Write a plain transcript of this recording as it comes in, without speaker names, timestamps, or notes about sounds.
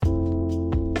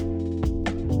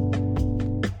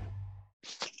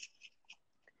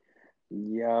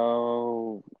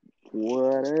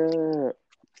What up?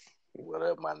 What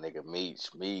up, my nigga Meech?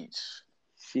 Meech.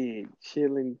 Shit,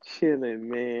 chilling,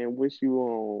 man. What you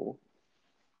on?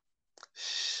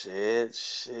 Shit,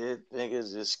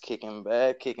 niggas just kicking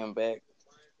back.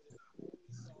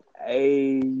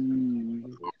 Hey,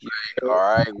 All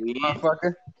right, we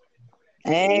Motherfucker.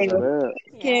 Hey, what up?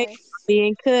 okay, Yes.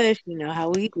 being Kush, you know how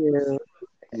we do.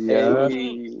 Yeah.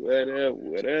 Hey, what up?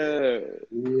 What up?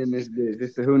 We in this bitch. This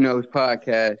is the Who Knows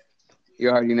podcast. You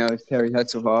already know it's Terry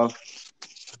Hutzelhoff.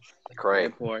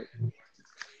 Craig. That part.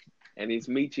 And it's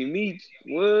Meechy Meech.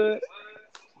 What?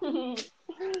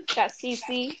 Got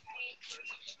CC.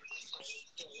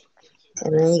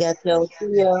 And then you got your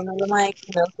CEO on the mic,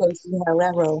 you know, Casey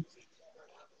Herrero.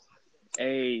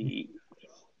 Hey,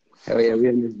 Hell yeah, we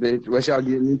in this bitch. What y'all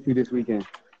getting into this weekend?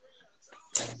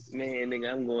 man,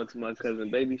 nigga, I'm going to my cousin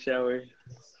baby shower.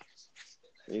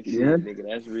 And Yeah? shit, nigga,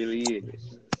 that's really it.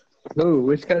 Who?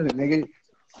 Which cousin, nigga?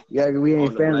 Yeah, we On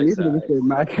ain't the black family. This nigga side. said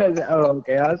my cousin. Oh,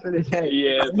 okay. I was gonna say.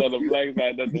 Yeah, it's on the black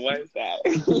side, not the white side.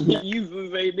 He used to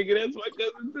say, nigga, that's my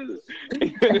cousin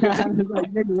I was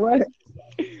like, nigga, what?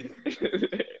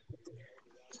 too.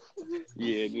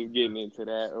 Yeah, just getting into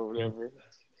that or whatever.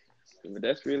 But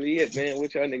that's really it, man.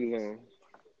 What y'all niggas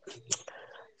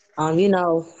on? You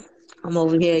know, I'm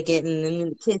over here getting in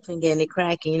the kitchen, getting it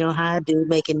cracking. You know how I do,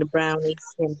 making the brownies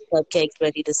and cupcakes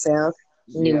ready to sell.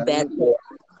 New Yeah. batch.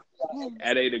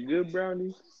 Are they the good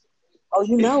brownies? Oh,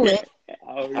 you know it.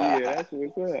 Oh yeah, that's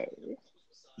what's up.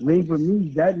 Link with me.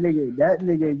 That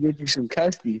nigga get you some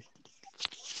custies.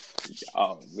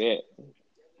 Oh man,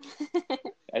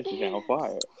 that shit on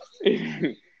fire.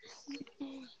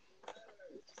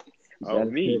 Oh That's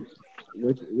it. me.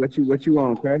 What you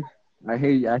on, Craig? I hear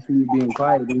you. I see you being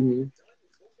quiet in here.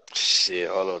 Shit,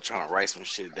 although trying to write some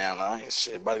shit down. I ain't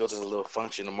shit. About to go to a little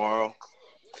function tomorrow.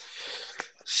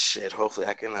 Shit, hopefully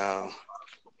I can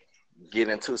get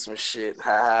into some shit.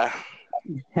 Ha.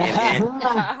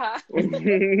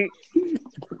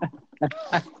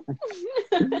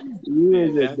 You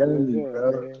is a That's what's dummy, up,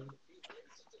 bro. man.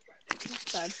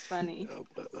 That's funny.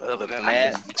 But other than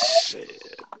that,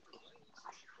 shit.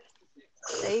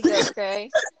 There you go, Craig.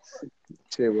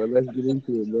 Shit, well, let's get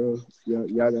into it, bro.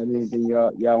 Y'all got anything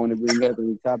y'all want to bring up?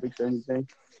 Any topics or anything?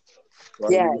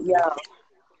 Yeah,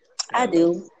 I Hello.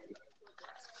 do.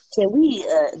 Can we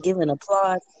give an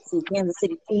applause to Kansas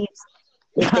City Chiefs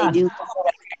if they do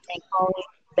and Colin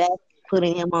back,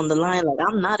 putting him on the line? Like,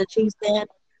 I'm not a Chiefs fan,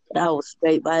 but I was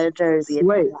straight by a jersey.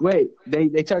 Wait. They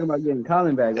talking about getting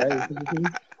Colin back, right?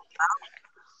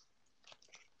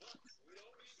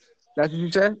 That's what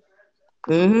you said?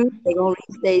 Mm-hmm. They gonna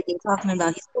restate. They talking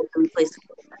about he's supposed to replace him.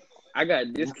 I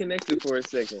got disconnected for a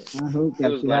second. I hope It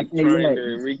that was shit. like Hey, trying yeah. to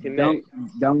reconnect.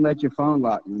 Don't let your phone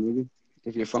lock, nigga.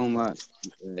 If your phone locked,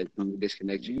 it's gonna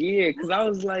disconnect you. Yeah, cause I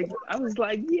was like,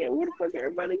 yeah, where the fuck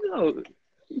everybody go?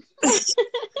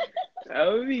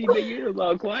 Oh me, nigga, it was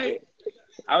all quiet.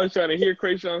 I was trying to hear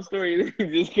Krayshawn's story, and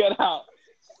it just cut out.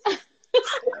 I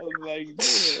was like,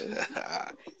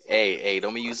 damn. Hey,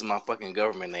 don't be using my fucking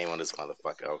government name on this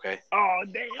motherfucker, okay? Oh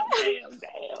damn.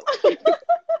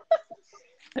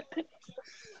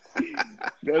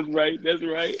 That's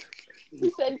right.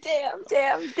 He said, damn.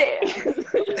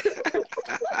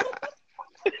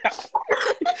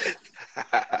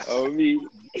 Oh me.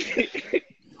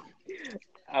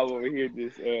 I over here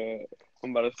just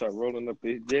I'm about to start rolling up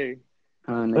this J.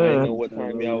 I didn't know what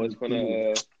time y'all was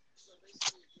gonna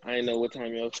I didn't know what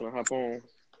time y'all was gonna hop on.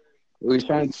 We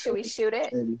trying Should we shoot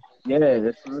it? Yeah,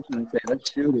 that's what I was gonna say.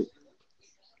 Let's shoot it.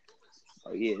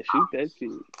 Oh yeah, shoot that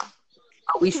shit.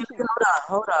 Oh, we should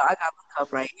hold on. I got my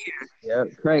cup right here. Yeah,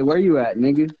 Craig, where you at,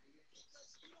 nigga?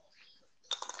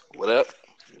 What up?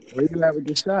 Where you at with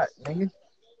the shot, nigga?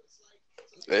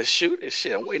 Let's shoot this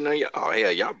shit. I'm waiting on y'all. Oh,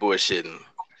 hell, y'all bullshitting.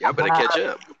 Y'all better catch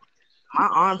up. My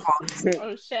arm falling.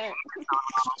 Oh, shit.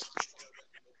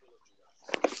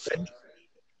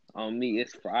 On me,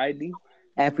 it's Friday.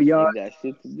 And for y'all Ain't got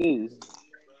shit to do.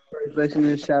 first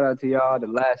listeners, shout out to y'all. The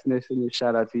last listeners,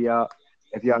 shout out to y'all.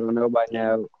 If y'all don't know by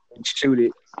now, shoot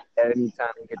it at any time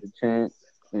you get the chance.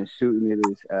 And shooting it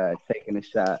is taking a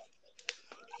shot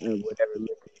and whatever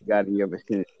liquor you got in your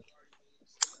vicinity.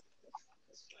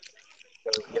 So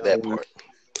if y'all That want part.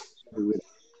 to shoot it with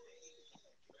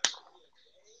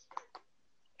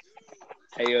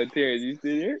Hey yo, Terrence, you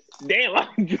still there? Damn,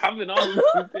 I'm dropping all of this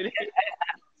today.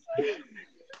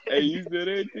 Hey, you still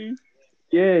there, T?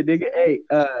 yeah, nigga. Hey,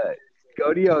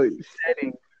 go to your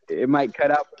settings. It might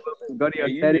cut out for a little bit. Go to your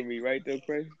Hey, you hear settings. me right though,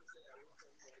 Craig?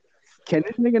 Can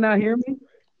this nigga not hear me?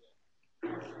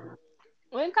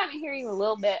 We can kind of hear you a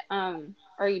little bit.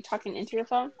 Are you talking into your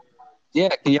phone? Yeah,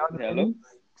 can y'all hear Hello? me?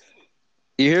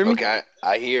 You hear me? Okay,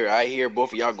 I hear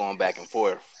both of y'all going back and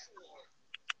forth.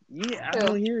 Yeah, I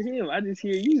don't hear him. I just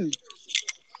hear you.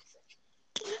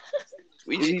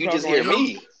 You just hear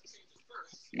me.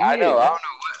 Yeah. I know. I don't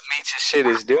know what Meech's shit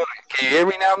is doing. Can you hear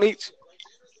me now, Meech?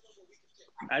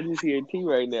 I just hear T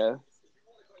right now.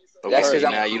 That's Okay,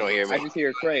 'cause now you don't hear me. I just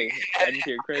hear Craig.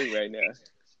 Right now.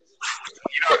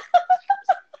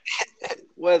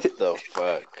 What the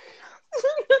fuck?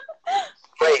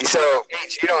 Wait, so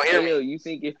Meech, you don't hear Hey, me? yo, you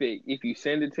think if you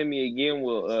send it to me again,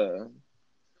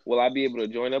 will I be able to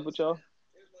join up with y'all?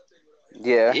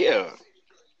 Yeah. Yeah.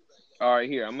 All right,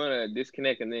 here I'm gonna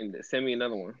disconnect and then send me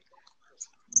another one.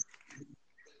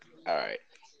 All right.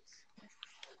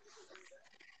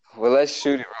 Well, let's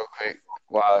shoot it real quick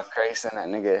while Craig send that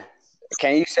nigga.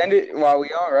 Can you send it while we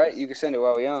on, right? You can send it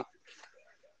while we on.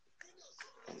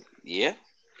 Yeah,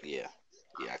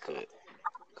 I could.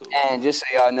 Cool. And just so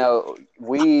y'all know,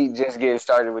 we just getting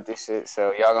started with this shit,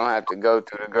 so y'all gonna have to go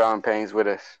through the growing pains with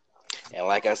us. And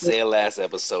like I said last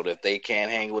episode, if they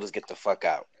can't hang with us, get the fuck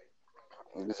out.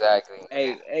 Exactly.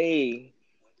 Hey.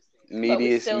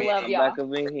 Media still love I'm y'all. back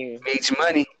up in here. Meech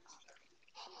money.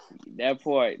 That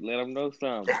part, let them know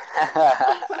something.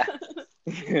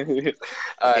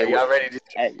 Y'all ready to?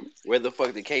 Hey, where the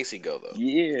fuck did Casey go though?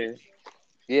 Yeah.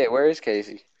 Yeah, where is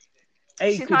Casey?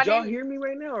 Hey, She's could y'all hear me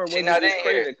right now, or was it not just in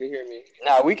Craig here. that could hear me?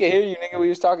 Nah, we can hear you, nigga. We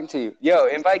was talking to you. Yo,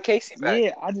 invite Casey back.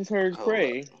 Yeah, I just heard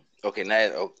Craig. Okay,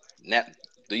 now,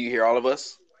 do you hear all of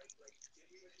us?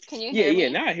 Can you hear me? Yeah,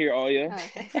 now I hear all y'all. Oh,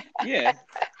 okay. Yeah.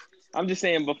 I'm just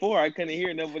saying, before I couldn't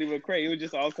hear nobody but Craig. It was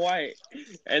just all quiet.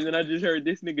 And then I just heard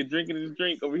this nigga drinking his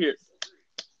drink over here.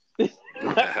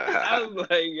 I was like,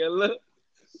 hello.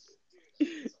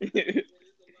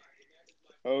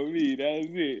 Oh, me, that was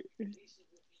it.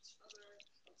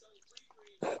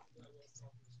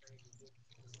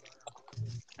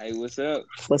 Hey, what's up?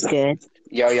 What's good?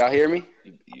 Yo, y'all hear me?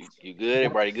 You good?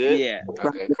 Everybody good? Yeah.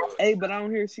 Okay, cool. Hey, but I don't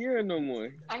hear Sierra no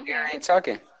more. I'm Sierra here. ain't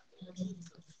talking.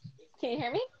 Can you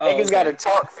hear me? Oh, Niggas gotta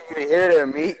talk for you to hear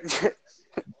them, Meech.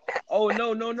 Oh,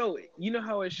 no. You know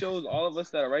how it shows all of us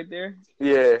that are right there?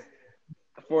 Yeah.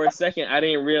 For a second, I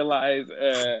didn't realize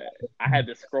I had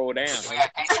to scroll down.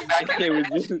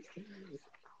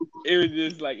 It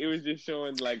was just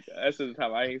showing like us at the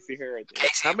top. I didn't see her right there.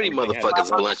 How many motherfuckers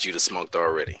blunts you to smoked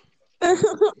already?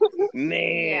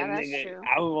 Man, Yeah, that's nigga, true.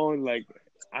 I was on like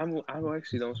I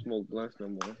actually don't smoke blunts no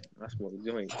more. I smoke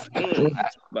joints,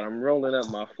 but I'm rolling up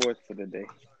my fourth for the day.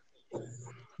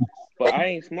 But I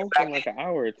ain't smoked in like an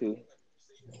hour or two.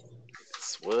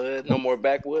 What? No more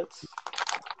backwoods?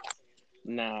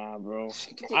 Nah, bro.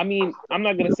 I mean, I'm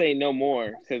not gonna say no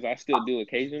more because I still do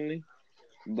occasionally,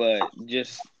 but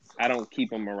just I don't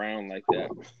keep them around like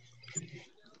that.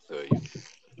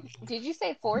 Did you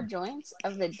say 4 joints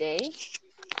of the day?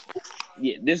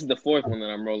 Yeah, this is the fourth one that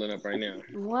I'm rolling up right now.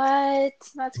 What?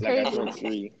 That's Like I crazy. smoked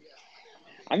 3.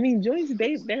 I mean, joints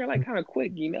they're like kind of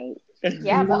quick, you know.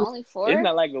 Yeah, but only 4? It's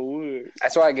not like a wood.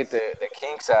 That's why I get the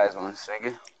king size ones,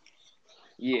 nigga.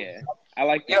 Yeah, I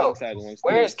like the king size ones too.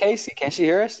 Where is Casey? Can she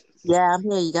hear us? Yeah, I'm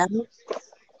here. You got me?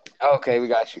 Okay, we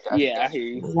got you. I hear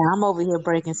you. Yeah, I'm over here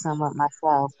breaking some up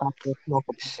myself.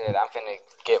 Shit, I'm finna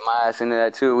get my ass into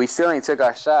that too. We still ain't took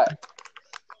our shot.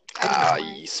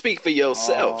 You speak for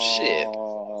yourself. Shit.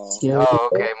 Oh,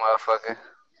 okay, motherfucker.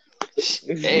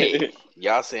 Hey,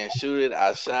 y'all saying shoot it,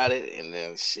 I shot it, and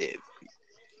then shit.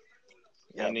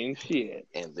 And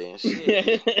then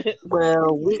shit.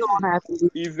 Well, we gonna have to.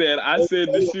 He said, I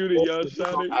said to shoot it, y'all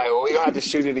shot it. All right, well, we gonna have to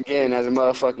shoot it again as a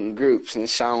motherfucking group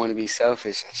since Sean want to be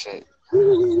selfish and shit.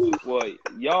 Well,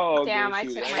 y'all Damn, go I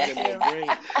shoot took it. I mine ain't got no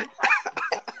drink.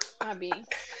 I'll be.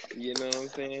 You know what I'm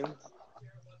saying?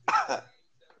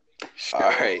 All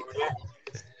right.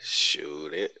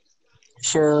 Shoot it.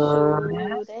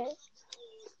 Sure.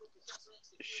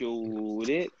 Shoot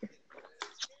it.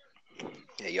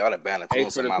 Yeah, y'all the bad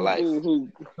influence in my life.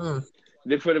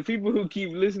 For the people who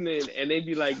keep listening and they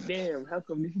be like, damn, how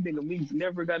come this nigga Meeks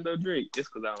never got no drink? It's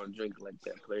because I don't drink like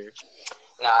that, player.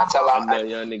 Nah, until I'm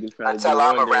y'all niggas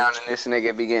probably around and this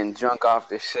nigga be getting drunk off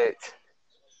this shit.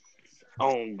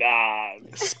 Oh, God.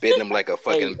 Spitting him like a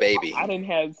fucking baby. I done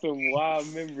had some wild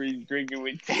memories drinking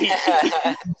with you.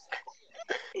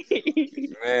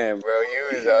 Man, bro, you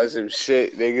was on some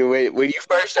shit, nigga. When you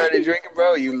first started drinking,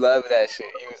 bro, you loved that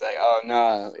shit. You was like, oh,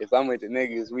 nah, if I'm with the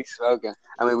niggas, we smoking.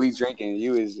 We drinking.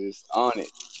 You was just on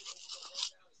it.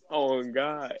 Oh,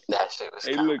 God. That shit was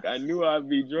look, I knew I'd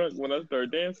be drunk when I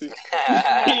started dancing.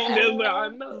 That's what I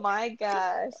know. My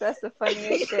gosh, that's the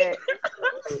funniest shit.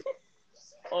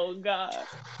 Oh God.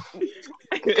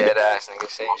 Dead ass nigga,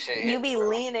 same shit. You be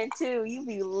leaning too. You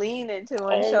be leaning to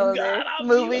one Oh shoulder, God, I'll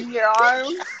be moving your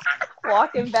arms,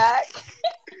 walking back.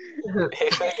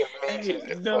 This nigga midget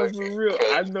the no, fuck for is real.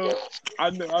 crazy. I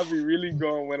know I'll be really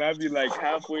going when I be like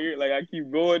halfway, like I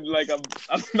keep going, like I'm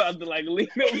about to like lean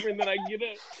over and then I get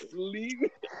up, lean,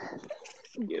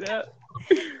 get up.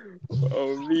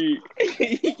 Oh me.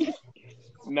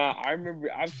 Nah, I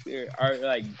remember I've shared our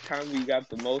like time we got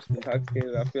the most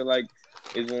intoxicated. I feel like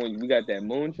is when we got that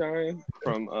moonshine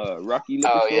from Rocky Liquor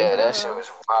Oh Store. yeah, that shit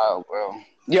was wild, bro.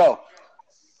 Yo,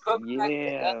 put me back to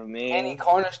Yeah, any man.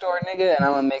 corner store nigga, and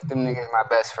I'm gonna make them niggas my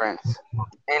best friends.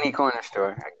 Any corner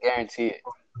store, I guarantee it.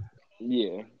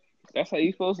 Yeah, that's how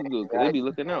you supposed to do it, cause they be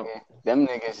looking out. Them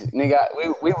niggas, nigga,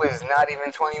 we was not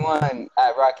even 21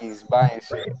 at Rocky's buying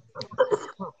shit.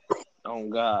 Oh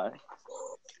God.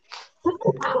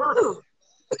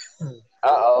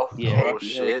 Uh-oh. Yeah, Oh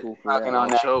Rocky hella shit! cool for Talking that. on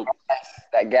Don't choke.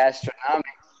 that gastronomic.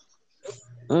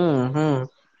 Mm-hmm.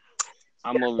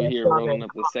 I'm over here rolling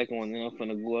up the second one, and I'm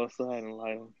finna go outside and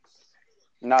light them.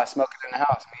 Not smoking in the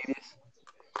house, medias.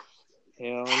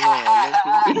 Hell no,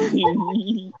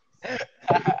 nigga.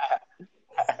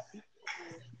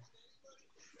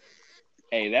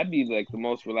 Hey, that'd be like the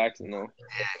most relaxing though.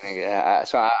 Nigga,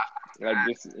 so I Like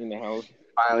just in the house.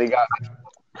 finally got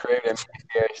the crib that me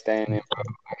here staying in, bro.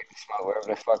 I get to smoke wherever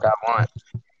the fuck I want.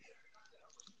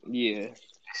 Yeah.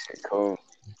 This shit cool.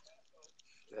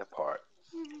 That part.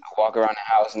 I walk around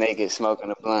the house naked, smoking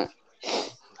a blunt.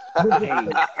 Hey,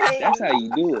 that's how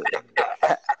you do it.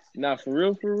 Nah,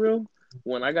 for real.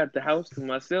 When I got the house to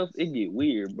myself, it get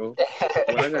weird, bro.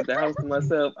 When I got the house to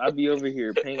myself, I be over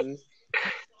here painting.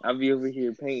 I be over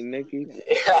here painting naked. You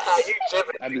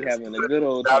tripping? I be having a good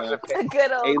old time. A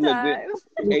good Hey, old look, time.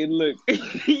 hey, look.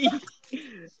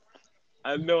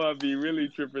 I know I be really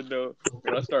tripping though.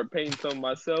 When I start painting something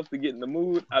myself to get in the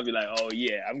mood, I be like, oh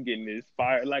yeah, I'm getting this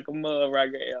fire like a mug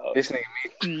right now. This nigga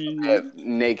me that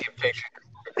naked picture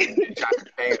trying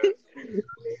to paint him.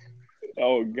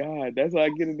 Oh God, that's how I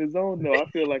get in the zone though. I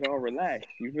feel like I'll relax.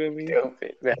 You feel me?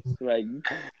 Stupid, man. Like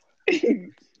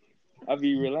I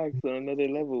be relaxed on another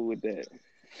level with that.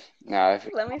 Nah,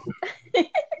 Let me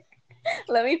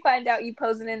let me find out you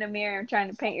posing in the mirror and trying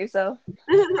to paint yourself.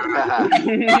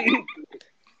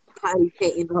 How you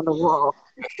painting on the wall?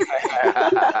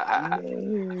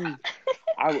 No.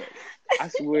 I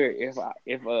swear, if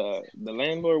the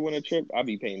landlord went a trip, I'd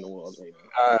be painting the walls right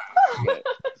now. But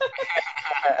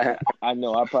I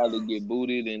know I probably get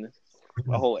booted and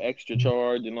a whole extra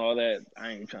charge and all that.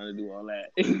 I ain't trying to do all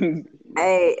that.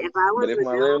 Hey, if I was But if a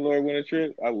my dude, landlord went a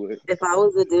trip, I would. if I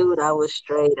was a dude, I would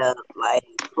straight up like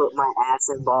put my ass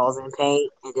and balls in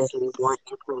paint and just leave one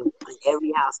imprint on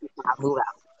every house before I move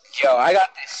out. Yo, I got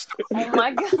this Oh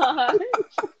my god.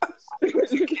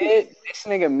 kid. This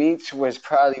nigga Meech was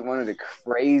probably one of the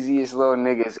craziest little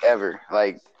niggas ever.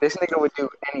 Like, this nigga would do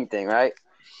anything, right?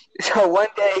 So one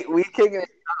day we kicking it.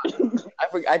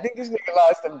 I think this nigga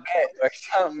lost a bet or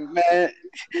something, man.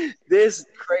 This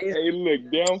crazy. Hey,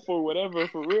 look, down for whatever,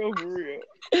 for real.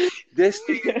 This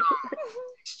nigga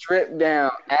stripped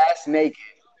down, ass naked,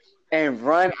 and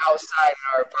run outside in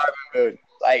our apartment building.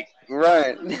 Like,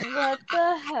 run. What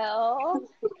the hell?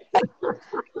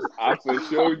 I for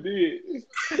sure did.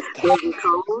 Getting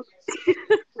cold.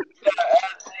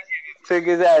 Took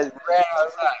his ass, ran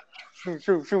outside.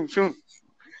 Shoot.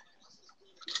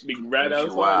 Big right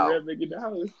outside, Wow. right back in the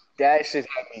house. That shit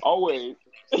had me. Always.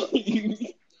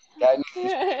 That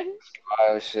nigga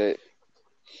wild shit.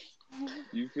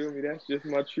 You feel me? That's just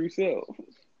my true self.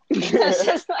 That's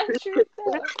just not true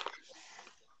self.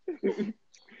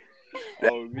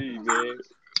 Oh, me, man.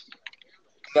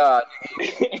 God,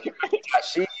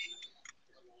 Yashiki,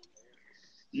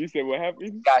 You said what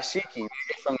happened? nigga,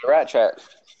 from the Rat Trap.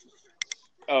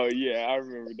 Oh, yeah, I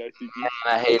remember that shit. And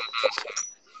I hated that shit.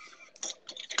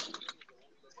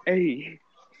 Hey,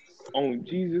 on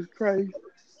Jesus Christ,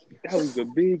 that was a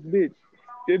big bitch.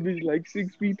 That bitch like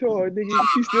 6 feet tall, nigga.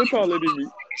 She's still taller than me.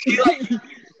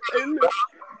 Hey, look,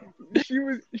 she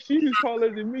was taller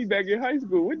than me back in high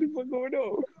school. What the fuck going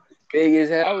on? Big as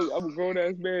hell. I'm a grown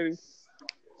ass man.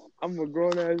 I'm a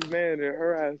grown ass man, and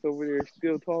her ass over there is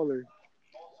still taller.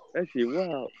 That shit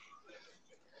wild.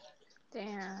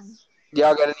 Damn.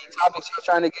 Y'all got any topics y'all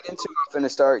trying to get into? I'm finna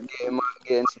start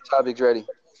getting some topics ready.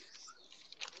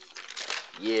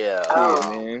 Yeah. Yeah,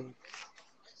 man.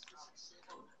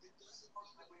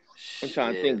 I'm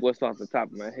trying to shit. think what's off the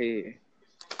top of my head.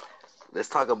 Let's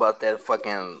talk about that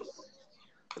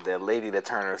lady that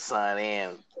turned her son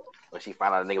in when she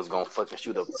found out the nigga was gonna fucking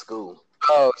shoot up the school.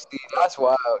 Oh, see, that's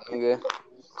wild, nigga.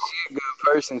 She a good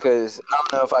person because I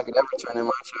don't know if I could ever turn in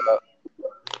my child.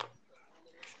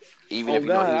 Even Oh if you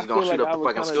know God, he I was gonna feel shoot like up I the would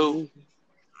fucking kind school. of.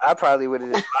 I probably would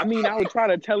have. I mean, I would try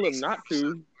to tell him not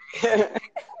to.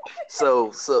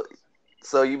 So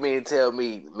you mean to tell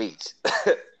me, Meech,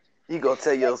 you gonna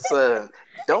tell your son,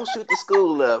 don't shoot the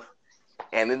school up,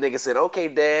 and the nigga said, okay,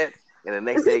 Dad, and the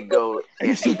next day go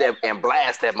and shoot that and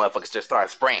blast that motherfucker, just start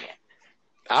spraying.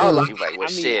 I would You like, well,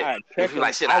 I mean, shit. I You check like,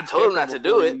 him. shit, I told him not to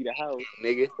do it. Leave the house.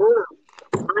 nigga.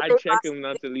 I check him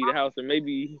not to leave the house, and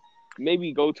maybe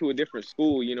go to a different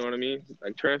school. You know what I mean?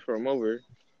 Like transfer him over.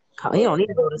 Oh, he don't need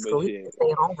to go to But school. He shit. can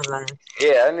stay home and learn.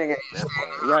 Yeah, that nigga. That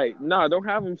part. Right? Nah, don't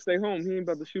have him stay home. He ain't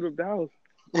about to shoot up the house.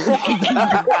 What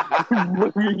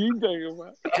are you talking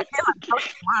about?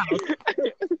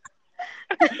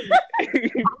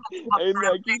 Hey,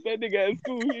 nah, keep that nigga at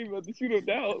school. He ain't about to shoot up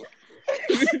the house.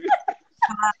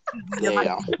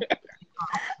 Damn.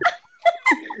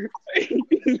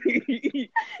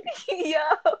 Yo,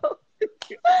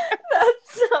 that's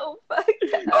so fucked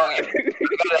up.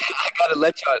 I gotta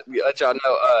let y'all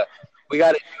know. We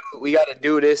gotta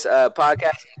do this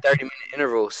podcast in 30-minute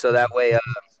intervals, so that way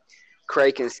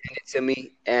Craig can send it to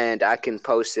me and I can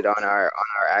post it on our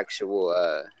actual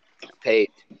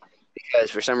page. Because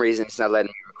for some reason it's not letting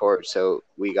me record, so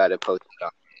we gotta post it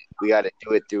on. We gotta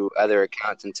do it through other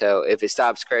accounts until if it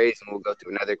stops Craig, then we'll go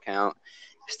through another account.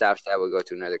 If it stops that, we'll go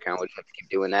to another account. We'll just have to keep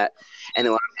doing that, and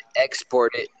then we'll have to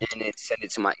export it and then send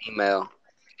it to my email.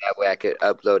 That way I could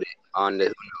upload it on the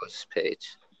Who Knows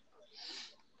page.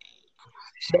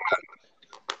 Hey,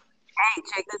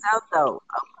 check this out though.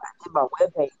 I did my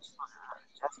webpage.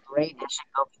 That's great. That shit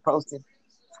gonna be posted.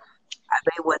 I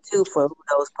made one too for Who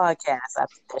Knows podcast. I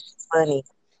think that shit's funny.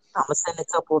 I'm gonna send a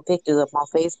couple of pictures up on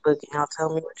Facebook and y'all tell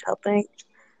me what y'all think.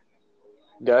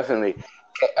 Definitely.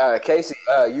 Casey,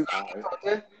 you got headphones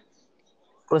in?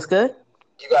 What's good?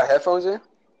 You got headphones in?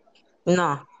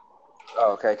 No.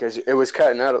 Oh, okay, because it was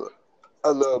cutting out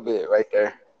a little bit right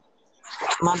there.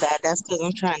 My bad. That's because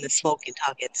I'm trying to smoke and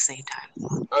talk at the same time.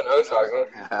 Oh, no, it's all good.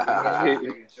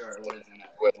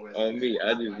 On me,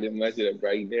 I just lit my shit up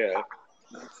right there.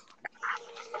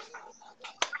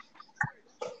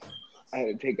 I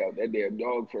had to take out that damn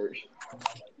dog first.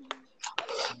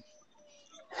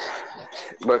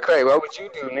 But Craig, what would you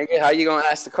do, nigga? How you gonna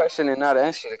ask the question and not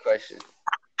answer the question?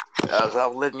 I was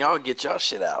letting y'all get y'all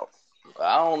shit out.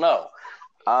 I don't know.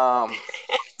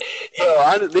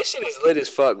 This shit is lit as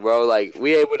fuck, bro. Like,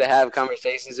 we able to have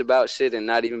conversations about shit and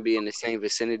not even be in the same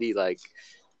vicinity. Like,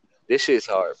 this shit's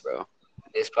hard, bro.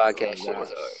 This podcast shit is hard.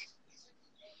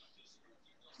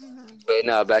 But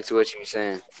no, back to what you were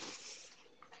saying.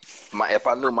 If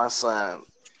I knew my son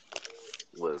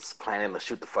was planning to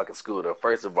shoot the fucking scooter,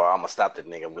 first of all, I'm gonna stop the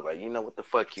nigga and be like, you know what the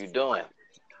fuck you doing?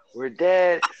 We're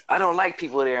dead. I don't like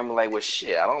people there. I'm like, well,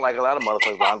 shit. I don't like a lot of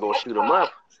motherfuckers, but I'm gonna shoot them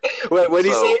up. Wait, what'd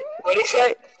he say? What'd he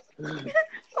say?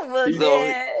 Well, You know,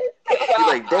 yeah. He's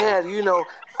like, Dad, you know,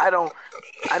 I don't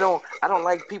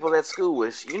like people at school.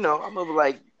 With, you know, I'm gonna be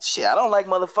like, shit. I don't like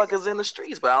motherfuckers in the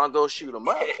streets, but I don't go shoot them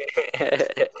up.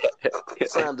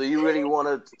 Son, do you really want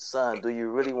to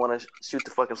shoot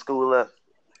the fucking school up,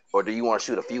 or do you want to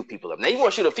shoot a few people up? Now you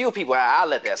want to shoot a few people, I'll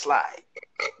let that slide.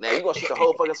 Now you gonna shoot the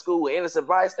whole fucking school with innocent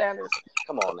bystanders?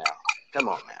 Come on now.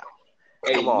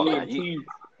 Hey, Come on, me man. and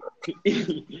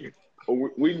T,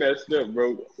 we messed up,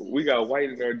 bro. We got white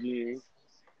in our jeans,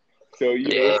 so you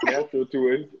know it's natural to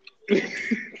us.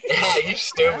 You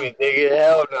stupid, nigga.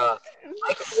 Hell no.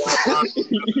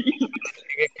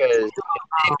 Because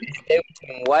if they were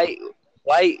some white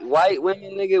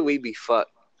women, nigga, we be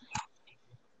fucked.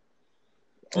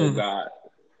 Oh God,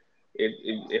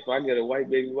 if I get a white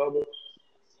baby mama,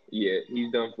 yeah,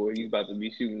 he's done for. He's about to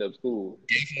be shooting up school.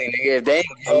 Nigga, if they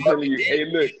I'm telling you, hey,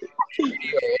 look.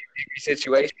 every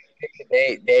situation,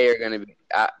 they are gonna be.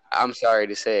 I'm sorry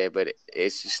to say it, but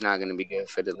it's just not gonna be good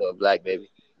for the little black baby.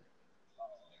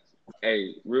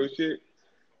 Hey, real shit.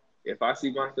 If I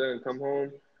see my son come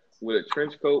home with a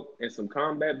trench coat and some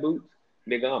combat boots,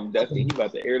 nigga, I'm ducking. He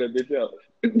about to air that bitch out.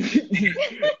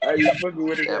 How you fucking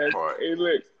with it, guys? Hey,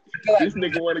 look, this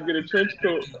nigga want to get a trench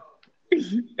coat.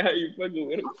 How you fucking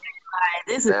with him?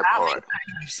 This is That part. That's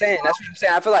what I'm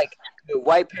saying. I feel like the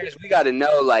white parents, we gotta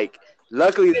know. Like,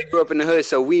 luckily they grew up in the hood,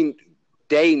 so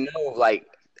they know like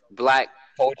black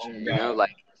culture. You know,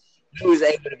 like. He was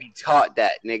able to be taught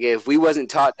that, nigga. If we wasn't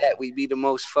taught that, we'd be the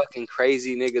most fucking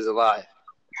crazy niggas alive.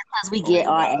 because we get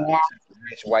our ass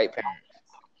Rich white parents.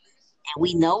 and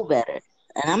we know better.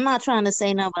 And I'm not trying to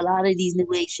say no, but a lot of these new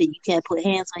age shit, you can't put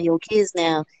hands on your kids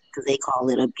now because they call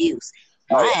it abuse.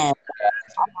 My ass,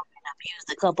 I've been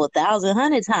abused a couple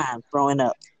 1,000 times growing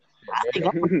up. I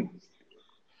think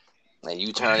And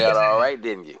you turned out all right,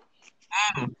 didn't you?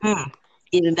 Mm-hmm.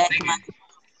 Giving back to my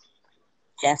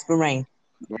Jasper Rain.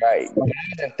 Right. When I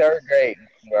was in third grade,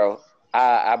 bro,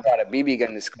 I brought a BB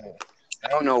gun to school. I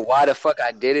don't know why the fuck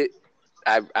I did it.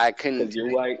 I couldn't. Because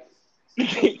you're white. that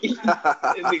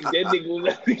nigga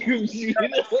was at the computer.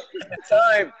 At the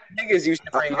time, niggas used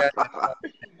to bring guns,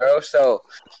 bro. So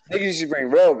niggas used to bring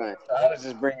real guns. So I was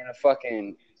just bringing a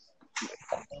fucking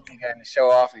BB gun to show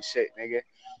off and shit, nigga.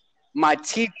 My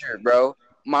teacher, bro,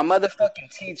 my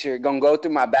motherfucking teacher, gonna go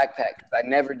through my backpack because I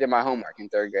never did my homework in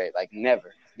third grade, like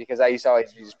never, because I used to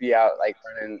always just be out like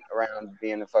running around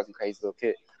being a fucking crazy little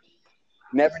kid.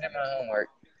 Never did my homework.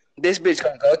 This bitch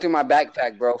gonna go through my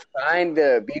backpack, bro, find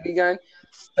the BB gun,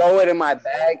 throw it in my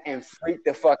bag, and freak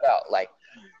the fuck out. Like,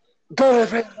 go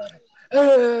to the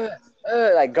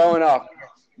principal, like going off.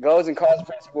 Goes and calls the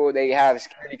principal. They have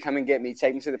security come and get me,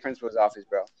 take me to the principal's office,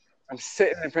 bro. I'm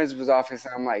sitting in the principal's office,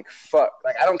 and I'm like, fuck.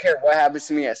 Like, I don't care what happens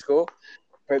to me at school,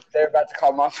 but they're about to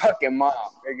call my fucking mom.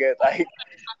 Nigga, like,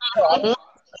 I'm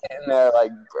sitting there,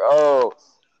 like, bro.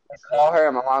 I call her,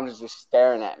 and my mom's just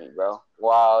staring at me, bro,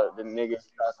 while the niggas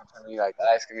talking to me, like,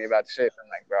 asking me about the shit. I'm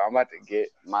like, bro, I'm about to get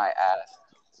my ass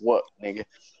whooped, nigga.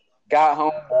 Got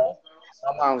home, bro.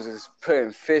 My mom was just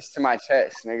putting fists to my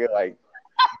chest, nigga, like.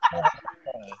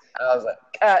 I was like,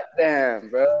 God damn,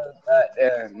 bro. God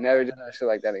damn. Never did no shit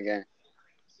like that again.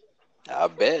 I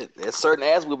bet. There's certain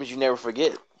ass whoopings you never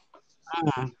forget.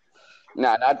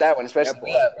 Nah, not that one. Especially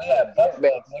we had bunk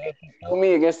beds, nigga. You threw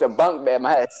me against a bunk bed.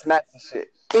 My head smacked and shit.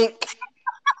 Bink.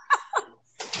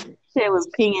 It was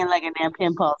pinging like a damn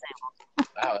pinball table.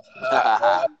 I was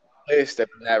hot, bro. I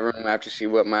stepped in that room after she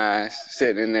whipped my ass,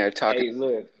 sitting in there talking. Hey,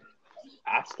 look.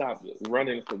 I stopped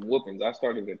running from whoopings. I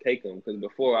started to take them because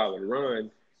before I would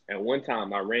run, and one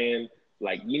time I ran,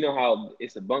 like, you know how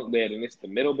it's a bunk bed and it's the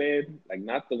middle bed? Like,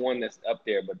 not the one that's up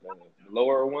there, but the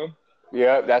lower one?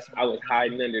 Yeah, that's. I was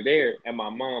hiding under there, and my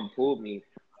mom pulled me,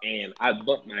 and I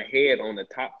bumped my head on the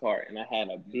top part, and I had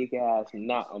a big-ass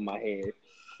knot on my head.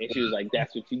 And she was like,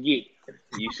 that's what you get.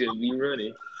 You shouldn't be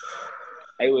running.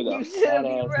 It was a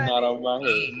fat-ass knot on my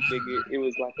head, nigga. It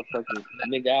was like a fucking...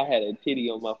 Nigga, I had a titty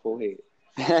on my forehead.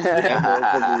 That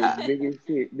motherfucker was big as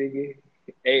shit, nigga.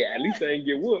 Hey, at least I didn't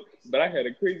get whooped, but I had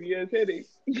a crazy ass headache.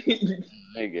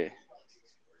 Nigga.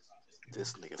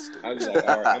 This nigga stupid. I was like,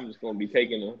 all right, I'm just gonna be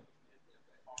taking them.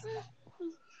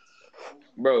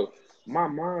 Bro, my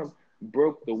mom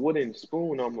broke the wooden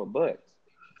spoon on my butt.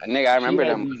 Nigga, I remember she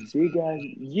had them. These big ass,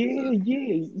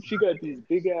 yeah. She got these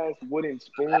big ass wooden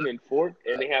spoon and fork,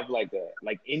 and they have like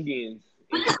Indians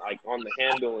like on the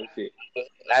handle and shit.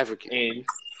 African. And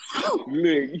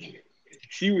look,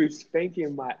 she was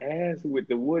spanking my ass with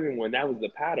the wooden one. That was the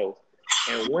paddle.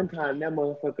 And one time that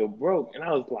motherfucker broke, and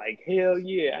I was like, hell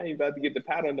yeah, I ain't about to get the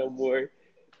paddle no more.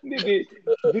 Nigga,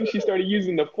 then she started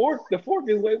using the fork. The fork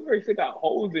is way worse. It got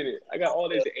holes in it. I got all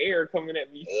this air coming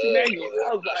at me, smacking.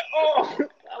 I was like, oh,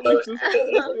 I went to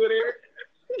school there.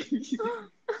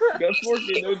 That fork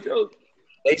ain't no joke.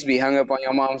 They used to be hung up on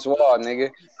your mom's wall,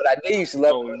 nigga. But I did used to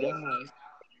love. Oh, God.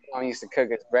 Mom used to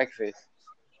cook us breakfast.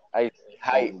 I used to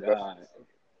hype, Oh, bro. God.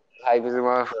 Hype as a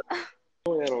motherfucker.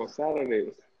 Doing that on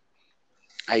Saturdays.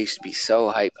 I used to be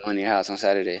so hyped on your house on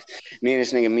Saturdays. Me and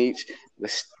this nigga Meech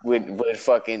would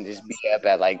fucking just be up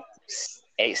at like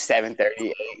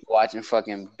 7:30 watching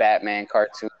fucking Batman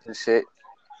cartoons and shit.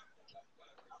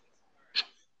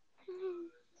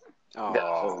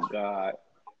 Oh, God.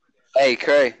 Hey,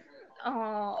 Cray.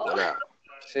 Oh. What up?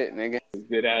 Shit, nigga.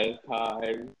 Good ass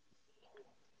time.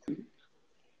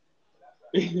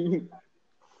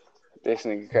 This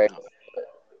nigga Cray.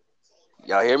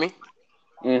 Y'all hear me?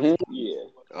 Mm-hmm. Yeah.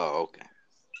 Oh, okay.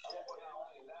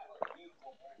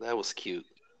 That was cute.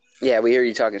 Yeah, we hear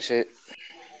you talking shit.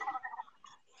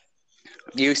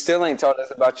 You still ain't told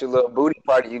us about your little booty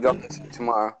party you going to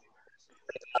tomorrow.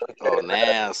 Oh,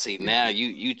 now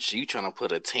you trying to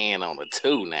put a 10 on a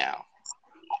 2 now.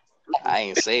 I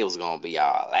ain't say it was gonna be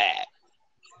all that.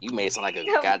 You made it sound like a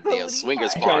goddamn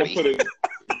swingers party.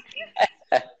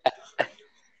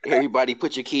 Everybody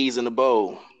put your keys in the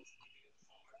bowl.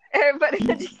 Everybody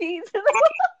put your keys in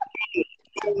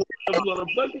the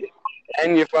bucket.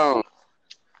 And your phone.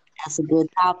 That's a good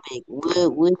topic.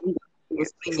 Would you go to a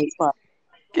swingers party?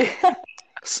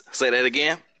 Say that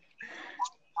again.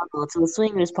 I'll go to a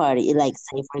swingers party. Like,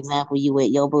 say, for example, you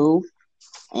with your boo,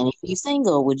 and if you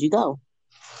single, would you go?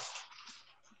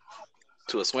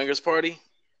 To a swingers party?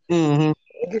 Mm-hmm.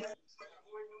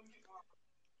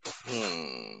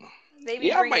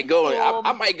 Yeah, I might go.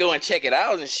 I might go and check it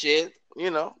out and shit.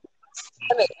 You know.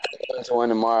 Going to one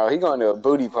tomorrow. He going to a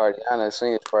booty party, not a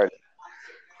swingers party.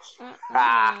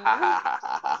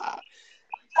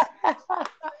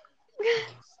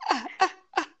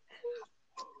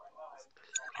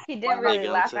 He didn't What really nigga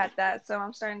I'm laugh saying? at that, so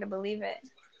I'm starting to believe it.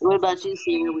 What about you,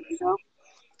 Sierra? Would you go?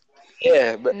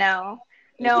 Yeah, but No.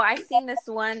 No, I seen this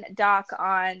one doc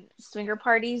on swinger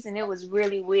parties and it was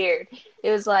really weird.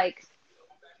 It was like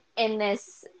in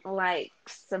this like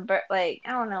like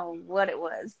I don't know what it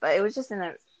was, but it was just in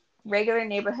a regular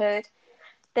neighborhood.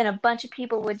 Then a bunch of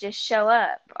people would just show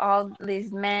up, all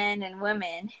these men and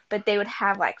women, but they would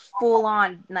have like full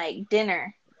on like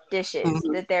dinner dishes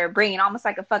Mhm. that they're bringing, almost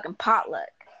like a fucking potluck.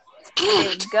 And they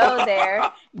would go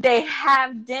there, they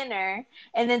have dinner,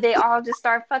 and then they all just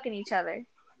start fucking each other.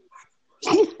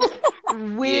 yeah.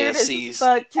 Weird as See,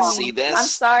 fuck to see, me. I'm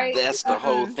sorry. that's the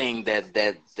whole Mm-mm. thing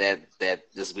that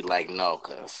just be like, no,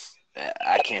 cause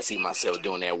I can't see myself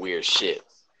doing that weird shit.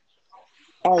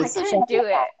 Hey, I so check couldn't do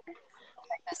it.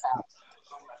 this out.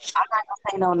 I'm not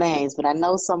gonna say no names, but I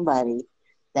know somebody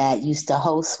that used to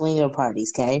host swinger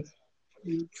parties. Okay,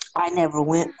 I never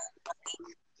went,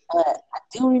 but I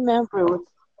do remember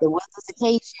there was this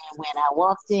occasion when I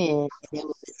walked in and there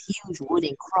was this huge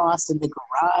wooden cross in the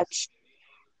garage,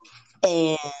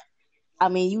 and I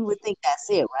mean, you would think that's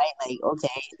it, right? Like,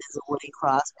 okay, there's a wooden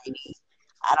cross, maybe.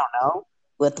 I don't know.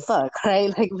 What the fuck, right?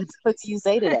 Like, what the fuck do you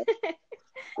say to that?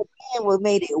 And what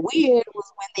made it weird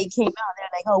was when they came out, they're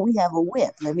like, oh, we have a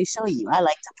whip. Let me show you. I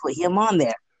like to put him on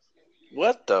there.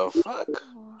 What the fuck?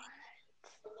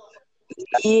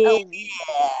 Yeah. Oh,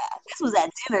 This was at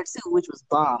dinner, too, which was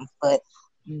bomb. But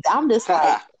I'm just like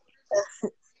Ha!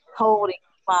 holding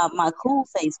my cool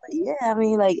face. But yeah, I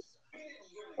mean, like,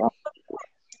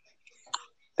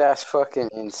 That's fucking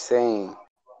insane.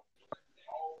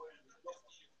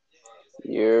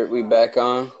 We back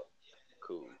on?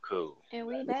 Cool. and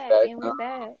we back, Back and on. we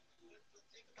back.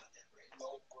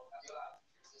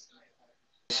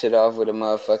 Shit off with a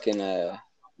motherfucking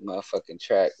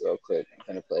track real quick. I'm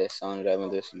gonna play a song that I've been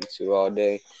listening to all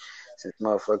day. Since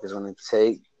motherfuckers wanna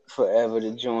take forever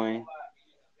to join.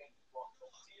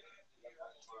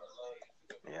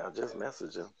 Yeah, I'll just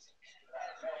message them.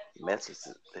 Message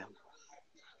them.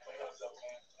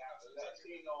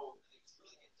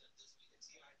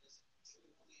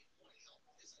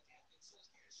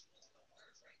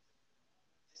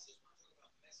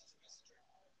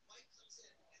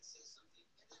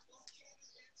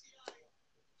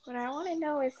 What I want to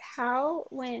know is how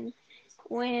when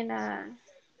when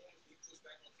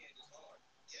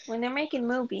they're making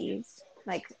movies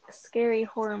like scary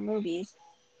horror movies,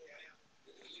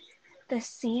 the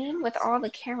scene with all the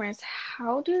cameras,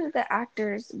 how do the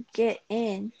actors get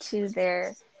into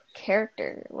their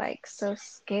character like so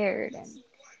scared and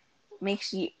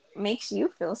makes you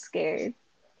feel scared?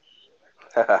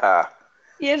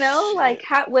 You know, like Shit.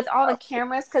 how with all the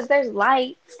cameras, because there's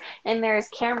lights and there's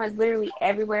cameras literally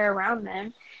everywhere around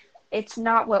them. It's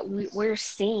not what we're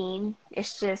seeing.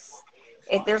 It's just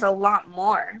there's a lot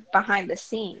more behind the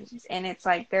scenes, and it's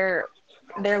like they're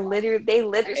literally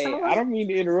some Hey, of I them. don't mean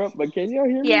to interrupt, but can y'all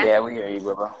hear me? Yeah. Yeah, we hear you,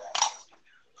 bro.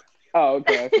 Oh,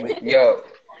 okay, okay. Yo,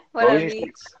 What what up, was you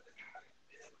Beach?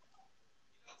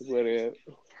 Whatever.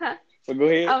 Huh? But go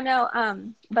ahead. Oh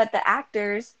no. But the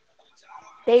actors,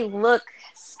 they look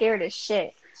scared as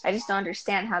shit. I just don't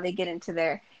understand how they get into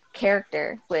their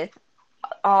character with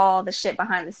all the shit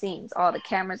behind the scenes, all the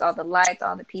cameras, all the lights,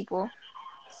 all the people.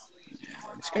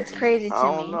 It's crazy I to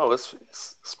don't me. know.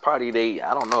 It's probably they.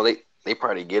 I don't know. They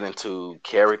probably get into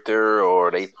character,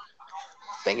 or they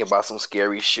think about some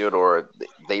scary shit, or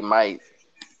they might.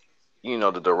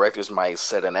 The directors might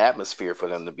set an atmosphere for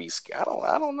them to be scared.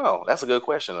 I don't know. That's a good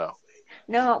question though.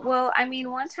 No, well, I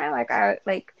mean, one time,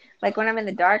 like when I'm in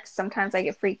the dark, sometimes I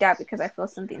get freaked out because I feel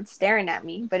something staring at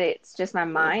me, but it's just my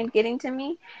mind getting to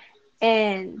me,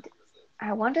 and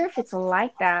I wonder if it's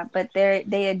like that, but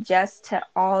they adjust to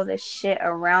all the shit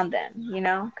around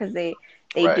them, because they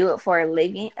Right. do it for a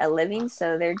living,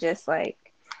 so they're just like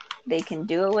they can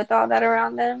do it with all that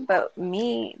around them. But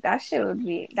me, that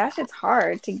shit's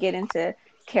hard to get into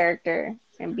character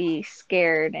and be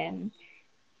scared and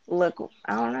look.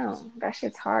 I don't know. That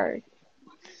shit's hard.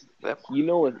 You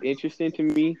know what's interesting to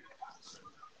me?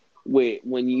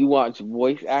 When you watch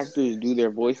voice actors do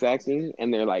their voice acting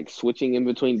and they're like switching in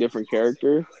between different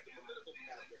characters,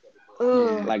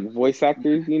 Ooh, Yeah, like voice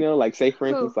actors, like say for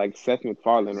who? instance, like Seth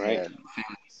MacFarlane, right? yeah,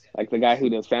 Like the guy who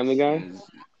does Family Guy, mm,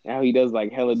 and how he does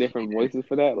like hella different voices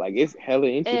for that. Like it's hella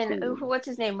And interesting to me. what's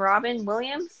his name? Robin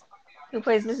Williams, who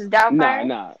plays Mrs. Nah, Doubtfire.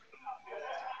 nah.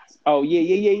 Oh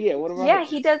yeah. What about Yeah, her?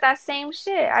 he does that same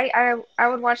shit. I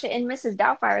would watch it in Mrs.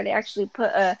 Doubtfire. They actually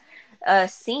put a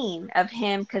scene of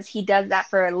him because he does that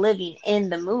for a living in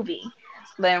the movie.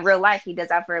 but in real life he does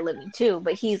that for a living too.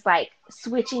 But he's like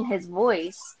switching his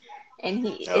voice, and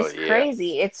it's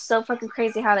crazy. It's so fucking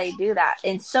crazy how they do that,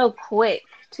 and so quick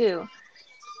too.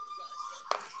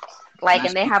 Like,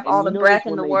 and they have all the breath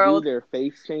in the world. Their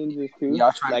face changes too.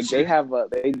 Like they have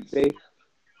they.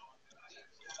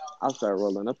 I'll start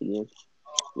rolling up again.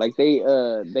 Like they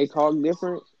talk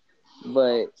different,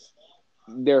 but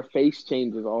their face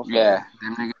changes also. Yeah,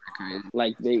 them niggas are crazy.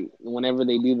 Like whenever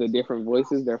they do the different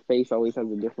voices, their face always has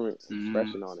a different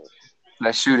expression on it.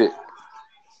 Let's shoot it.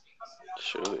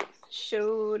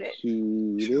 Shoot it.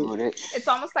 It's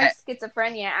almost like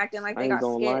schizophrenia, acting like they got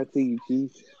gonna lie to you,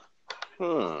 Chief.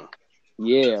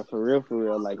 Yeah, for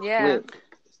real. Like, flip.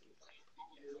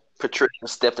 Patricia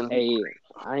stepped in. Hey,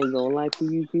 I ain't gonna lie to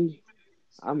you, Chief.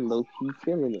 I'm low key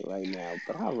feeling it right now,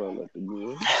 but I'll roll up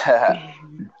again.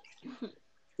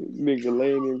 Nigga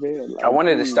laying in bed. Like, I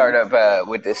wanted to start up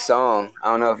with this song. I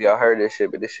don't know if y'all heard this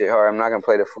shit, but this shit hard. I'm not gonna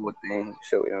play the full thing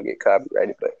so we don't get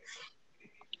copyrighted. But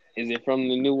is it from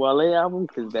the new Wale album?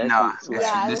 Cause that's I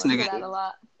listen to that a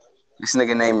lot. This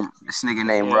nigga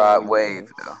named Rod Wave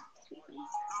though.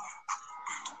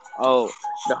 Oh,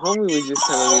 the homie was just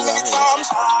telling me about him.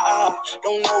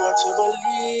 Don't know what to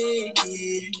believe.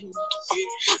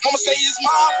 Mama say it's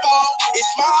my fault. It's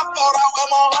my fault. I wear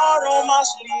my heart on my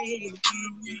sleeve.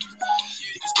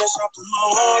 It's best I put my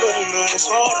heart on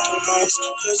ice,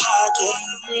 cause I can't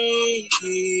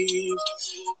breathe.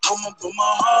 I'ma put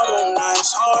my heart on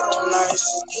ice,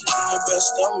 get the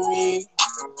best of me.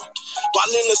 While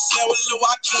in the cell with Lil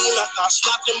Joaquin, after I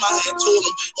slapped him, I had told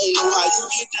him, don't know how you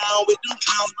get down with them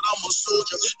clowns, but I'm a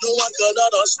soldier. No one could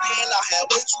understand, I had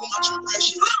way too much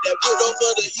aggression that put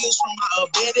over the years from my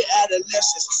abandoned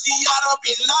adolescence. See, I done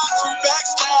been lied to,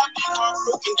 backstabbed, and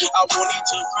heartbroken. I wanted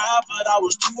to cry, but I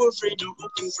was too afraid to open.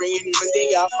 Praying one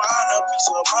day I find a piece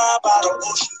of mind by the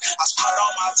ocean. I spent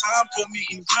all my time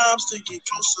committing crimes to get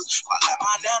closer. While at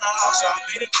my nana house, I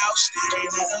made a couch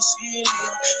staring at the ceiling,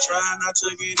 trying not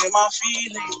to get in my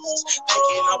feelings,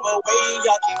 thinking of a way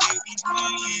I can make these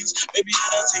millions. Maybe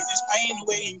I'll take this pain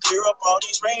away and clear up all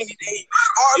these rainy days.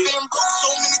 I've been broke so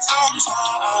many times,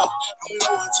 I don't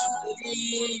know what to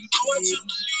believe.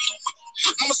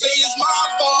 I'ma say it's my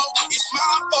fault. It's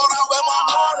my fault. I wear my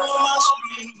heart on my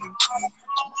sleeve.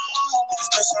 It's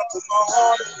best I put my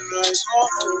heart on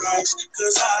ice,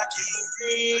 cause I can't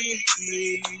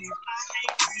breathe.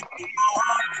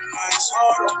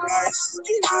 Heart on ice,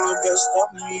 get the best of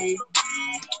me.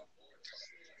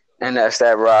 And that's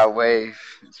that Rod Wave.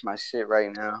 It's my shit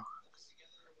right now.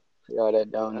 Y'all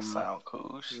that don't know. That sound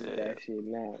cool. Shit. That shit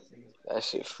not. That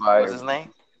shit fire. What's his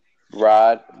name?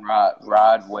 Rod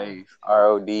Wave.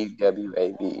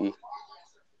 RODWAVE.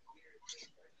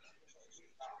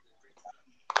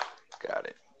 Got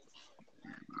it.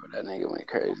 Bro, that nigga went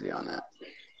crazy on that.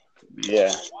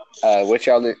 Yeah. What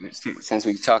y'all since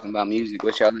we talking about music,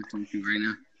 what y'all listening to right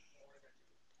now?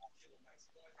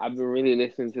 I've been really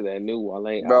listening to that new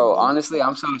Wale. Bro, honestly,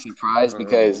 I'm so surprised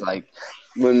because like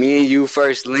when me and you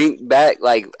first linked back,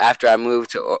 like after I moved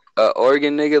to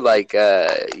Oregon, nigga, like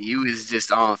you was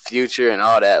just on Future and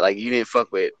all that. Like you didn't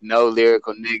fuck with no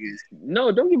lyrical niggas.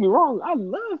 No, don't get me wrong. I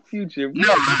love Future. Bro.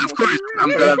 No, of course.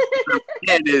 I'm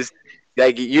saying is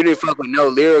like you didn't fuck with no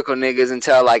lyrical niggas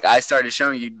until like I started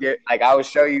showing you. Like I would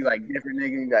show you like different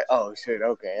niggas. And be like, oh shit,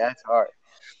 okay, that's hard.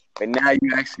 But now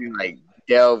you actually like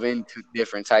delve into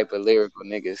different type of lyrical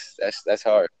niggas. That's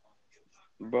hard.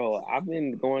 Bro, I've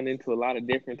been going into a lot of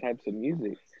different types of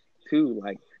music too.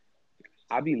 Like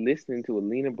I be listening to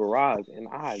Alina Baraz and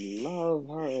I love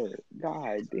her.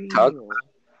 God damn.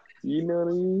 You know what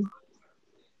I mean?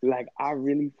 Like I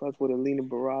really fuck with Alina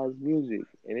Baraz music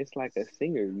and it's like a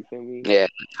singer, you feel me? Yeah.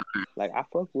 Like I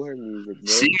fuck with her music, bro.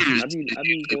 Singers I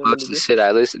be most of the shit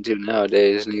I listen to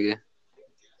nowadays, nigga.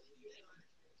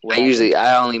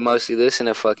 I only mostly listen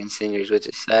to fucking singers, which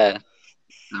is sad.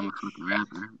 I'm a fucking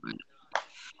rapper, but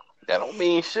that don't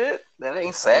mean shit. That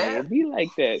ain't sad. It be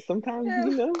like that. Sometimes,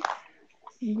 you know,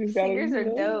 you just gotta, singers are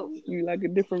dope. You like a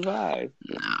different vibe.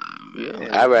 Nah, bro.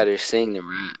 I'd rather sing than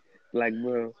rap. Like,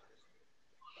 bro,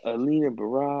 Alina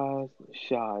Baraz,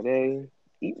 Sade.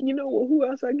 You know who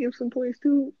else I give some points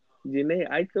to? Janae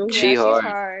Aiko. Yeah, She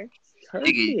hard. Her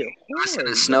Nigga, shit listen to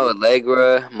hard. Snow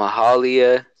Allegra,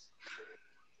 Mahalia.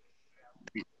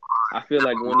 I feel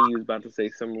like one of you is about to say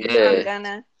something.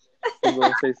 Yeah. I'm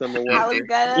gonna say something. I was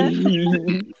gonna.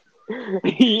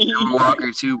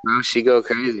 Moonwalker too, bro. She go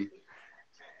crazy.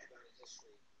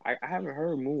 I haven't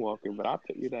heard Moonwalker, but I'll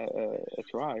take you that a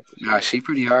try. Nah, she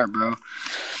pretty hard, bro.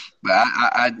 But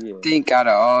I think out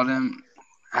of all of them,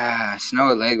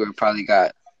 Snow Allegra probably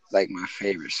got like my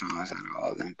favorite songs out of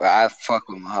all of them. But I fuck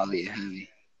with Mahalia heavy.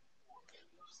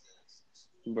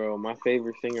 Bro, my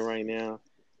favorite singer right now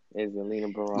is Alina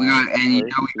We Baraz. got, and you Her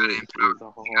know we shit is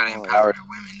gotta hard. empower the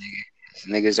women, nigga.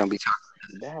 Niggas don't be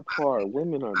talking. That part,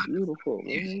 women are beautiful,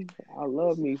 man. I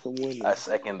love me some I women.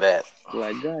 second that.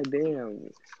 Like, goddamn,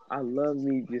 I love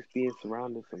me just being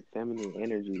surrounded with some feminine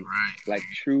energy, Right. like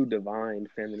true divine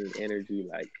feminine energy.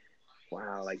 Like,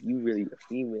 wow, like you really a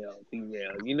female.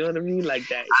 You know what I mean? Like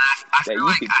that, I that feel you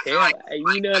like could I feel tell. like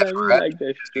You know what I mean? right, Like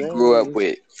that we grew up strong.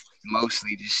 with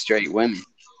mostly just straight women,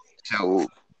 so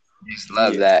just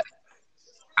love Yeah, that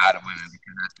out of women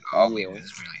because that's all we yeah.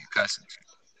 was really accustomed to.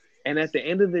 And at the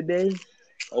end of the day,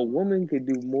 a woman could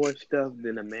do more stuff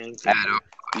than a man can At do all,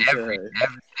 every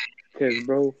because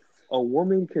bro, a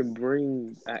woman can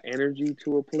bring energy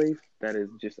to a place that is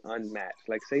just unmatched.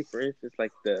 Like say for instance,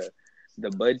 like the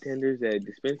bud tenders at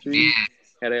dispensaries, yeah,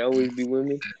 how they always be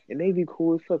women, and they be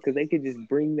cool as fuck because they could just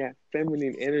bring that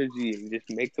feminine energy and just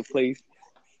make the place.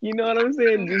 You know what I'm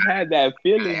saying? Just have that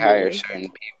really feeling hire there.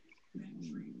 certain people.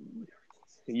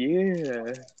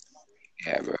 Yeah,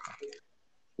 Yeah, bro.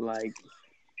 like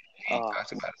We ain't uh,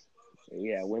 talked about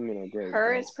yeah, women are great, Her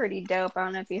bro. is pretty dope. I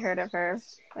don't know if you heard of her.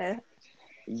 But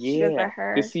she goes Yeah, by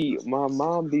Her. cause see, my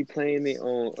mom be playing it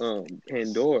on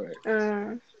Pandora,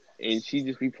 Mm. and she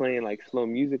just be playing like slow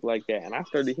music like that. And I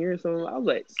started hearing something. I was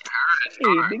like, "Hey,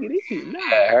 nigga, this shit it. Yeah,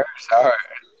 nice." hers hard.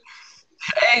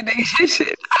 Hey, nigga, this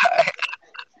shit.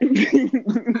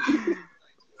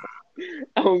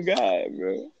 Oh God,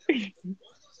 bro,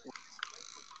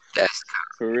 That's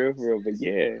for real, for real. But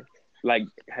yeah, like,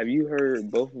 have you heard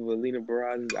both of Alina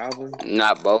Baraz's albums?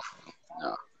 not both.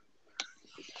 No,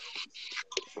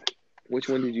 Which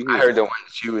one did you I hear? heard the one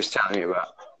that you was telling me about.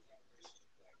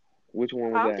 Which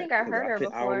one was I don't that? think I 'Cause heard her I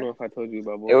don't before. know if I told you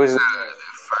about It both. was the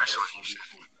first one you said.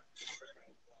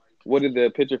 What did the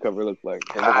picture cover look like?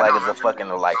 It looked like it's a fucking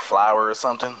like flower or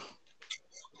something.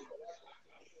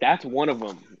 That's one of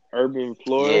them. Urban Yeah,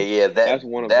 Flora. yeah, That's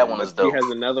one of that them. one But is she dope. has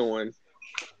another one.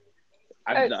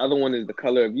 Oh, The other one is The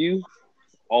Color of You.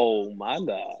 Oh my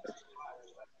God,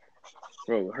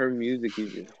 bro, her music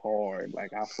is just hard.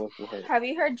 Like I fuck with her. have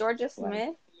you heard Georgia Like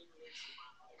Smith?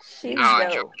 She's No,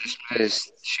 dope. Georgia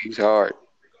Smith, she's hard,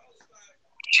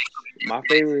 my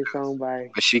favorite song by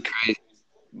but she crazy.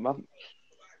 my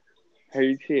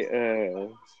her shit,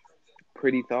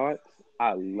 Pretty Thoughts.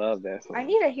 I love that I song.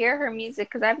 need to hear her music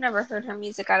because I've never heard her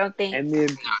music. I don't think. And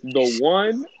then the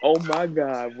one, oh my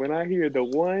God, when I hear the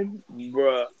one,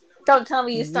 bruh, Don't tell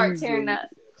me you start tearing Jesus, up.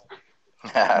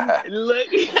 look,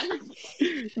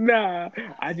 nah,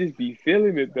 I just be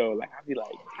feeling it though. Like I be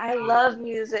like, I damn, love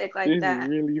music like this is that.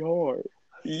 really hard.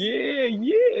 Yeah,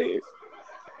 yeah.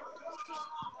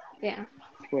 Yeah.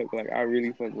 Fuck, like I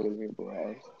really fuck with Alina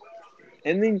Baraz.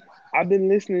 And then I've been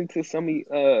listening to some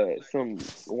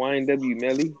YNW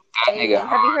Melly. That nigga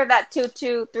Have you heard that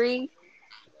 223?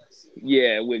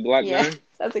 Yeah, with Glock Yeah, 9.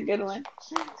 that's a good one.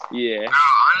 Yeah. bro,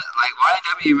 like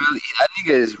YW really, that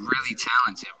nigga is really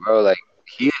talented, bro. Like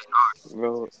he is hard.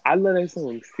 Bro, I love that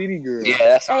song City Girl. Yeah,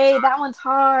 that's Hey, that one's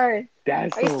hard.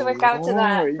 That I used to song work out to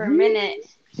that hard. for a minute.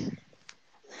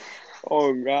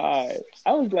 Oh God.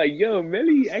 I was like, yo,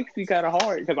 Melly actually kind of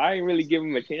hard because I ain't really give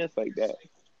him a chance like that.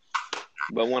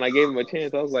 But when I gave him a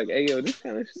chance, I was like, hey, yo, this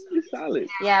kind of shit is solid.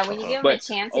 Yeah, when you give him a But,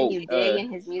 chance oh, and you dig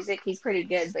in his music, he's pretty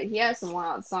good. But he has some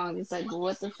wild songs. It's like,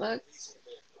 what the fuck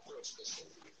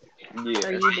yeah.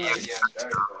 are you doing?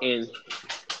 And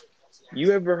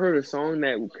you ever heard a song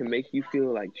that can make you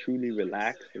feel like truly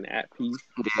relaxed and at peace?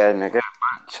 yeah, nigga.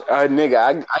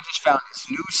 Nigga, I just found this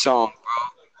new song,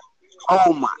 bro.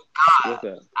 Oh my God,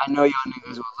 What's up? I know y'all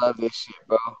niggas will love this shit,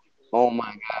 bro. Oh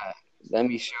my God, let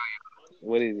me show you.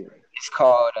 What is it? It's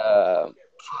called fuck,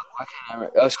 why can't I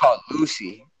remember? Oh, it's called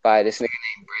Lucy by this nigga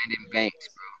named Brandon Banks,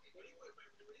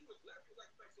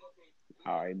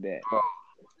 All right, bet. bro.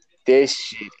 This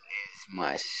shit is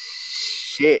my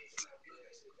shit.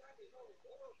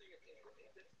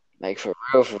 Like for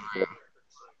real, for real.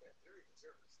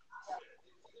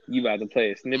 You about to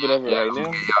play a snippet of it Yeah, right I'm gonna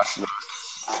now? give y'all some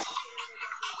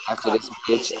after this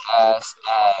bitch ass.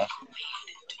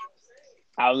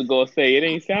 I was gonna say it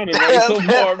ain't sounding right so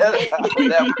far.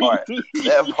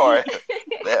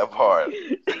 That part.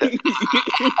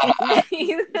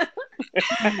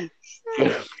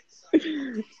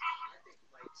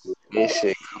 This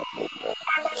shit.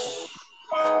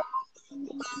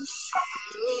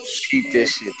 Keep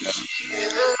this shit though.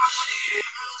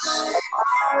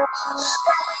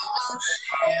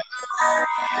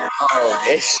 Oh,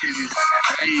 this shit is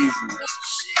crazy.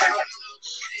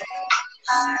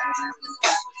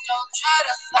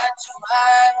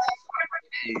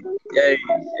 Hey, hey,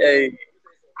 hey.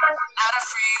 Not a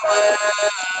free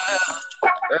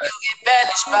world. get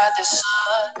banished by the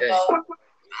sun. Oh.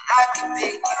 I can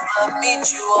pick you up, meet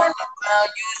you on the ground,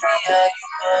 use me how you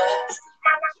must.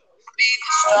 Be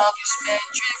the strongest man,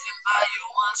 driven by your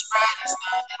once brightest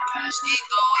light. Cause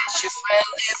ego is your friend,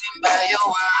 living by your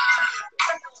word.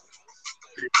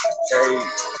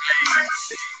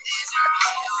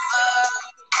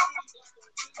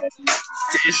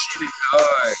 This shit is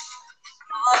hard.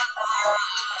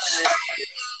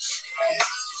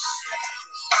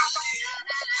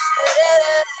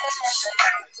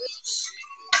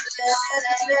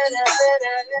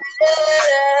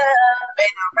 May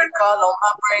not recall on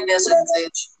my brain as a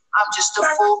glitch. I'm just a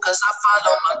fool cause I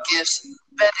follow my gifts.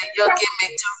 Better your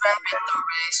gimmick to rap in the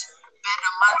race.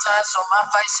 Better my time so my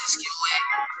vices can win.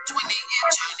 20-year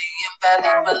journey in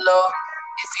valley below.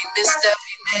 If he misstep,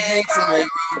 he may hang from the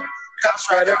road. Cops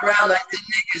ride around like the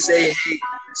niggas they hate.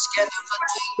 Scared of a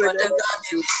king, put a gun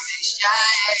in his face.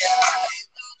 Yeah.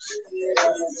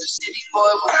 City boy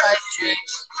with pipe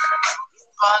dreams.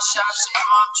 Pawn shops and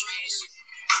palm trees.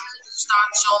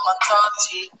 Starts on my tall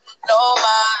tee. No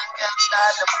mind,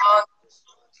 outside the park.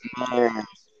 Man,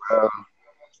 bro.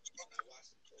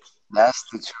 That's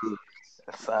the truth.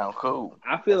 That sound cool.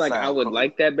 I feel like I would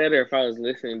like that better if I was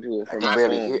listening to it from my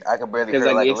phone. I can barely Because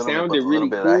hear like like it a little sounded bit, really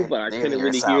but cool, but I couldn't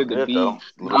really hear the beat. A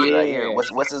little bit I hear.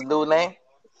 What's his dude name?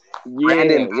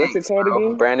 Brandon Yeah, what's it Banks, called bro.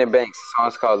 again? Brandon Banks. The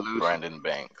song's called Lucy. Brandon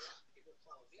Banks.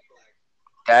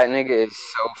 That nigga is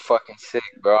so fucking sick,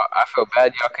 bro. I feel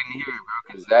bad y'all couldn't hear it, bro,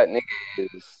 because that nigga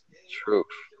is truth.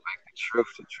 Like the truth.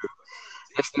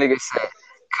 This nigga said,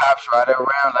 cops ride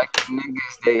around like the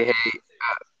niggas they hate.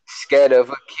 Scared of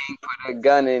a king, put a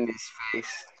gun in his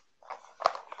face.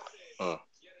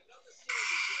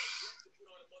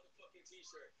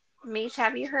 Meech,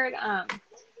 have you heard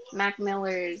Mac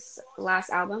Miller's last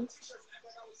album?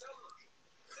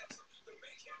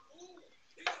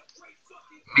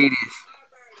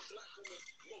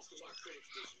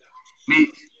 Meat.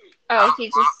 Oh, he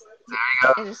just There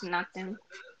you go. it just knocked him.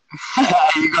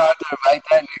 You gonna have to invite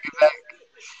that nigga back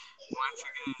once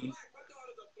again.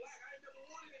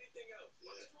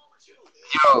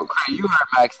 Yo, Craig, you heard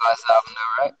Mac's last album,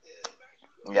 though, right?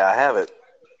 Yeah, I have it.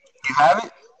 You have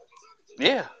it?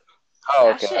 Yeah.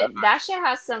 Oh, That okay. that shit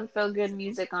has some feel good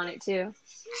music on it too.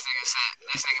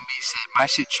 This nigga me said, my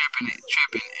shit tripping,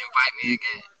 invite me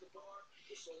again.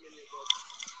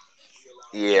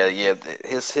 Yeah.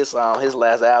 His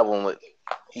last album,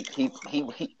 he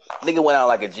nigga went out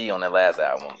like a G on that last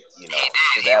album. You know,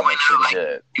 his album was pretty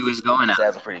good. He was going His out,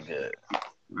 album pretty good,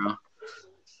 bro.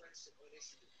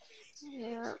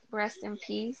 Yeah, rest in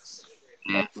peace.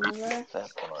 Yeah. Mac Miller. that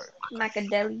part.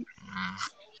 Macadeli.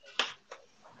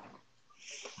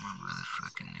 My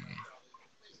motherfucking nigga.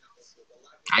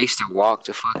 I used to walk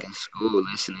to fucking school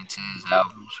listening to his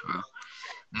albums, bro.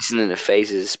 Listening to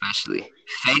Faces especially.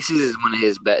 Faces is one of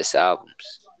his best albums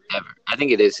ever. I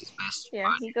think it is his best.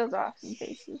 Yeah, he goes off in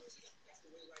faces.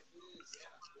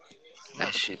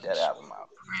 That shit That album out.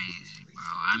 crazy, bro.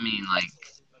 I mean, like,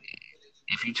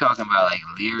 if you talking about like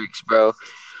lyrics, bro,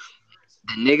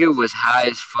 the nigga was high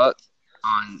as fuck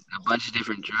on a bunch of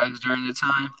different drugs during the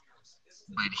time,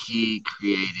 but he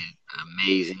created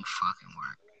amazing fucking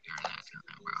work during that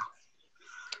time, bro.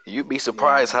 You'd be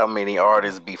surprised how many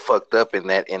artists be fucked up in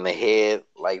the head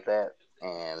like that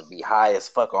and be high as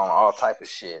fuck on all type of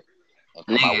shit. And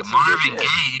come out Nigga, with some good Marvin shit.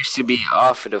 Gaye used to be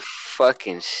off of the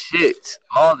fucking shit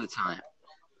all the time.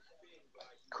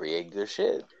 Create good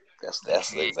shit.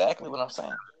 That's exactly what I'm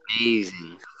saying.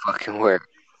 Amazing fucking work,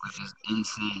 which is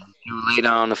insane. He would lay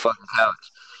down on the fucking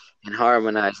couch and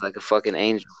harmonize like a fucking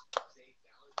angel.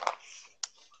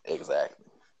 Exactly.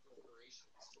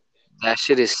 That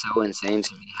shit is so insane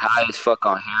to me. High as fuck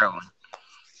on heroin.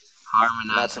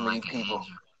 Harmonizing Not too many like an people.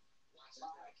 angel.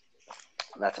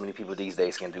 Not too many people these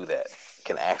days can do that.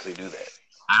 Can actually do that.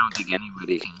 I don't think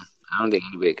anybody can. I don't think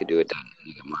anybody could do it that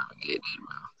nigga Marvin Gaye did,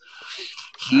 bro.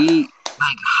 He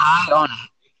like high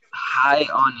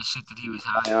on the shit that he was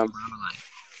high on, bro. Like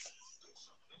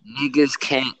niggas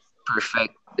can't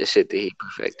perfect the shit that he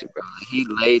perfected, bro. Like, he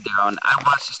laid there on. I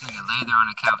watched this nigga lay there on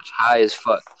the couch, high as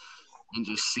fuck, and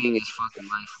just seeing his fucking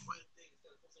life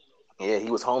away. Yeah, he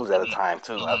was homeless at the time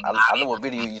too. I know what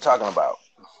video you're talking about.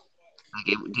 Like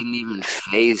it didn't even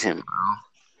faze him, bro.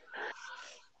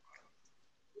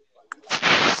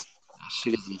 That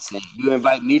shit is insane. You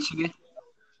invite Michigan?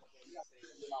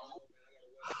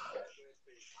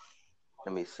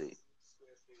 Let me see.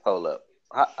 Hold up.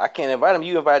 I can't invite him.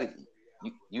 You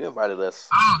invited us.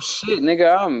 Oh shit,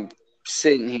 nigga, I'm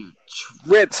sitting here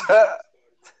tripped.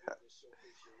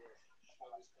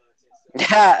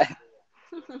 Yeah.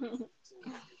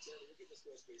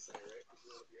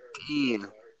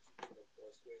 Damn.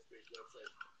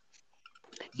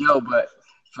 Yo, but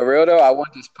for real though, I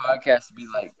want this podcast to be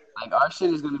like our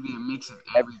shit is gonna be a mix of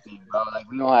everything, bro. Like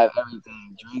we don't have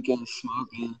everything: drinking,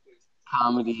 smoking,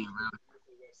 comedy, and real.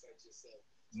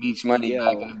 Beach money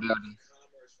back in the building.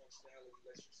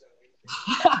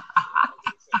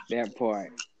 That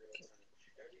part.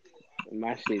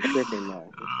 My shit tripping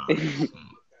though.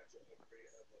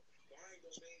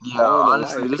 Yeah,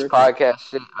 honestly, this podcast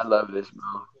shit, I love this,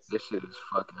 bro. This shit is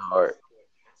fucking hard.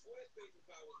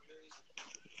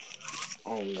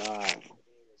 Oh God.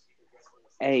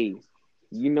 Hey,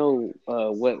 you know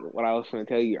what I was going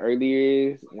to tell you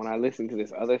earlier is when I listened to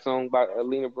this other song by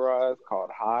Alina Baraz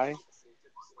called High,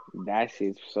 that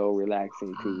shit's so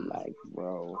relaxing too. Like,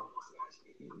 bro,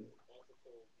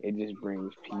 it just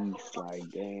brings peace. Like,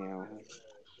 damn.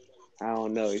 I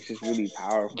don't know. It's just really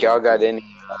powerful. Y'all got any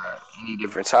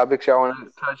different topics y'all want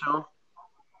to touch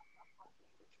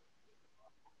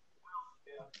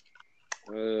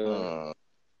on?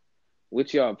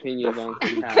 What's your opinions on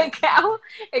cacao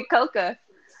and coca?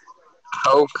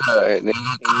 Coca. The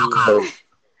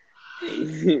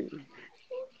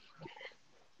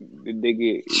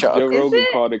nigga Joe Rogan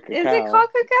called it cacao. Is it called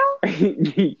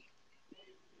cacao?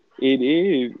 It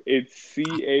is. It's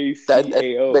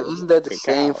CACAO. But isn't that the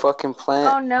same fucking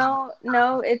plant? Oh no,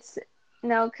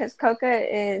 because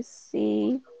coca is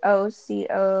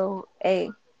COCOA.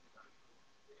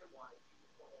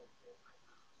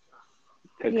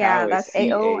 Cacao yeah, that's AO,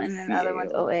 C-A-C-A-O. and then the other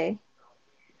one's OA.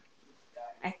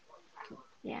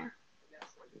 Yeah.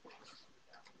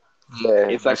 Yeah,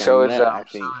 it's like so a nut, I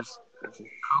think.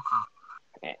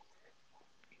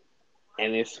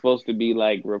 And it's supposed to be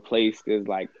like replaced as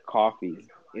like coffee.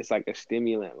 It's like a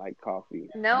stimulant like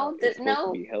coffee. No, it's supposed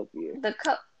to be healthier. The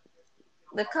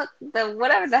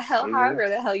whatever the hell, however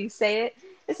the hell you say it,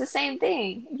 it's the same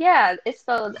thing. Yeah, it's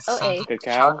spelled OA.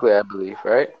 Cacao? Chocolate, I believe,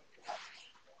 right?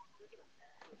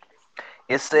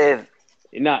 It said.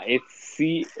 No, it's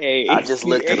CA. I just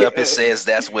looked it up. It says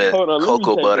that's with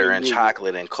cocoa butter and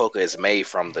chocolate, and coca is made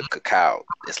from the cacao.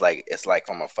 It's like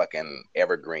from a fucking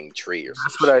evergreen tree or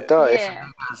something. That's what I thought. Yeah.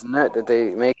 It's a nut that they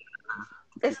make.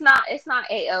 It's not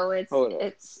AO. It's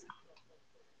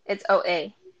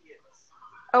OA.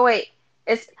 Oh wait,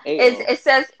 it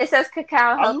says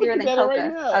cacao healthier than coca.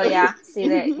 Right oh yeah, see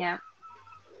that? Yeah.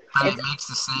 It makes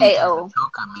the same AO.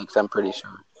 Coca makes. I'm pretty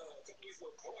sure.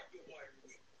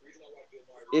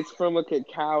 It's from a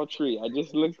cacao tree. I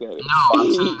just looked at it. No,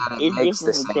 I'm saying that it makes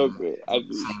the same thing.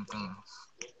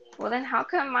 Well, then how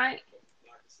come mine?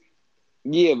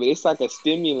 Yeah, but it's like a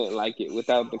stimulant like it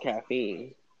without the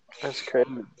caffeine. That's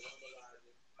crazy.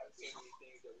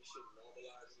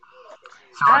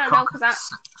 I don't know, because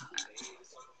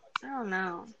I don't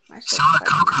know.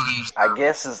 I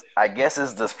guess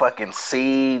it's the fucking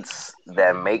seeds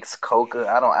that makes coca.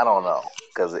 I don't know,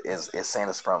 because it's saying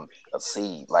it's from a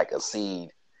seed, like a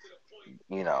seed.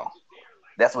 You know,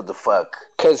 that's what the fuck.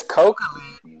 Because coca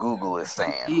leaves, Google is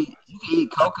saying. You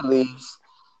eat coca leaves,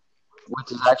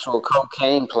 which is actual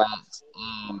cocaine plants,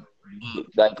 and get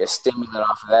like a stimulant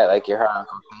off of that, like you're high on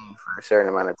cocaine for a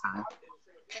certain amount of time.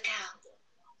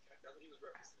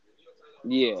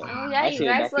 Yeah. Oh yeah, you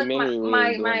guys look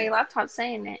my laptop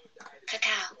saying it.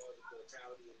 Cacao.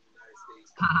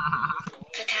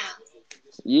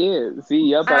 Yeah, see,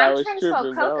 yeah, but I was tripping.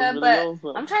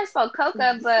 I'm trying to spell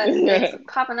coca, but it's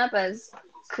popping up as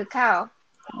cacao.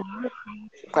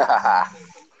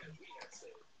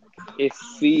 It's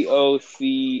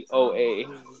COCOA.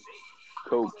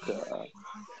 Coca.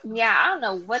 Yeah, I don't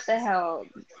know what the hell.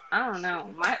 I don't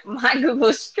know. My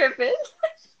Google's tripping.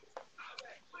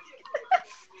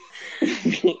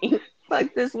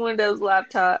 Like this Windows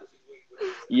laptop.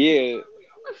 Yeah.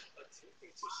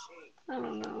 I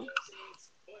don't know.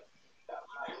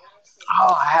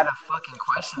 Oh, I had a fucking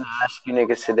question to ask you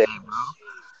niggas today, bro.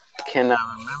 Cannot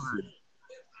remember.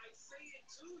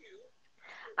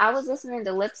 I was listening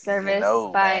to Lip Service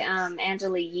by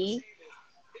Angela Yee,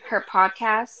 her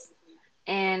podcast,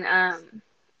 and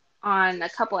on a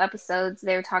couple episodes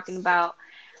they were talking about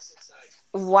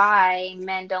why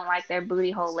men don't like their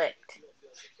booty hole licked.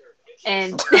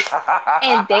 And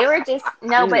and they were just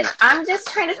but I'm just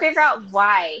trying to figure out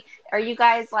why. Are you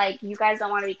guys you guys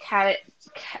don't want to be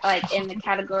in the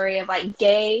category of like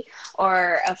gay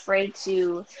or afraid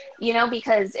to,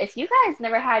 because if you guys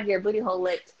never had your booty hole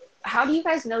licked, how do you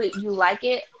guys know that you like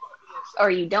it or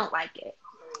you don't like it?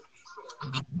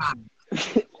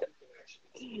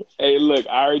 Hey, look,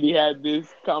 I already had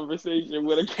this conversation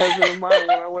with a cousin of mine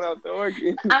when I went out to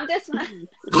Oregon. I'm just you had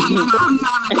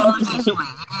a conversation with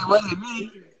it wasn't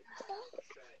me.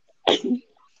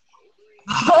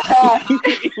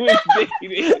 It was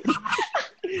dated.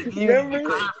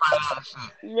 Remember?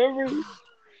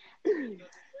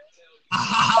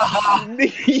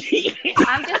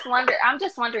 I'm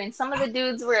just wondering. Some of the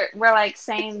dudes were like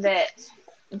saying that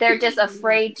they're just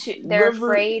afraid to. They're Remember?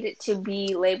 afraid to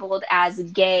be labeled as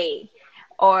gay,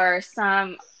 or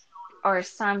some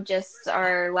just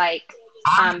are like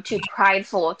too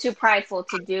prideful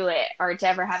to do it or to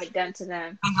ever have it done to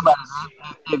them. Think about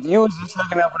it. If you was just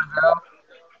hooking up with a girl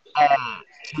and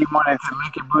she wanted to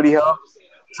lick your booty hole,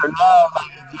 so now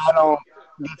like if y'all don't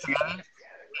get together,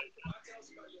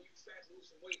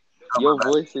 Your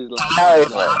voice is like, now if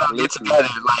y'all don't get together,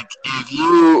 like if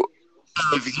you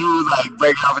like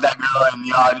break up with that girl and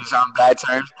y'all just on bad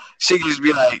terms, she could just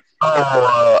be like,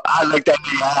 "Oh, I licked that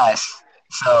nigga ass."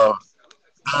 So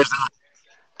there's that.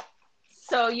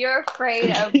 So you're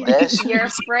afraid of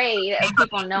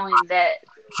people knowing that.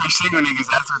 For single niggas,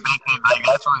 that's what they think. Like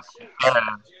that's what.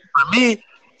 For me,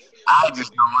 I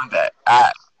just don't want that.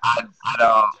 I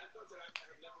don't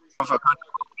feel comfortable.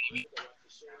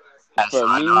 So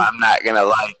I know I'm not gonna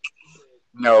like,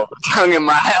 tongue in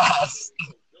my ass.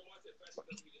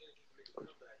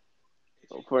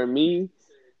 For me,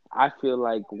 I feel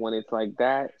like when it's like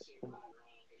that,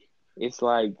 it's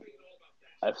like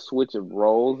a switch of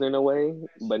roles in a way,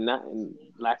 but not in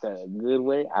like a good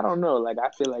way. I don't know. Like I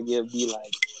feel like it'd be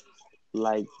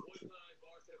like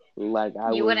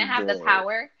I You wouldn't have the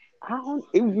power.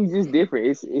 It would be just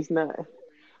different. It's not.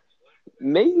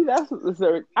 Maybe that's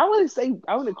the. I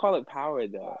wouldn't call it power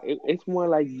though. It's more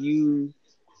like your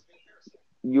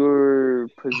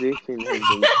position has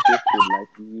been shifted. Like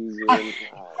you really.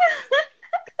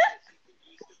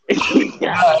 You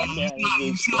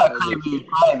see how crazy it's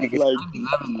fine because I'm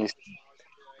loving this.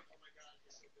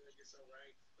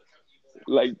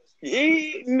 Like,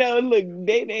 no, look,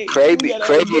 they Crazy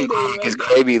because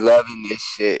Crazy loving this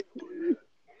shit.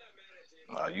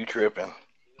 Oh, you tripping?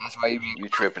 That's why you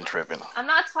tripping. I'm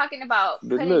not talking about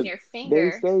putting your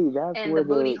finger in the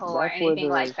booty hole or anything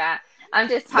like that. I'm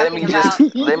just talking about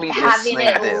let me just having say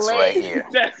it this lit. right here.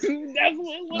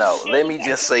 No, let me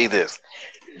just say this.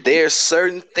 There's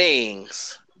certain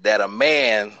things that a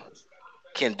man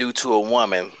can do to a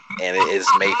woman, and it is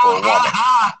made for a woman.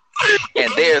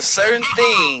 And there's certain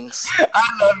things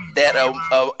that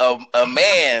a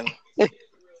man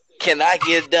cannot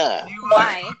get done.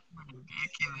 Why?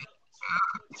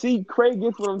 See, Craig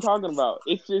gets what I'm talking about.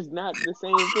 It's just not the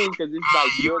same thing because it's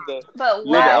like you're the. But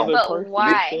why? But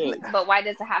why? But why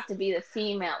does it have to be the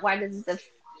female? Why does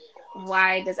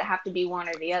it have to be one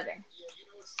or the other?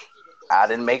 I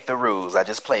didn't make the rules. I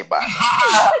just play by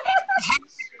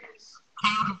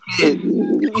them.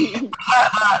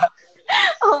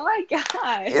 Oh my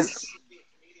god!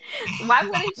 Why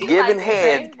wouldn't you giving like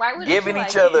head, giving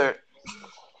each other?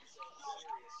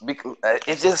 Because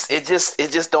it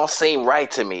just don't seem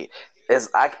right to me.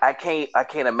 I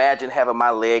can't imagine having my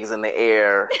legs in the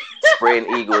air,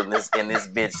 spreading eagle, and this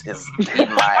bitch is eating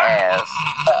my ass,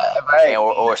 right?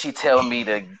 Or she tell me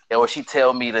to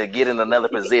get in another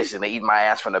position and eat my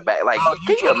ass from the back. Like,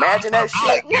 can you imagine that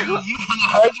shit?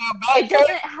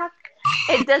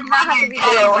 It does not have to be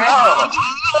that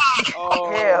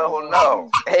aggressive. Hell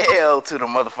no. Hell to the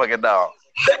motherfucking dog.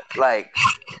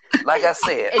 Like I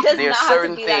said, there's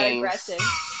certain things.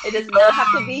 It does not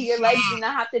have to be. Your legs do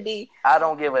not have to be. I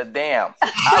don't give a damn.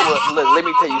 Let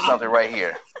me tell you something right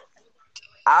here.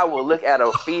 I will look at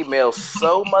a female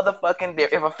so motherfucking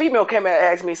different. If a female came and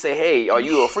asked me, say, "Hey, are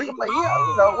you a freak?" I'm like,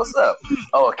 "Yeah, what's up?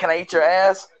 Oh, can I eat your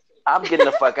ass?" I'm getting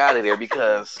the fuck out of there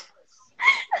because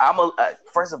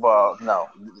first of all, no.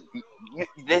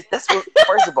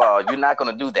 First of all, you're not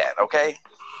gonna do that, okay?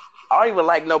 I don't even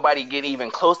like nobody getting even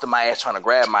close to my ass trying to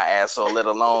grab my ass, so let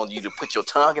alone you to put your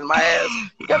tongue in my ass.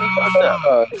 You got me fucked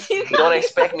up. Don't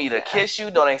expect me to kiss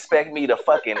you. Don't expect me to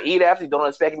fucking eat after you. Don't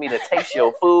expect me to taste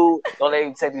your food. Don't even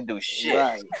expect me to do shit.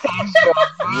 Right.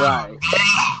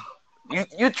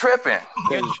 You tripping.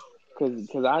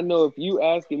 Because I know if you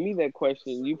asking me that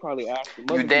question, you probably asking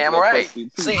you damn right. See,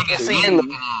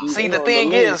 the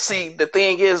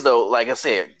thing is though, like I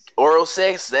said, oral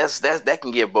sex, that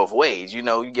can get both ways. You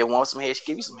get one some head, she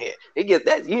give you some head. It get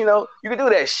that, you can do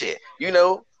that shit,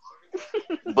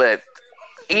 But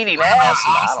eating ass,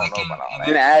 I don't know about all that.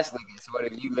 Then ass licking. So what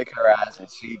if you lick her ass and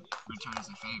she returns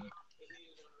the favor?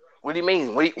 What do you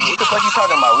mean? What the fuck you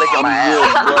talking about? Licking my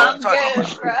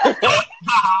ass?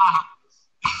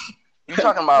 You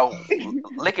talking about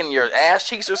licking your ass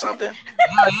cheeks or something?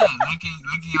 Yeah, licking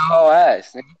your whole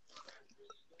ass.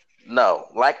 No,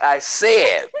 like I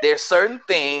said, there's certain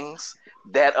things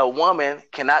that a woman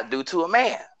cannot do to a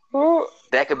man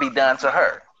that could be done to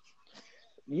her.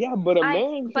 Yeah, but a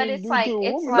man But can't it's do like to a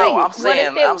it's woman. like No, I'm what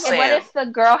saying, what if the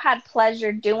girl had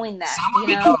pleasure doing that? Some You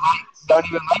women know? don't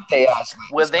even like they ass.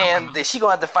 well, then she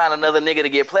gonna have to find another nigga to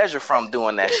get pleasure from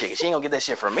doing that shit. She ain't gonna get that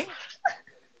shit from me.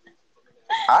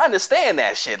 I understand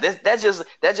that shit. That's just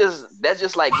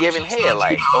like giving head.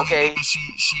 Like, okay,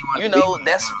 you know,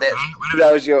 that's that. What if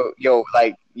that was your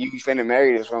like you finna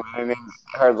marry this woman and then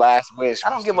her last wish? I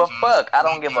don't give a fuck. I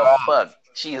don't give a fuck.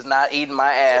 She is not eating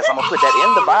my ass. I'm gonna put that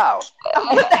in the vial.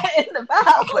 Put that in the I'm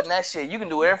box. putting that shit. You can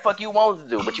do whatever the fuck you want to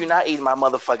do, but you're not eating my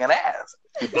motherfucking ass.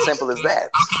 Simple as that.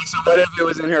 Okay, so what if it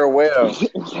was in her will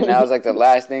and that was like the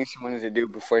last thing she wanted to do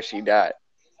before she died?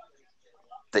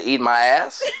 To eat my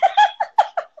ass?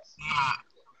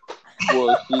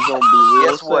 Well, she's gonna be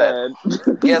real Guess what? sad.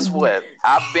 Guess what?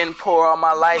 I've been poor all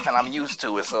my life and I'm used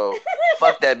to it. So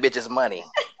fuck that bitch's money.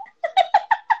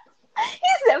 He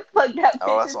said, "Fuck that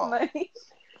Oh, that's bitch's all. money."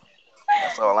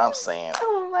 That's all I'm saying.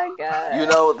 Oh my god. You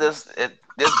know this.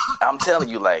 I'm telling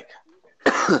you, like,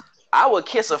 I would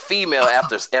kiss a female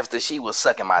after she was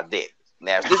sucking my dick.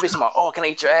 Now, if this bitch like, oh, can I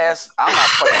eat your ass? I'm not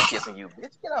fucking kissing you,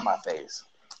 bitch. Get out of my face.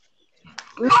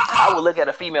 I would look at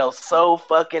a female so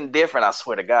fucking different. I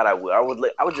swear to God, I would. I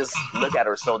would just look at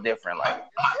her so different. Like,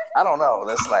 I don't know.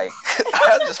 That's like,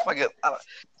 I just fucking.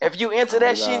 If you into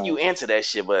that shit, you into that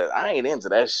shit. But I ain't into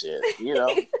that shit. You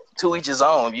know, to each his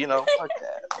own. You know, fuck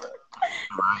that. But.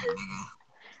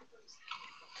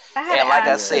 And like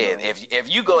I said, if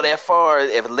you go that far,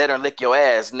 if let her lick your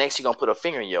ass, next she gonna put a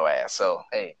finger in your ass. So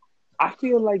hey, I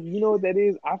feel like you know what that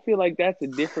is. I feel like that's a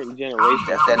different generation.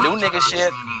 that's that new nigga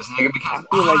shit. I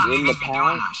feel like in the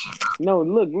past. No,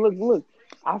 look.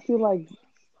 I feel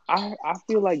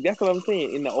like that's what I'm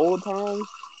saying. In the old times,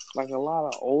 like a lot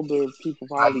of older people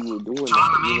probably were doing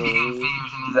that. You know what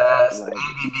I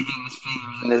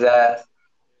mean? In his ass.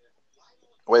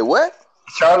 Wait, what?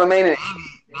 Charlemagne and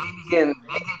Amy, they got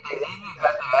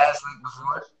their ass licked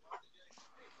before.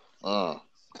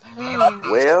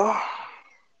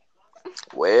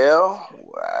 Well,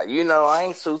 you know, I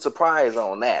ain't too surprised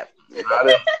on that.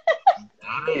 That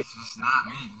is just not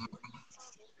me.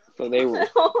 So they were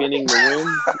spinning the rim.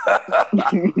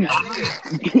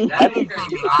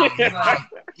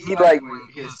 He like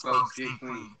his spokes get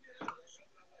clean.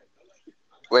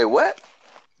 Wait, what?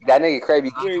 That nigga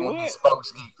crazy when his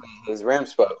spokes get clean. His rim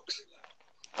spokes.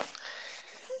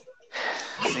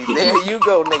 See, there you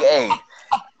go, nigga. Hey,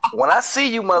 when I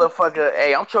see you, motherfucker,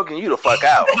 hey, I'm choking you the fuck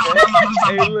out.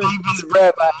 Hey, look.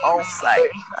 On site.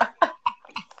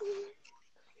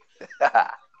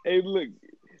 Hey, look.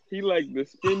 He like the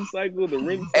spin cycle, the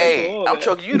rim cycle. Hey, all I'm that.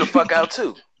 choking you the fuck out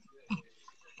too.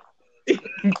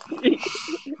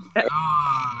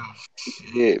 Oh,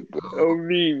 shit, bro. Oh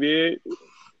me, man.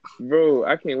 Bro,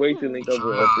 I can't wait to link up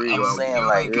with all three. I'm saying,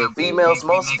 like,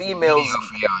 most females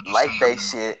like that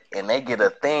shit, and they get a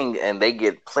thing, and they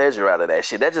get pleasure out of that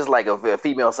shit. That's just like if a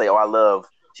female say, "Oh,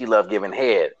 she love giving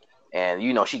head," and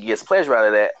you know she gets pleasure out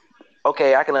of that.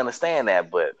 Okay, I can understand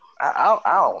that, but I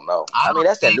don't know. I mean,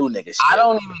 that's that new nigga shit. I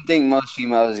don't even think most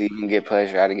females even get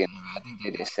pleasure out of getting it. I think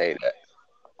they just say that.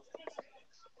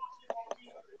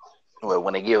 Well,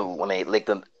 when they lick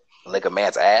a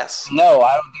man's ass. No,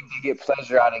 I don't think they get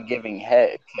pleasure out of giving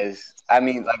head. Because I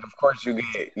mean, like, of course you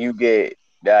get you get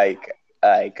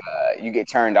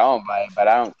turned on by it, but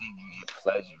I don't think you get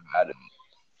pleasure out of it.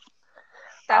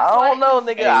 I don't know,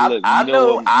 nigga. Hey, look, I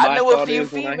know a thought few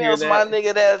is when I hear females, that? my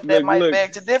nigga, that Look, might look.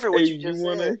 beg to differ what Hey, you just you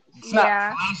wanna? said. It's not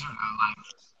Yeah. pleasure though. Like,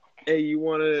 Hey, you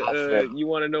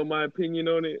wanna know my opinion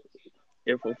on it?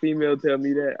 If a female tell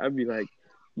me that, I'd be like,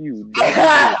 "You dumb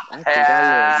bitch. I think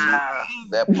I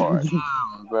That part.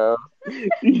 bro. love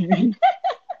you."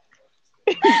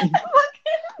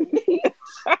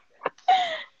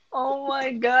 Oh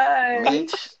my god.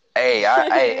 Meech.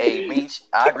 Hey, Meech.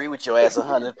 I agree with your ass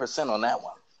 100% on that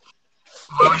one.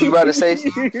 What was you about to say?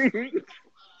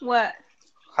 What?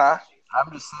 Huh?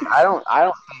 I'm just saying, I don't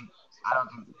think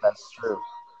that's true.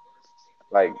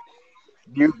 Like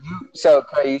so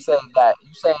Craig, you saying that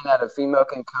a female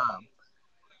can come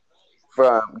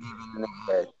from giving a nigga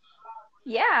head.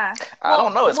 Yeah. I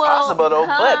don't know. It's possible though,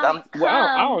 but I'm. Well,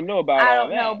 I don't know about I all don't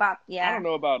that. know about I don't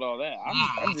know about all that.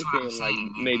 I'm just saying, like,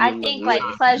 maybe I a little think like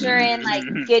bit. pleasure in like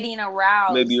getting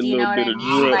aroused. Maybe a You know little what I bit of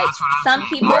mean? drip. Like some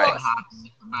people, Right.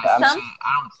 But I'm Some- saying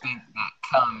I don't think that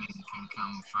coming can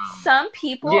come from. some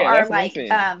people Yeah, are that's what I'm like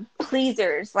saying.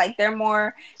 pleasers. Like they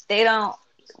don't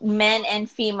men and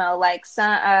female. Like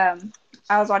some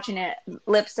I was watching it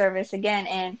Lip Service again,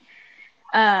 and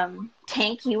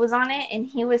Tank, he was on it, and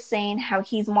he was saying how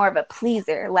he's more of a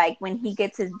pleaser. Like when he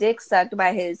gets his dick sucked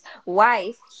by his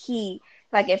wife, he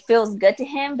like it feels good to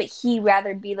him, but he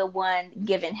rather be the one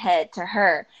giving head to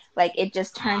her. Like it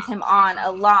just turns him on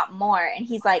a lot more. And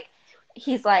he's like,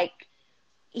 he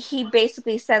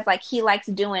basically says like he likes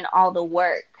doing all the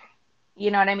work. You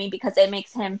know what I mean? Because it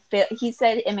makes him feel, he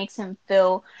said it makes him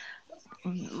feel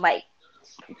like,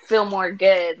 feel more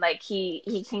good. Like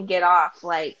he can get off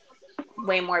like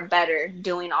way more better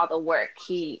doing all the work.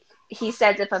 He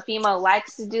says if a female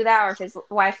likes to do that, or if his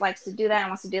wife likes to do that and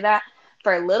wants to do that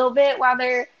for a little bit while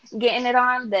they're getting it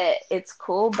on, that it's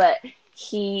cool, but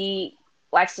he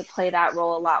likes to play that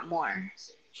role a lot more.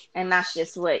 And that's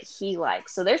just what he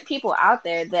likes. So there's people out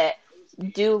there that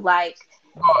do like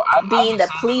being the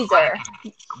pleaser.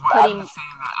 I'm just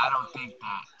saying that I don't think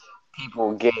that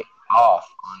people get off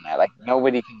on that. Like,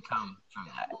 nobody can come from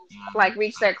that. You know like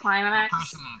reach their climax.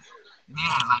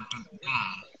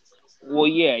 Well,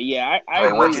 yeah, I Wait,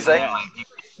 agree what'd you with say? that.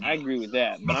 I agree with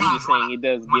that, but I'm just saying it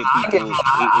does get people.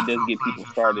 It does get people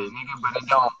started. But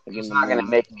it's not gonna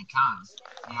make me come.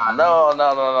 You know what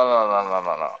I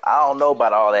mean? No. I don't know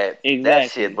about all that Exactly.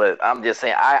 shit, but I'm just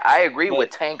saying I agree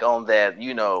with Tank on that.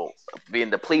 You know, being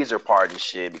the pleaser part and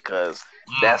shit, because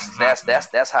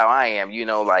that's how I am. You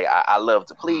know, like I love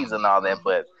to please and all that,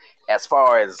 but as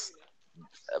far as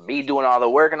me doing all the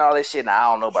work and all this shit, I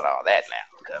don't know about all that now.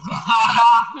 Because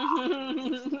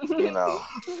you know.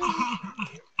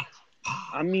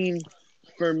 I mean,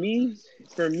 for me,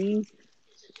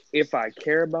 if I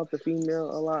care about the female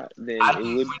a lot, then I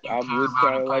would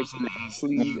try to like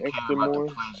please extra more. And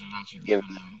it makes you feel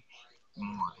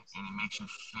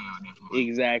different.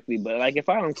 Exactly, but like if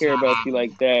I don't care about you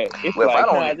like that, it's Well, like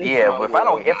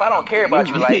if I don't care about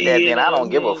you like that, then I don't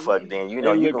give a fuck. Then you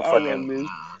know, Hey, you look, can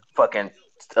fucking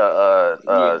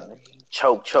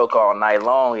choke all night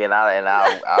long, and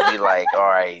I'll be like, all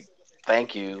right,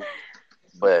 thank you,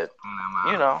 but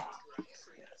you know,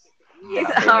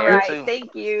 All right,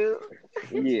 thank you.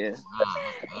 Yeah,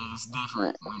 it's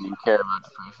different when you care about the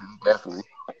person. Definitely.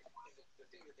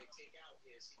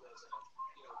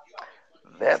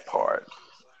 that part.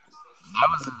 That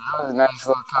was a nice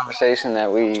little conversation that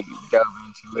we dove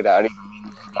into without even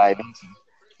meaning to dive into.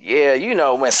 Yeah, you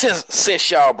know, when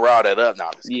since y'all brought it up,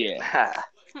 now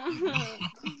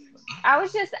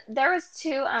There was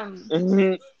two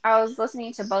I was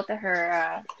listening to both of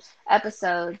her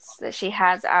episodes that she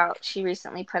has out. She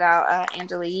recently put out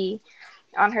Angela Yee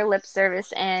on her lip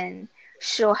service, and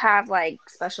she'll have like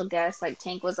special guests, like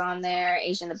Tank was on there,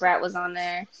 Asian the Brat was on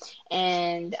there,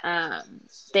 and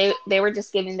they were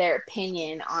just giving their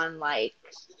opinion on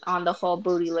the whole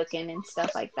booty looking and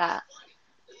stuff like that.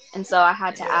 And so I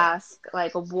had to ask,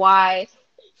 like, why.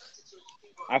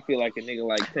 I feel like a nigga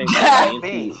like Tank. I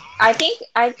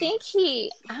think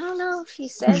he. I don't know if he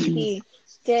said he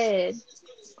did.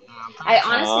 I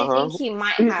honestly think he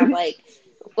might have like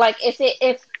if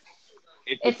it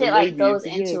like goes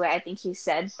into it. I think he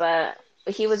said, but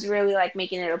he was really like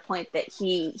making it a point that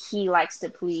he likes to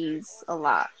please a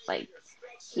lot. Like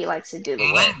he likes to do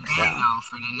the work. So.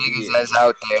 For the niggas that's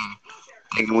out there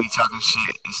thinking we talking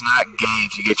shit, it's not gay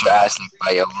if you get your ass licked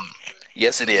by your woman.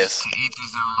 Yes, it is.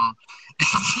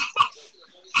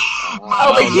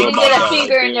 Oh, but you can get a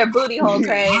finger in your booty hole,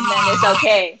 Craig, and then it's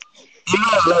okay. You know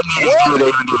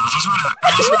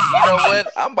what?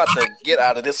 I'm about to get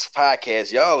out of this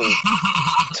podcast. Y'all are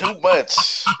too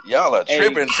much. Y'all are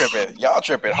tripping. Y'all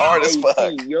tripping hard as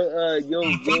fuck. Your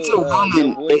voice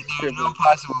tripping. No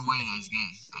possible way that's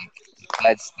gay.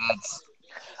 That's.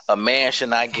 A man should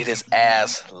not get his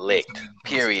ass licked.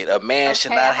 Period. A man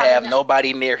should not have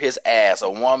nobody near his ass. A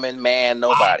woman, man,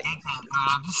 nobody.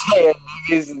 I'm just saying,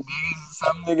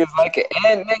 some niggas like it.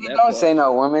 And nigga, don't say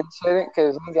no women shouldn't,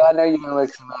 because nigga, I know you gonna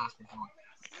lick some ass before.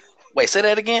 Wait, say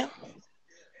that again?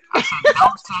 I said,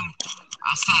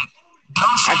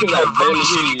 don't say no women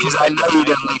shouldn't, because I know you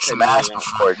done lick some ass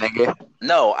before, nigga.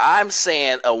 No, I'm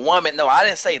saying a woman. No, I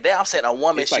didn't say that. I'm saying a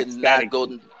woman should not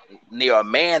go near a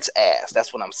man's ass.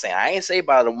 That's what I'm saying. I ain't say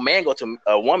about a man go to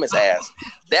a woman's ass.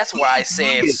 That's why I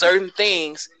said certain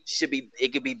things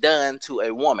it could be done to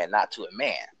a woman, not to a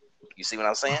man. You see what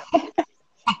I'm saying? I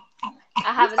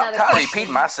have another question. I'm kind of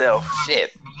repeating myself.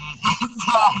 Shit.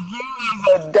 You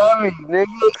is a dummy,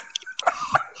 nigga.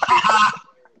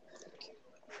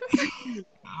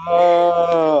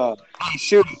 Hey,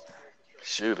 shoot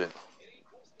it.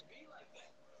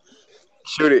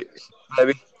 Shoot it,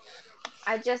 baby.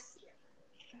 I just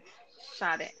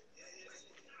shot it.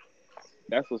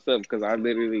 That's what's up, because I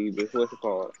literally just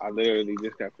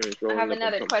got finished rolling. I have up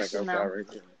another question though. Right,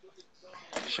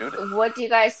 shoot it. What do you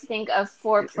guys think of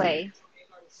foreplay?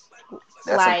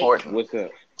 That's important. What's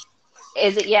up?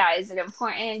 Is it? Yeah. Is it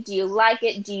important? Do you like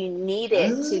it? Do you need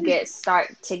it to get Well,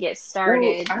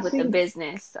 started I with the think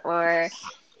business, or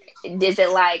is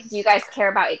it like? Do you guys care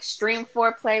about extreme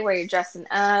foreplay where you're dressing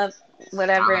up,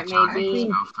 whatever I'll it let y'all may I be?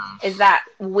 think niggas go Is first. that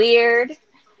weird?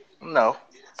 No,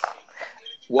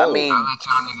 I whoa. I'll mean, let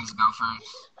y'all niggas go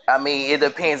first. it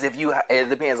depends if you. It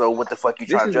depends on what the fuck you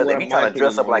This trying to is dress. If what you my trying to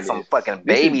dress opinion up on like it some is. fucking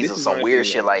babies This or is my some weird opinion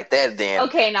shit on it. like that, then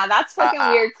Okay, now that's fucking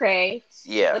uh, weird, Cray.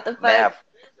 yeah. What the fuck?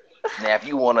 Now if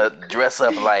you want to dress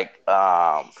up like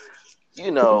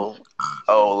you know,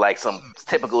 oh, like some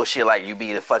typical shit, like you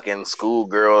be the fucking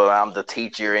schoolgirl, and I'm the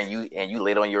teacher, and you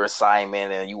late on your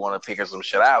assignment, and you want to figure some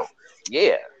shit out.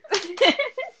 Yeah,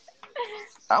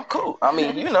 I'm cool. I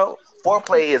mean,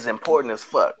 foreplay is important as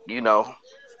fuck.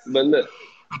 But look,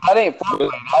 But that ain't but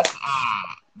foreplay.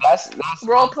 That's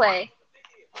Role role play.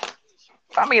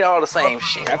 I mean, all the same Foreplay is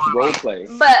shit. that's more role like play.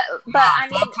 But foreplay I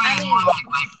is more mean,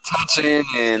 like touching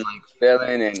and like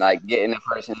feeling and like getting the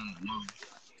person in the mood.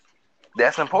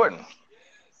 That's important.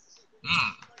 Yeah,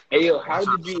 Hey yo, that's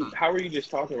what I'm saying. how were you just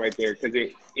talking right there? Because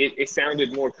it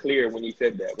sounded more clear when you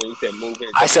said that. When you said moving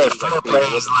and I touching, said it was like clear. It foreplay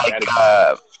is wasn't like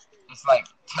static. it's like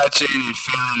touching and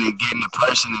feeling and getting the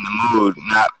person in the mood,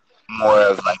 not more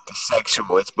of like the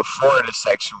sexual. It's before the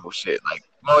sexual shit. Like,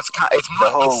 well, it's The more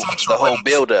it's whole sexual, the but whole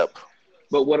build up.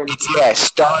 But what I'm it's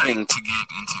starting to get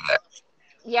into that.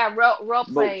 yeah, role but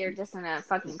play. You're just in a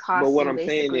fucking what costume I'm saying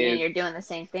basically, and is you're doing the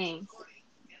same thing.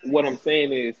 what I'm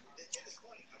saying is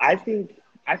I think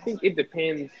it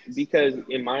depends because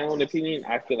in my own opinion,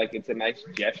 I feel like it's a nice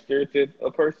gesture to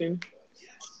a person,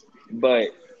 but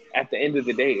at the end of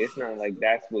the day, it's not like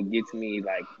that's what gets me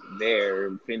like there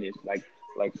and finished. Like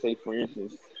say for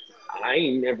instance, I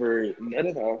ain't never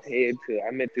nutted off head till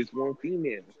I met this one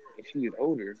female and she was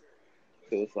older.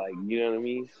 So it's like, you know what I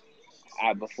mean?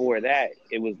 Before that,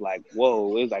 it was like,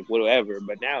 whoa, it was like whatever.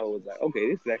 But now it was like, okay,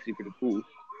 this is actually pretty cool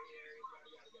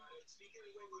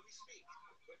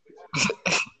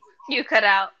You cut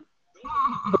out.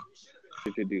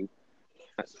 to do.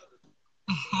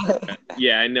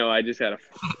 Yeah, I know. I just had a,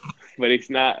 but it's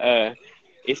not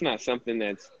something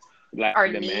that's like Or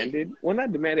neat. demanded. Well,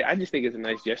 not demanded. I just think it's a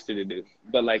nice gesture to do.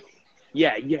 But like,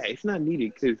 yeah, it's not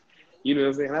needed because you know what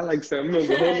I'm saying. I like something else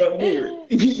a whole lot more.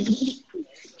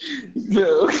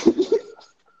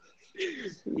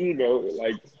 No,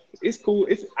 like it's cool.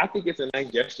 I think it's a nice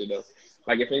gesture though.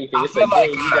 Like if anything, I it's feel like,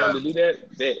 like damn, you down to do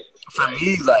that? Bet. for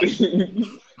me, like,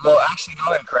 well, actually,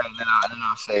 go ahead, Craig, and then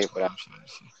I'll say what I'm trying to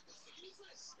say.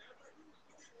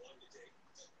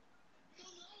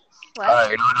 All What? right,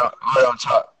 we don't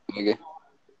talk, nigga.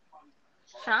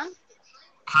 Sean?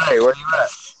 Craig, where you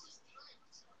at?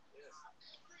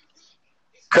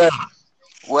 Craig,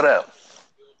 What up?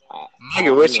 I nigga,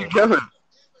 don't what you know. doing?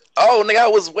 Oh, nigga, I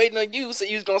was waiting on you. So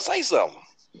you was gonna say something.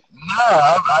 No,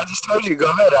 I just told you. Go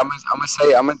ahead. I'm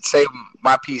gonna say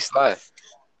my piece live.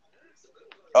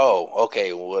 Oh,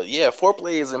 okay. Well, yeah,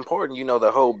 foreplay is important.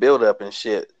 The whole build up and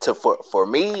shit. For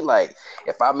me, like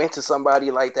if I'm into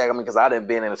somebody like that, I mean, because I done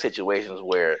been in situations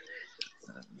where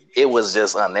it was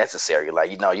just unnecessary.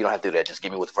 Like, you don't have to do that. Just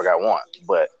give me what the fuck I want.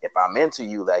 But if I'm into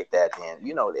you like that, then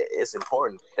it's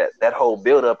important that whole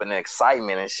build up and the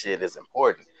excitement and shit is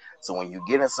important. So when you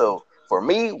get in, so for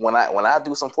me, when I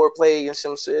do some foreplay and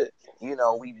some shit,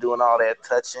 we doing all that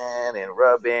touching and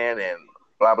rubbing and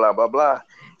blah blah blah blah.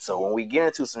 So when we get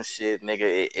into some shit,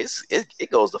 nigga, it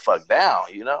goes the fuck down,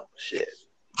 shit.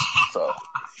 So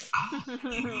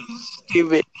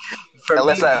Stupid. For me,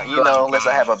 unless it'd I, be like, unless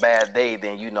I have a bad day,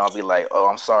 then I'll be like, oh,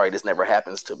 I'm sorry, this never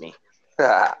happens to me.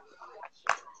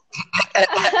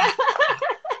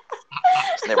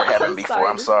 It's never happened I'm before.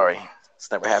 I'm sorry. sorry.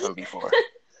 It's never happened before.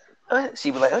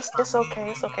 She'd be like, it's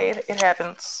okay. It's okay. It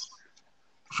happens.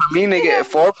 for me, nigga,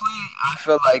 foreplay, I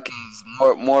feel like is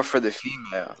more for the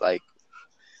female, like,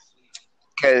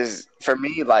 cause for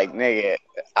me, like, nigga,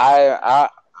 I'm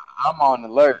on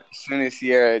alert as soon as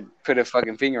Sierra put a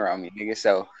fucking finger on me, nigga.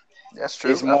 So That's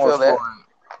it's true. I more feel for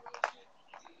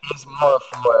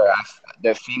that.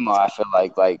 the female. I feel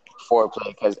like foreplay,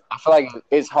 because I feel like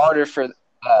it's harder for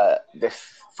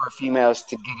for females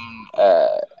to get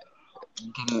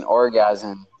an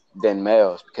orgasm than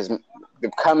males, because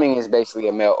the coming is basically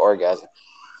a male orgasm,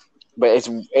 but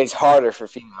it's harder for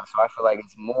females. So I feel like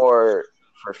it's more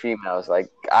for females. Like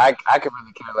I could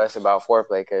really care less about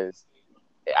foreplay, because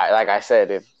like I said,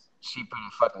 if she put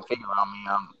a fucking finger on me,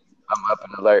 I'm up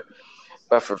and alert.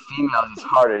 But for females, it's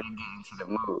harder to get into the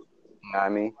mood. You know what I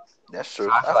mean? That's So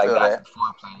true. I I feel like feel that's that.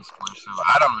 what foreplay is for. So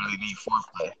I don't really need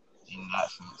foreplay in that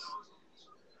sense.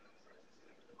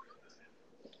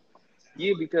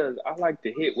 Yeah, because I like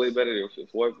to hit way better than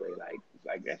foreplay.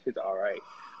 Like that shit's all right.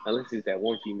 Unless it's that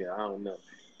one female, I don't know.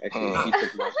 That shit, she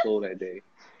took my soul that day.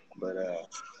 But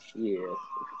yeah,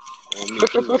 on me,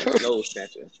 she was a soul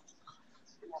snatcher.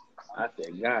 I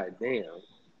said, God damn.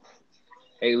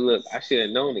 Hey, look, I should have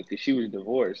known it because she was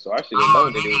divorced, so I should have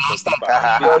known that it was gonna be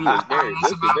fire. Shit, he was married. This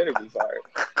shit better be fire.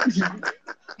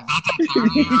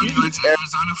 You went to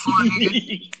Arizona for it,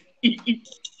 nigga?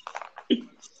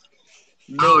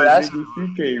 No, that's- nigga, she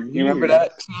came You remember here.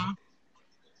 that?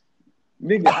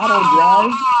 Nigga, I don't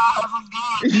drive.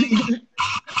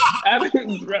 I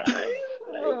don't drive.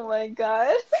 Oh my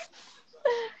god.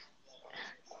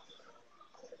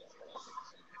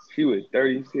 She was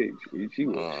 36. She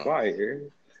was fire.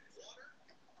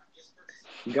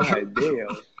 God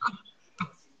damn.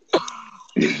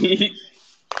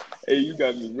 Hey, you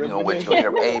got me You know, ripping wait till you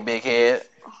hear, hey, big head.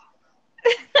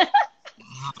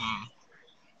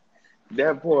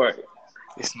 that part.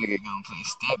 This nigga gonna play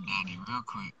stepdaddy real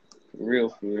quick. Real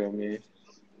for real, man.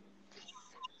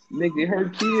 Nigga, her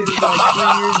kid is like 3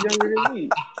 years younger than me.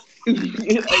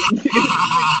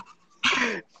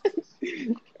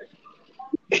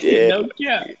 Yeah. No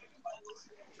cap.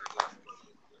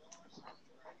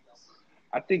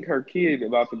 I think her kid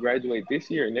about to graduate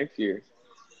this year or next year.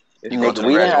 You go to the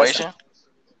We didn't have graduation?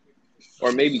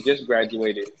 Or maybe just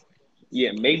graduated.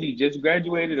 Yeah, maybe just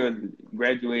graduated or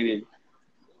graduated.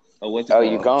 Or what's it Oh,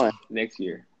 called? you going? Next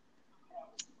year.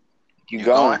 You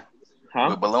going? Huh?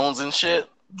 With balloons and shit?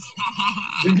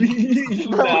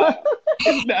 Nah.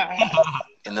 Nah.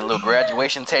 And the little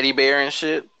graduation teddy bear and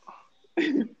shit?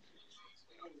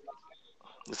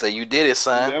 Say, you did it,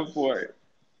 son. That part.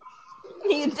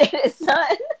 You did it,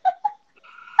 son.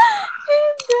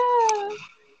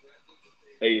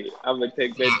 Hey, I'm gonna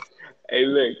take that. Hey,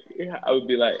 look, I would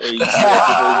be like, hey, you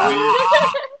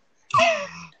got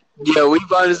Yeah,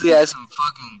 we've honestly had some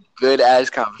fucking good ass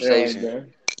the whole conversation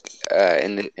beard?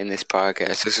 in this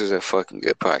podcast. This was a fucking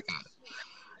good podcast.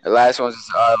 The last one's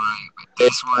just alright, but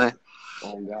this one,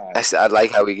 Oh God. I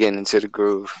like how we getting into the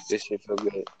groove. This shit feel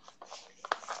good.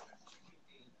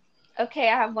 Okay,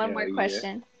 I have one Hell more yeah.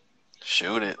 question.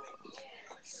 Shoot it.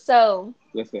 So,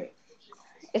 What's that?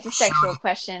 it's a sexual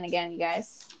question again, you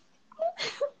guys.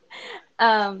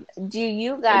 Do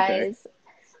you guys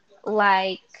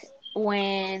like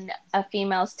when a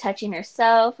female's touching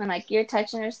herself and like you're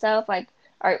touching herself? Like,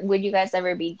 or would you guys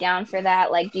ever be down for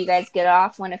that? Like, do you guys get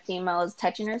off when a female is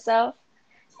touching herself,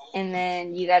 and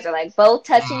then you guys are like both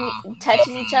touching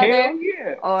each other, Hell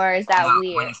yeah. or is that When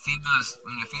weird? the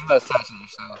female's touching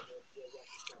herself,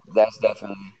 That's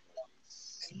definitely.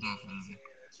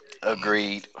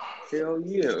 Agreed. Hell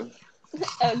yeah.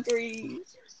 Agreed.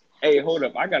 Hey, hold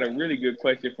up. I got a really good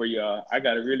question for y'all.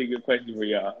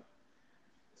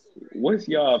 What's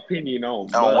y'all opinion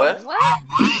on On mud? what?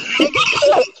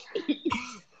 What?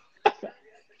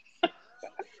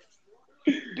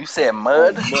 You said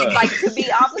mud? Mud. Like to be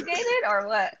obligated or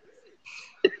what?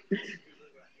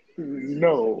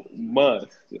 No, must.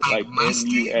 Like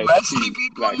Musty M-U-S-T.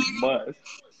 people, Like nigga. must.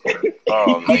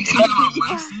 Oh,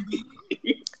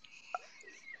 nigga.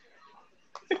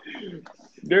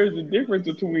 There's a difference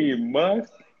between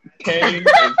must, can,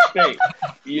 and stay.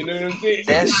 You know what I'm saying?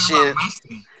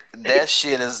 That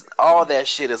shit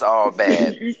is all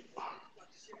bad.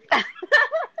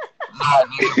 Nah,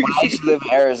 nigga, when I used to live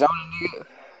in Arizona, nigga,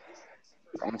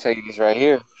 I'm gonna tell you this right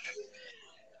here.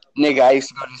 Nigga, I used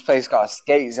to go to this place called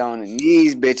Skate Zone, and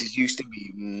these bitches used to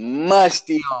be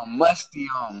musty,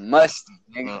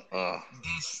 nigga.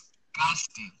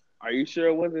 Disgusting. Are you sure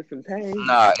it wasn't some pain?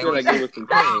 Nah, I feel like it was some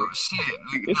pain. Oh shit,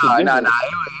 nigga. It's a Nah, difference.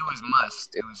 it was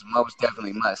must. It was most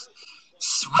definitely must.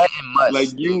 Sweat and must. Like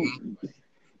nigga.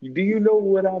 do you know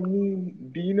what I mean?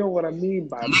 Do you know what I mean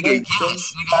by Nigga, must? though?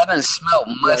 yes, nigga, I done smelled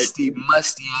musty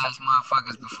ass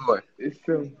motherfuckers before. It's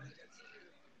some.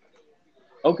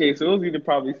 Okay, so it was either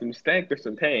probably some stank or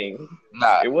some tang.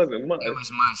 Nah, It wasn't must. It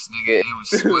was must, nigga. It was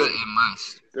sweat and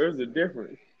must. There's a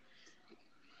difference.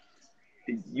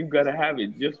 You gotta have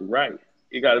it just right.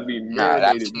 It gotta be nah, that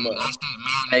marinated shit must.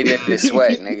 marinated in the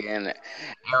sweat, nigga, and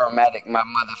aromatic my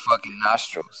motherfucking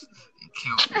nostrils. It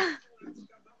killed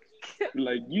me.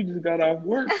 Like you just got off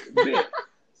work. bitch.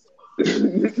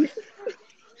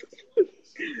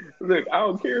 Look, I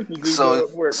don't care if you just got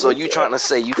off work. So you trying to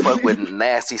say you fuck with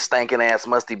nasty, stinking ass,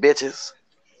 musty bitches?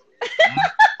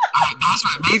 That's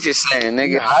what me just saying,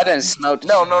 nigga. I done smelled.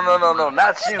 No,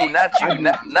 not you.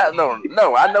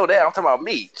 No, I know that. I'm talking about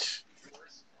Meech.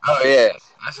 Oh yeah.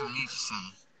 That's what me just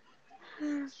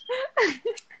saying.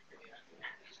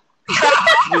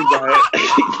 You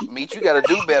got Meech, you gotta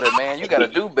do better, man. You gotta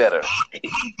do better.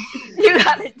 You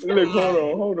gotta do Look,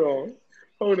 it.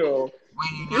 hold on.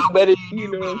 know better. You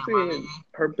know what I'm saying?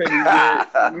 Her pennies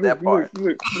there. That part.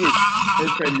 Look. Her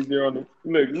pennies there on the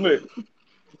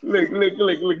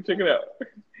look. Check it out.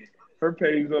 Her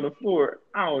pennies on the floor.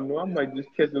 I don't know. I might just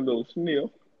catch a little sniff.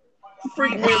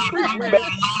 Freak man.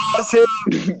 That's it.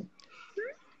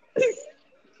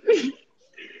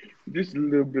 Just a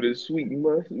little bit of sweet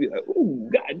must. Be like, ooh,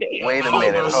 goddamn. Wait a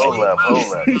minute. Hold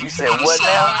up. You said what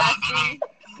now?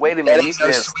 Wait a minute. You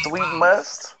said sweet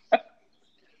must?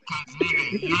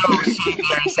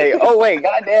 Say, oh wait,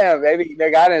 goddamn, baby,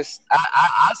 nigga, I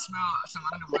smell some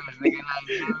underwear, nigga, and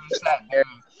I never sat there.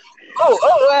 Oh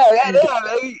wow, goddamn,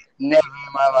 baby. Never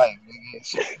in my life, nigga.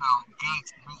 Shit felt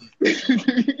good to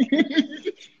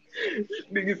me.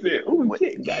 Nigga said, ooh,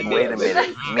 shit, goddamn. Wait a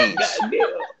minute, Meech.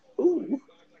 Goddamn. Ooh.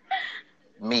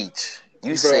 Meech,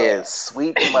 you said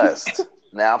sweet must.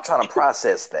 Now I'm trying to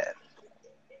process that.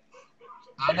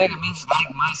 That nigga Meech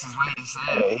like must is what he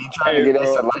said. He trying to get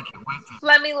us to like it with him.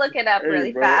 Let me look it up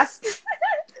really bro. fast.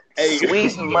 Hey,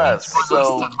 Sweet must.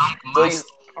 So I'm This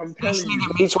telling you.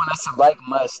 nigga Meech want us to like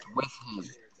must with him.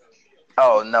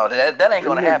 oh no, that ain't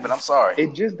gonna happen. I'm sorry.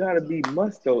 It just gotta be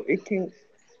must though. It can't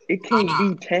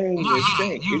be tang or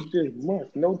stank. It's just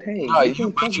must, no tang. No, you you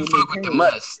can't fuck with fuck no with the tang.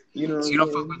 must. You know what So I'm you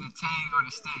don't saying? fuck with the tang or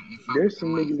the stank. You fuck There's with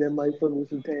some the niggas that might fuck with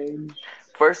some tang.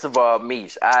 First of all,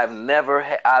 Meech, I've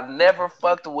never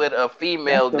fucked with a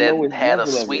female That's the that lowest had a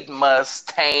level of sweet it. must,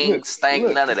 tang, Look, stank,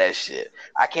 look. none of that shit.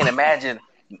 I can't imagine.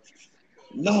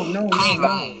 No.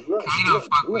 Look.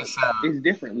 It's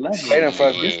different levels. They done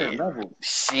fuck It's with different levels.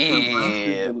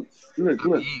 Shit.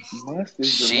 Look. Must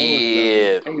is the lowest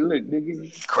Shit. level. Hey, look,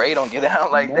 nigga. Cray don't get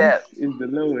out like Must that. is the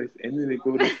lowest, and then it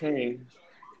goes to tang.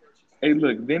 Hey,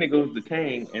 look, then it goes to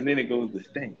tang, and then it goes to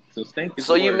stank. So stank is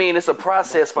So the you worst. mean it's a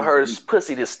process for her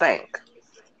pussy to stink?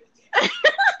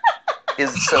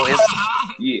 It's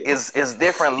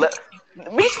different.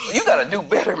 Meech, you gotta do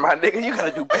better, my nigga. You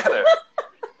gotta do better.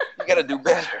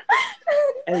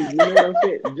 Hey, you know what I'm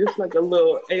saying? Just like a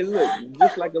little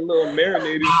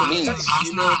marinated. Meech.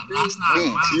 You know what I'm saying?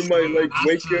 Meech. You might like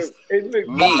wake up. Hey, look,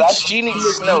 Meech, she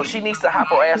needs to hop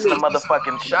her ass in the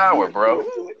motherfucking shower, bro.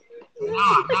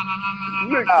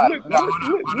 Look.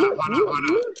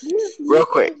 Real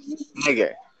quick,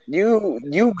 nigga,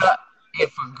 you got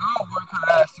if a girl work her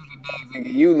ass through the day,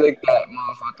 nigga, you lick that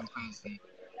motherfucking pussy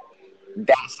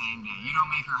that same day. You don't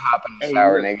make her hop in the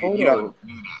shower, look, nigga. hold You on. don't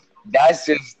do that. That's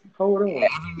just Hold on.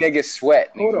 every nigga sweat,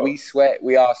 Hold nigga. on. We sweat,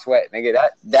 we all sweat, nigga.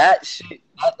 That shit,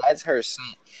 that's her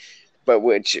scent. But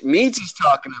what Meech is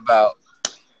talking about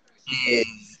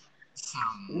is some.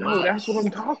 No, that's what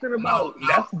I'm talking about.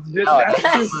 That's That's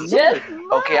just just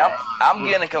Okay, I'm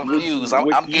getting confused.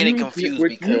 I'm getting confused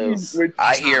because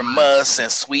I hear must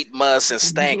and sweet must and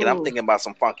stank, and I'm thinking about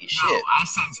some funky No, shit. I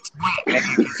said sweat,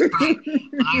 nigga. 'Cause sweat.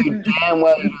 I mean, damn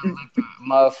well you done licked the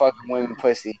motherfucking women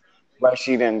pussy. But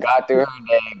she done got through her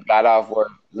day, got off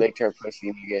work, licked her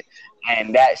pussy, nigga,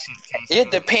 and that shit tastes.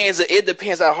 It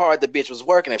depends how hard the bitch was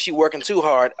working. If she working too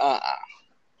hard,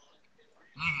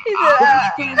 he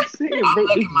That's said, what I'm saying, bro.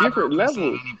 It's different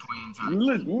levels.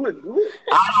 Look.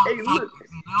 Hey, look.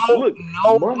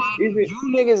 Must isn't. You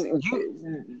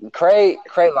niggas, Cray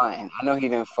lying. I know he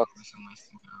didn't fuck with some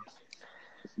Western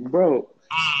girls. Bro,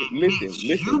 listen.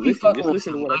 Just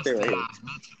listen to what I say right here.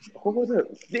 Hold up,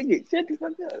 nigga, shut the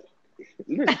fuck up.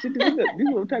 Look, shut the fuck up. This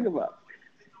is what I'm talking about.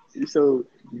 So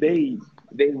they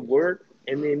work,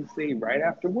 and then say right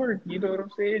after work, you know what I'm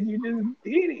saying? You just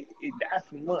did it. That's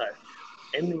must.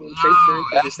 And then say for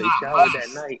instance, they showered that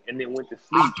night and then went to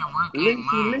sleep.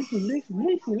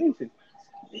 Listen.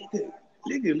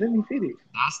 Nigga, let me finish.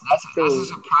 That's So a say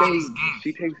surprise gift.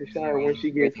 she takes a shower when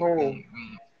she gets home.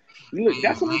 Look,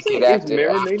 that's what I'm Lick it saying. It's after-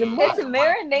 marinated it's must.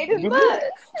 marinated must.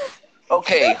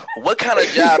 okay, what kind of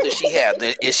job does she have?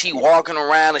 Is she walking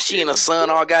around? Is she in the sun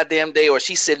all goddamn day, or is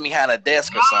she sitting behind a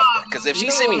desk or something? Because if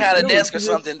she's sitting behind a desk or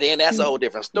something, then that's a whole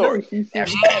different story.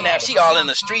 Now she all in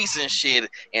the streets and shit,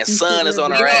 and sun is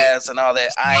on her ass and all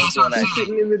that. I ain't doing that She's shit.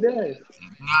 sitting in the desk.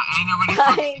 Ain't nobody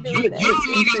I ain't doing you that.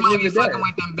 niggas might be fucking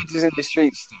with them bitches in the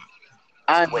streets still.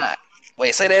 I'm not.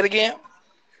 Wait, say that again.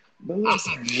 But I look,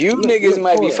 said you look, niggas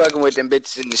might be hold on. fucking with them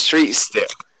bitches in the streets still.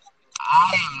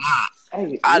 I am not.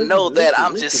 Hey, I know that. listen,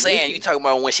 I'm just saying. You talking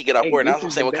about when she get off Hey, work? And this I'm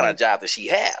is saying the what kind of best. job does she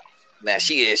have? Now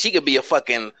she could be a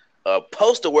fucking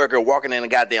postal worker walking in the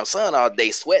goddamn sun all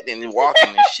day, sweating and walking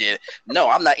and shit. No,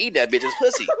 I'm not eating that bitch's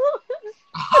pussy.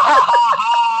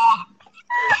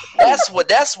 That's what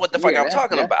the fuck I'm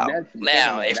talking about.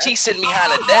 Now, if she's sitting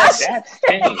behind a desk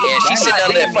and she's sitting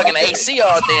under that fucking AC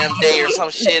all damn day or some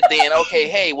shit, then okay,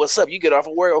 hey, what's up? You get off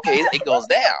of work, okay, it goes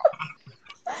down.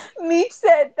 Meech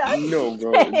said that's No,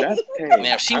 bro, Tang. that's Tang.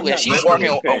 Now, if she I'm not she messing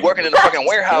working with Tang. working in the fucking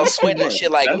warehouse, That's too sweating and much.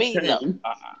 shit like That's me. No, Tang.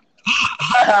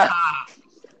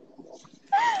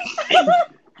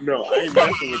 No, I ain't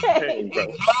messing with Tang, bro.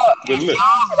 But look,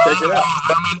 check it out.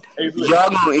 Hey, look. Y'all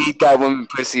gonna eat that woman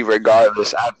pussy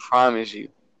regardless. I promise you.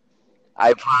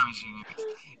 I promise you.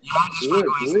 Y'all just Look,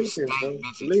 fucking with listen, some bro.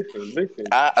 stank bitches. Listen.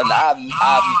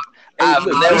 I've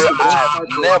look,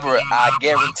 never, I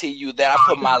guarantee you that I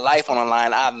put my life on the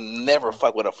line. I've never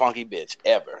fucked with a funky bitch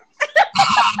ever.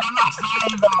 I'm not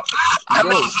saying that. I'm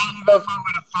Bro. not saying you don't fuck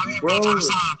with a funky Bro, bitch. I'm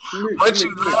saying, But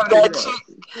you love that chick,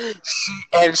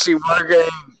 and she working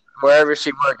wherever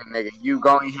she working, nigga. You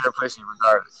gonna eat her pussy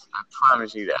regardless. I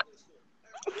promise you that.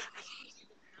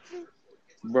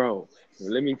 Bro,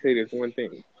 let me say this one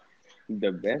thing.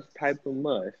 The best type of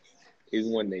must is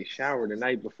when they shower the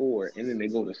night before and then they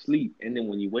go to sleep, and then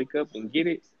when you wake up and get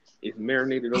it, it's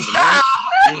marinated overnight.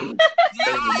 That's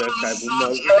the best type of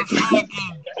must.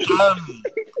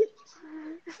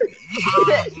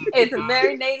 It's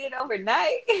marinated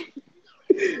overnight.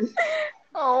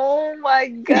 Oh my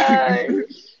god.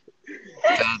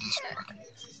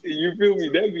 You feel me?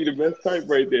 That'd be the best type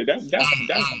right there. That's a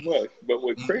must. But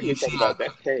what Craig is talking about,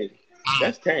 that's Tang.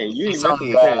 That's Tang. You ain't messing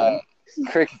with Tang.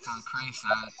 Crickets.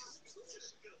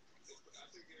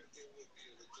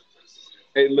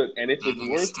 Hey, look, and if it's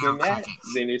worse than that,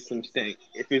 then it's some stank.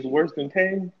 If it's worse than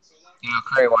Tang, You know,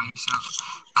 Craig, why you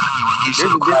there's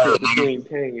so a quiet, difference nigga? between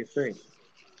Tang and Stink.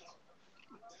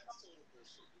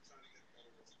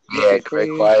 Yeah, Craig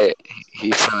quiet.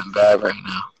 He's feeling bad right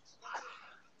now.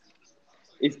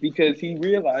 It's because he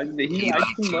realized that he likes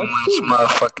too too much much too.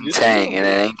 motherfucking Just Tang, a and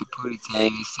little it ain't the booty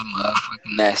Tang, it's the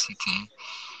motherfucking nasty Tang.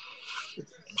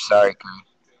 I'm sorry, Craig.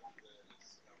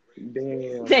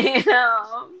 Damn.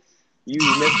 Damn. You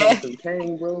messing with some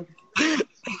Tang, bro?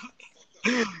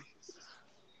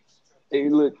 Hey,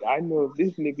 look, I know if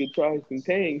this nigga tries some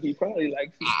Tang, he probably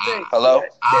likes some Stank. Hello?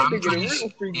 That nigga the real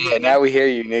freak. Yeah, now we hear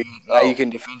you, nigga. Now you can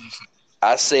defend yourself.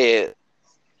 I said, if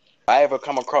I ever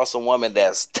come across a woman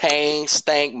that's Tang,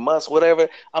 stank, must, whatever,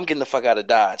 I'm getting the fuck out of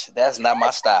Dodge. That's not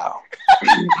my style.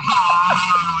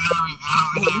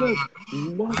 Look,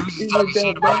 must isn't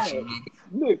that bad.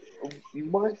 Look,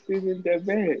 must isn't that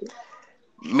bad.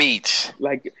 Meat.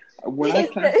 Like, when I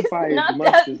classify as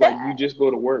must, it's like you just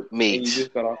go to work. Meat. And you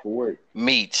just got off of work.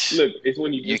 Meat. Look, it's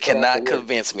when you just You got off cannot of work.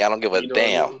 convince me. I don't give a You know what I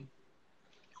damn. mean?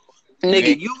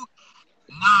 Nigga, you.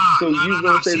 So you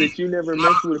gonna say that you never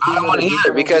messed with a I female want that to just hear got it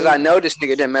off because work? I know this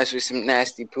nigga that mess with some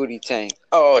nasty pooty Tang.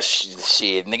 Oh,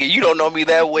 shit, nigga. You don't know me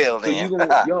that well, So you then.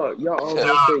 gonna y'all all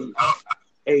gonna say,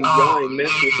 hey, y'all ain't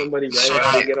mess with somebody right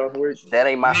after they get off work? That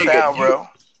ain't my Nigga, style, bro.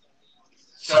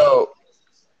 So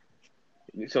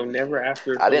never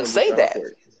after I didn't someone say gets off that.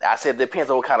 work. I said depends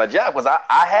on what kind of job. Because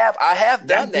I have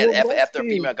done That's that what after a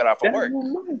must female is. got off of That's work.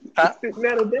 what must. Huh? Sitting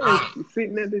at a desk.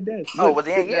 Sitting at the desk. Oh, Look, well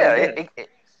then, sitting at yeah. a desk.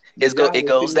 It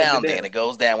goes sitting down at the then. desk. It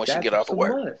goes down when she That's get off a of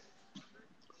work. must.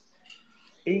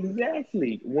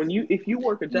 Exactly. If you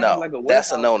work a job No, like a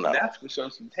that's warehouse, a no-no. that's for sure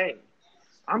some Tang.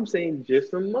 I'm saying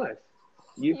just a must.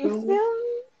 You feel me?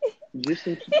 Just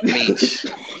some Meat.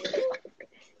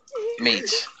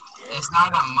 Meat. It's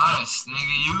not a must,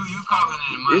 nigga. You calling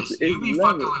it a must. It's You be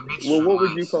level. fucking with bitches. Well, what for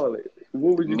would you must. call it?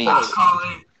 What would you Meat. call I it? call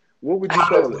it What would you how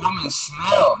the call it? woman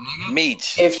smell, nigga.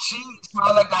 Meat. If she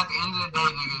smell like at the end of the day,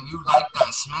 nigga, you like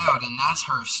that smell, then that's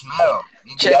her smell.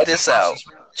 Nigga, Check that's this how out. she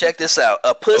smells. Check this out.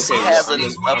 A pussy Okay, has well, a all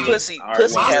right, pussy well, has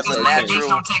I'm a gonna say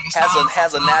natural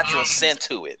has a natural days. scent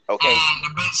to it. Okay. And the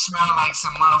bitch smell like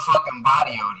some motherfucking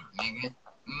body odor, nigga.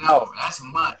 No, that's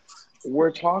must.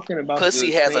 We're talking about Pussy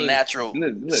the has a same, natural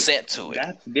look, scent to it.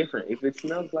 that's different. If it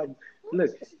smells like, look,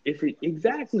 if it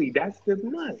exactly, that's the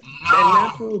must. No, That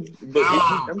natural, but if you,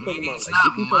 I'm talking nigga, about it's like not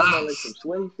if you talking about like must. some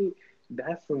sweaty shit,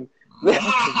 that's some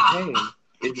Tang.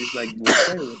 It's just like what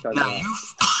Trey was talking Now about. you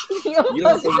You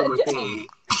don't fuck with a Tang.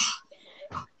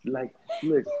 Like,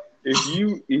 look,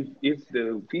 if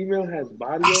the female has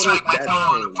body That's odor, like my that's phone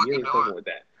on the Tang. You fucking ain't door. fucking with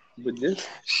that. But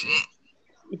shit.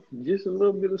 just a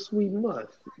little bit of sweet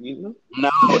must, you know. No,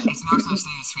 it's no such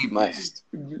thing as sweet Must.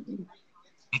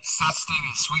 It's such thing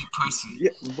as sweet pussy. Yeah,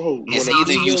 bro. It's when a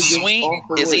either you female gets sweet, off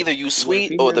of it's work, either you when a sweet or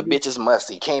female the gets- bitch is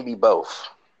musty. Can't be both.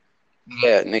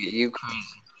 Yeah, nigga, you. Crazy.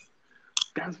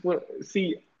 That's what.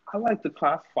 See, I like to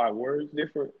classify words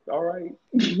different. All right.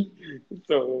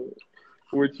 So,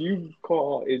 what you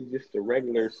call is just a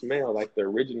regular smell, like the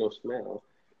original smell.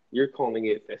 You're calling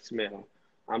it a smell.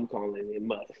 I'm calling it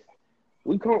must.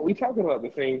 We talking about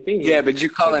the same thing. Yeah, but you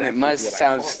calling But it that's must just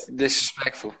what I call sounds it.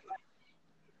 disrespectful.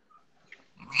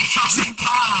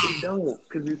 It don't,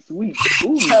 cause it's sweet.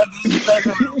 Ooh.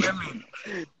 Disrespectful to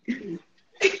women.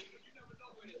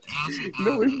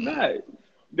 No, it's not.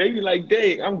 They be like,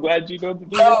 dang, I'm glad you know to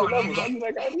do No, this levels. I be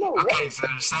like, I know, okay, right? so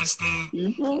there's such thing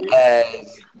You feel me?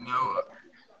 as no.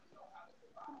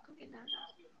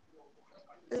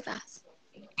 Move fast.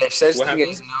 There's such What thing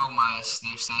happened? as no mush.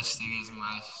 There's such thing as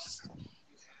mush.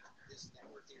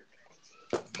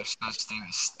 There's such thing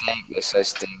as steak. There's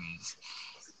such thing as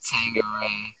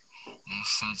Tangeray. There's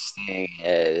such thing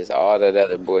as all that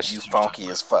other bullshit. You funky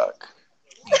as fuck.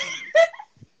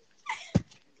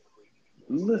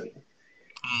 Look,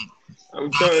 Hey,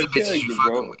 I'm that's trying the to tell bitches you you,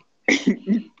 fucking bro. with.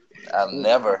 I'll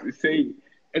never.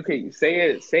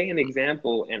 Say an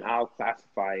example, and I'll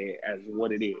classify it as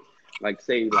what it is. Like,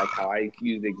 say, like how I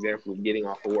use the example of getting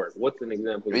off of work. What's an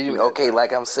example? Okay,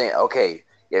 like I'm saying, okay.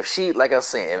 If she, like I'm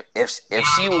saying, if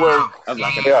she Yeah, work, Of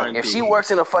like a yeah. time if she period.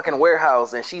 works in a fucking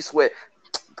warehouse and she sweat,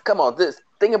 come on,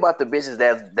 think about the bitches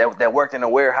that worked in a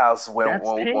warehouse when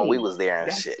That's we tame. was there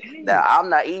and That's shit. tame. Now I'm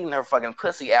not eating her fucking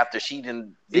pussy after she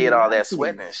did all that Exactly.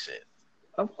 sweating and shit.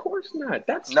 Of course not.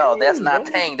 That's No, that's tame, not bro.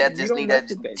 tang. That You just don't need mess that.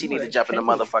 with that. She No, need to that's jump in the tame.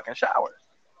 motherfucking shower.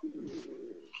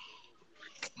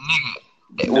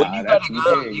 Nigga, when Nah, you got that's a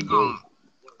girl, tame, you bro. gon'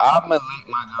 I'ma lick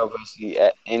my girl pussy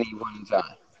at any one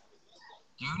time.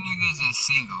 You niggas is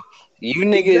single. You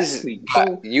niggas Exactly.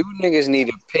 So you niggas need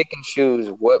to pick and choose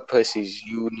what pussies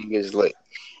you niggas lick.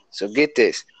 So get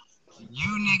this. You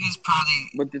niggas probably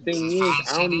but the thing just is, fine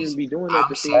I don't even cities. be doing that I'm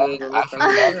to sad. females I unless I feel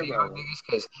really bad care for y'all about them. niggas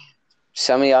because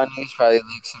some of y'all niggas probably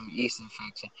lick some yeast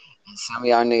infection, and some of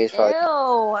y'all niggas probably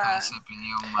Ew. pass up in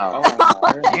your mouth.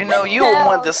 Oh, You know, you Hell.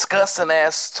 one disgusting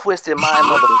ass twisted mind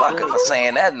What the motherfucker fuck? for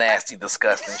saying that nasty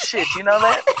disgusting shit. You know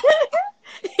that?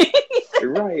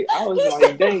 Right. I was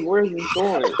like, dang, where's this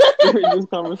going? Where's this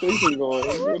conversation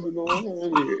going? What's going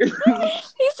on here?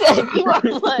 He said you are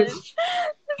one.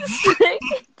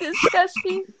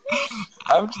 Disgusting.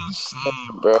 I'm just saying,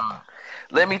 bro.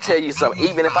 Let me tell you something.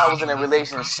 Even if I was in a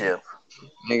relationship,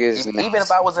 Niggas even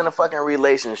if I was in a fucking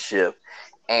relationship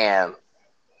and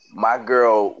my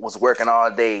girl was working all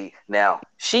day, now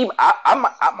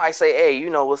I might say, hey, you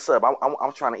know what's up?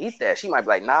 I'm trying to eat that. She might be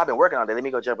like, nah, I've been working all day. Let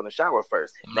me go jump in the shower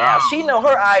first. Now if she know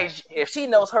her if she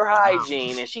knows her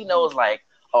hygiene and she knows like,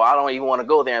 oh, I don't even want to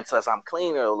go there until I'm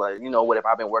clean or like, you know what? If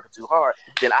I've been working too hard,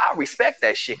 then I respect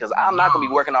that shit because I'm not gonna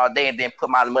be working all day and then put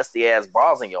my musty ass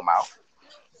balls in your mouth.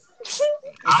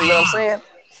 You see what I'm saying?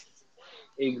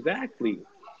 Exactly.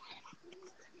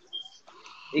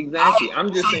 Exactly.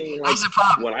 I'm just saying, like, That's the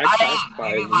problem. what I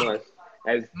classify as must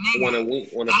as when a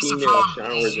That's the female problem.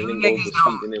 showers and You then goes niggas to don't.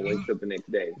 sleep and then wakes up the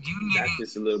next day. You That's niggas.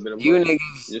 just a little bit of You must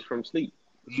niggas. just from sleep.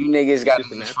 You niggas It's gotta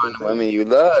just a just natural find the thing. women you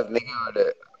love,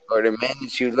 nigga, or the men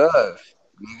that you love,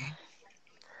 nigga.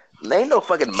 There ain't no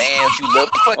fucking mans you love.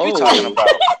 What the fuck you talking Oh,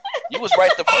 about? You was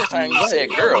right the first time you said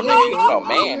girl, nigga. You talking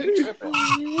man, you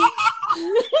tripping.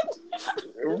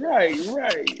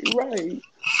 right.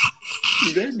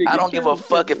 That nigga I don't give a tripping.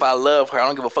 fuck if I love her. I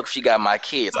don't give a fuck if she got my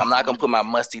kids. I'm not gonna put my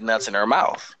musty nuts in her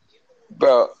mouth.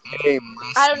 Bro, hey,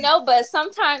 I don't know, but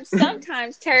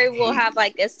sometimes Terry will have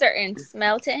like a certain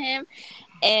smell to him,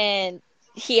 and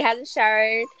he hasn't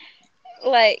showered.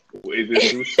 Like, Is it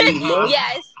some sweet must?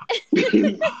 yes,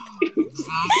 you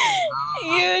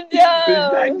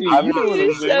Exactly. dumb. You know what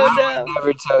You're I'm so saying? I dumb. would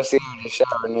never tell Sarah to shower,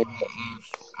 nigga.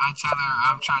 If I tell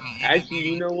her I'm trying to eat Actually, it,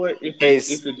 you nigga, know what? If as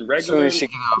it's soon regular, as she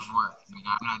get off work, nigga,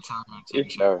 I'm not telling her to take a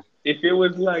shower. if it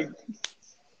was like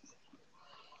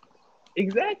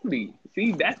exactly,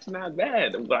 see, that's not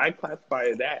bad. But I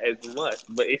classify that as must,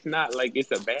 but it's not like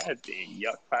it's a bad thing.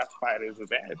 Y'all classify it as a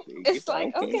bad thing. It's like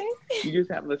like, okay, okay. you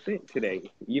just have a scent today.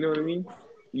 You know what I mean?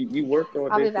 You worked all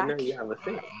I'll day, be so now back. you have a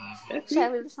scent. That's Should I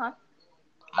it. leave this on?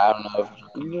 I don't know if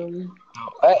You know what I mean?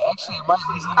 actually it might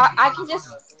these niggas I can just,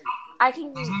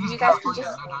 these niggas you guys can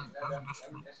just,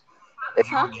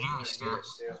 if you huh? would hear it still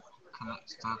stay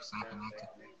connected.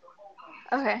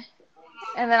 Okay.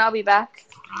 And then I'll be back.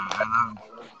 I love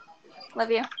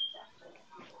Love you. you.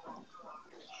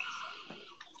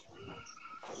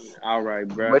 All right,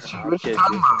 bro. What you I'll catch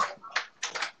talking you. about?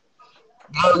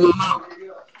 No.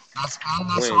 Let's end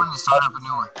this When? one and start up a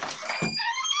new one.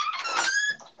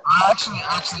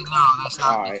 Actually, no, that's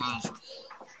not All right. because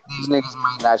these niggas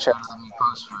might not try to let me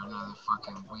post for another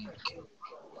fucking week.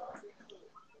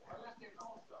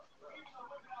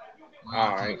 All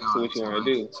right. So what you want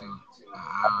to do?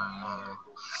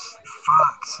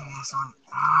 Fuck, see this one.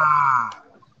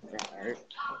 All right.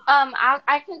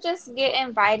 I can just get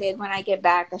invited when I get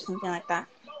back or something like that.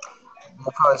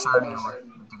 We'll probably start a new one.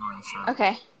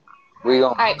 Okay. We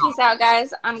All right. Peace out,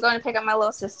 guys. I'm going to pick up my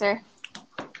little sister.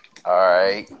 All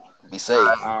right. Be safe.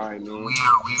 All right, man.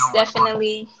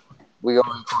 Definitely. We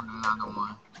gonna record another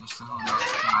one. Just so who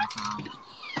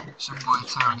knows, It's your boy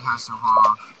Terry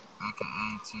Hasselhoff,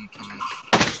 aka TK,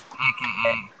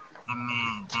 aka the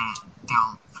man that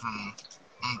don't play,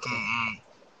 aka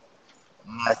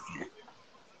nothing.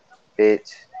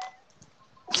 Bitch.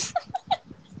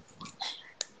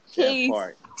 That Peace.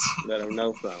 part. Let them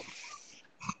know something.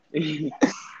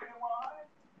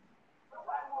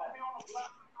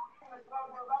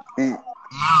 Hell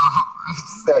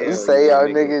Say yeah, y'all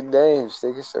nigga. nigga names,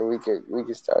 nigga, so we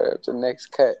can start up the next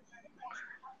cut.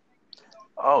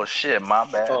 Oh shit, my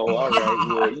bad. Oh, all right.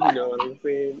 Well, you know what I'm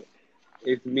saying.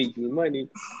 It's Meechy Money.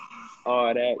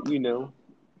 All that, you know.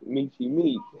 Meechy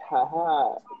Meech. Ha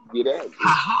ha. Get at me.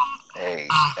 Hey,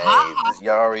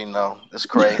 y'all already know. It's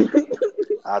Cray.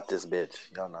 Out this bitch.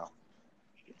 Y'all know.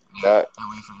 And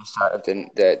we finna start up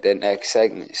the next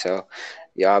segment. So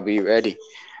y'all be ready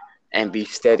and be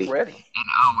steady. I'm ready. And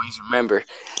always remember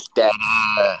that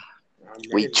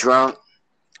we drunk,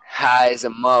 high as a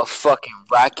motherfucking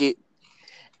rocket,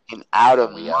 and out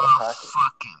of We out of pocket.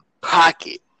 motherfucking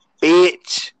pocket,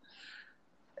 bitch.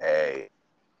 Hey.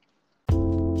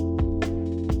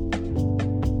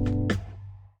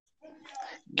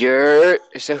 Good.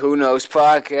 It's a Who Knows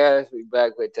podcast. We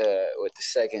back with the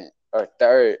second or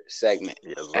third segment.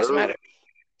 Yes, As a sir. matter of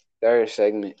third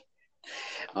segment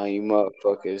on you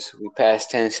motherfuckers. We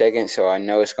passed 10 seconds, so I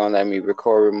know it's gonna let me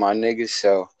record with my niggas.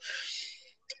 So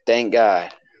thank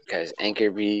God, because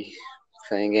Anchor be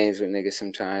playing games with niggas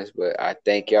sometimes. But I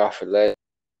thank y'all for letting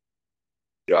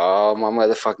all my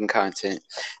motherfucking content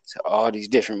to all these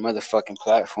different motherfucking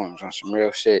platforms on some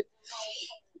real shit.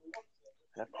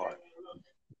 That part.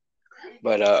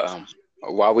 But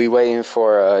while we waiting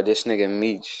for this nigga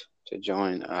Meech to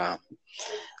join,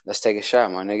 let's take a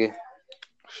shot, my nigga.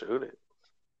 Shoot it.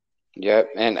 Yep,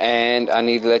 and I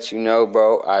need to let you know,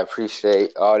 bro, I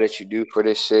appreciate all that you do for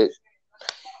this shit.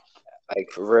 Like,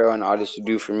 for real, and all that you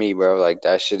do for me, bro. Like,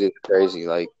 that shit is crazy.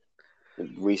 Like,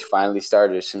 we finally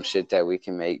started some shit that we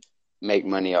can make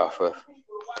money off of.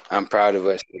 I'm proud of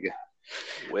us, nigga.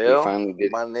 Well, we finally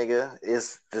did. My nigga,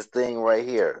 it's this thing right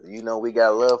here. You know, we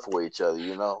got love for each other,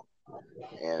 you know?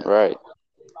 And right.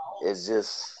 It's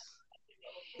just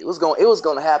it was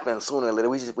gonna happen sooner or later.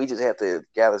 We just have to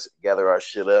gather our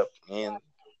shit up, and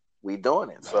we doing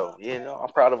it. So, you know,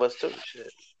 I'm proud of us too.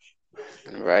 Shit.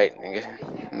 Right,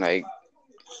 nigga. Like,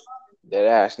 that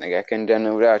ass, nigga. I couldn't done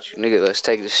it without you, nigga. Let's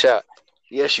take the shot.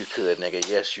 Yes, you could, nigga.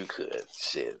 Yes, you could.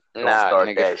 Shit. Don't Nah, start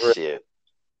nigga, that shit.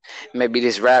 Maybe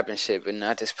this rapping shit, but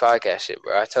not this podcast shit,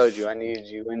 bro. I told you I needed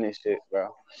you in this shit,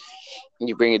 bro.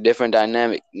 You bring a different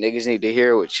dynamic. Niggas need to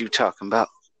hear what you talking about.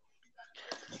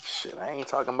 Shit, I ain't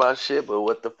talking about shit, but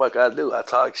what the fuck I do? I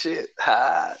talk shit.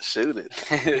 Ha, shoot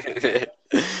it.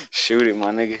 Shoot it,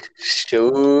 my nigga.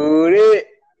 Shoot it.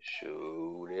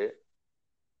 Shoot it.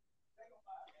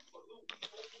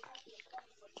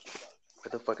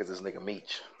 Where the fuck is this nigga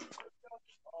Meech?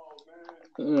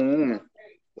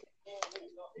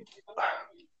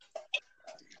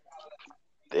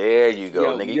 There you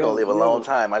go, nigga. You gonna live a long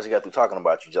time. I just got through talking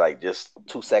about you like just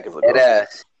 2 seconds ago.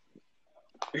 Ass.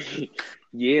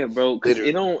 Yeah, bro. Cause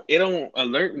it don't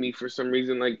alert me for some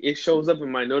reason. Like, it shows up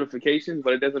in my notifications,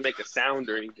 but it doesn't make a sound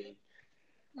or anything.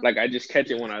 Like, I just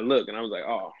catch it when I look, and I was like,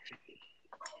 oh.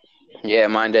 Yeah,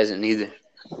 mine doesn't either.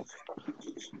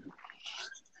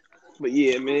 But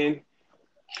yeah, man.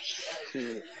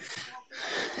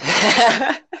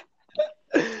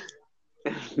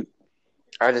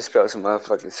 I just spilled some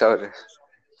motherfucking soda.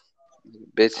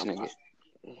 Bitch, nigga.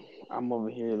 I'm over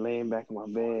here laying back in my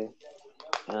bed,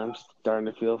 and I'm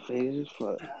starting to feel faded as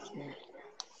fuck.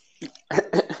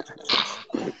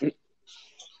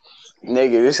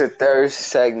 Nigga, this is a third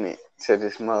segment to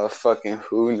this motherfucking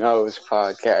Who Knows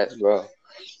podcast, bro.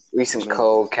 We some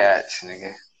cold cats,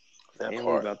 nigga. And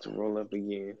we about to roll up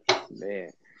again.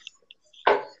 Man.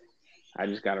 I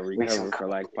just gotta recover for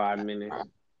like 5 minutes.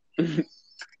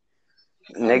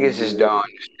 Niggas just don't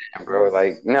understand, bro.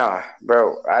 Like, nah,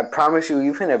 bro. I promise you,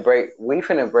 we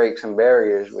finna break some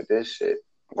barriers with this shit.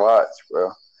 Watch,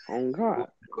 bro. Oh God.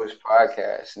 This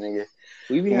podcast, nigga.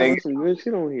 We be having some good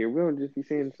shit on here. We don't just be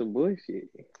saying some bullshit.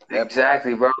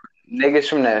 Exactly, bro. Niggas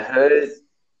from the hood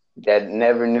that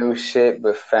never knew shit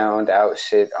but found out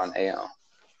shit on their own.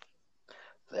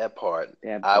 That part.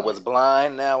 I was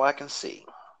blind, now I can see.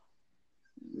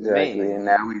 Exactly, man. And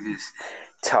now we just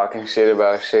talking shit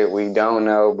about shit we don't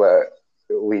know, but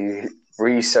we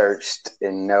researched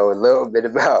and know a little bit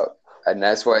about. And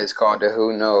that's why it's called the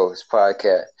Who Knows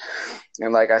podcast.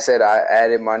 And like I said, I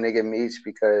added my nigga Meech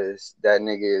because that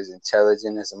nigga is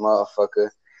intelligent as a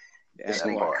motherfucker. This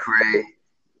nigga Cray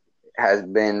has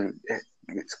been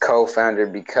co-founder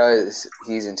because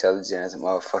he's intelligent as a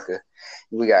motherfucker.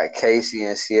 We got Casey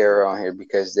and Sierra on here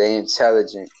because they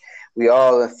intelligent. We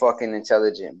all are fucking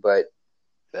intelligent, but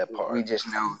That part. we just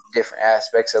know different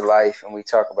aspects of life, and we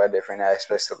talk about different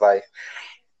aspects of life.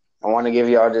 I want to give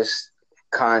y'all just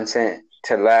content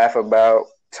to laugh about,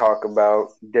 talk about,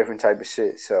 different type of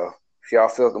shit. So if y'all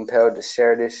feel compelled to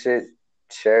share this shit,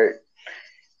 share it,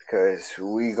 because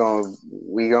we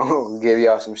gonna give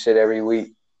y'all some shit every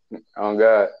week. On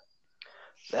God.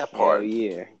 That part. Hell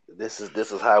yeah. This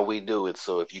is how we do it.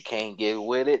 So if you can't get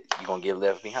with it, you're gonna get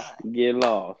left behind. Get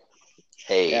lost.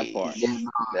 Hey, That part.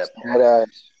 that part.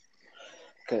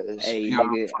 Hey,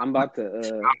 nigga, I'm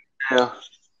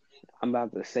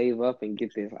about to save up and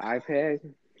get this iPad,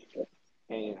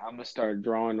 and I'm gonna start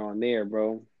drawing on there,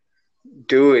 bro.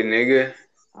 Do it, nigga.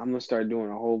 I'm gonna start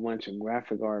doing a whole bunch of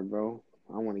graphic art, bro.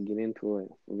 I want to get into it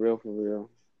for real.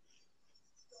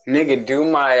 Nigga, do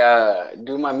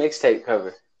my mixtape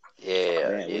cover.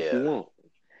 Yeah. What you want?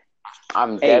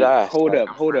 I'm dead ass. Hold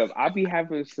up. I'll be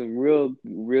having some real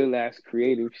ass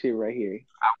creative shit right here.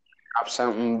 Drop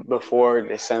something before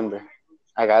December.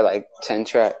 I got like 10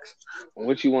 tracks.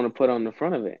 What you want to put on the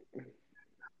front of it?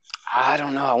 I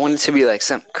don't know. I want it to be like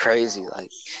something crazy,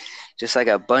 like just like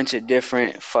a bunch of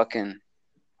different fucking.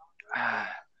 I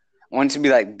want it to be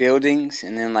like buildings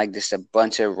and then like just a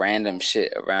bunch of random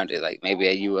shit around it, like maybe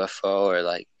a UFO or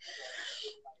like,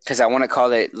 because I want to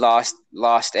call it Los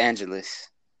Angeles.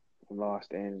 Los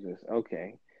Angeles.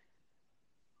 Okay.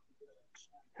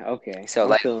 So I'm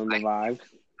like feeling the vibes.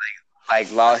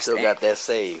 Like I Los. still got that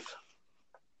saved.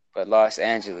 But Los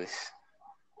Angeles.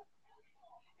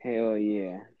 Hell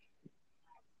yeah.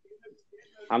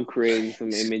 I'm creating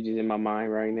some images in my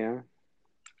mind right now.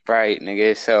 Right,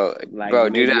 nigga. So, like, bro,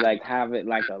 maybe do that. Like have it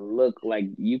like a look like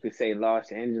you could say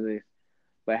Los Angeles,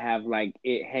 but have like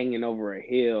it hanging over a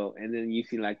hill, and then you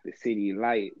see like the city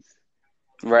lights.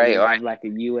 Right. Or have like a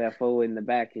UFO in the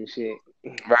back and shit.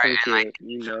 Right. Shit, like,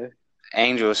 you know.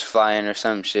 Angels flying or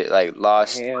some shit like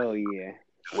Lost. Hell yeah.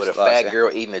 With a fat girl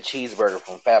eating a cheeseburger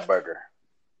from Fat Burger.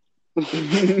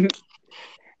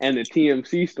 And the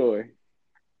TMC store.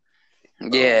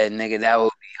 Yeah, nigga, that would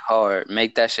be hard.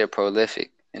 Make that shit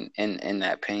prolific in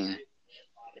that pain.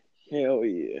 Hell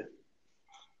yeah.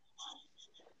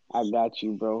 I got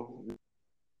you, bro.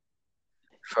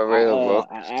 For real, bro.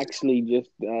 I actually just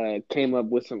came up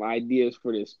with some ideas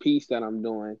for this piece that I'm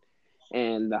doing.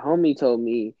 And the homie told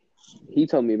me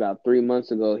about 3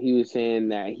 months ago, he was saying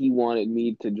that he wanted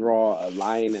me to draw a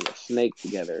lion and a snake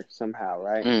together somehow,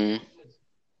 right? Mm-hmm.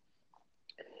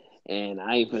 And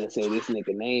I ain't gonna say this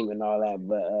nigga name and all that,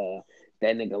 but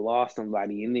that nigga lost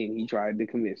somebody and then he tried to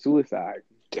commit suicide.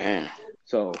 Damn.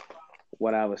 So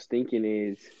what I was thinking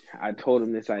is I told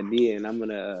him this idea and I'm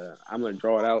gonna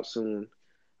draw it out soon.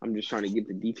 I'm just trying to get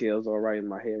the details all right in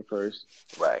my head first.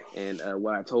 Right. And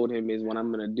what I told him is what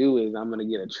I'm going to do is I'm going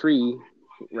to get a tree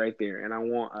right there. And I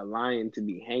want a lion to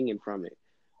be hanging from it.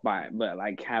 But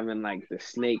like having like the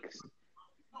snakes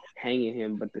hanging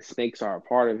him, but the snakes are a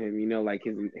part of him, you know, like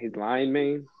his lion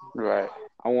mane. Right.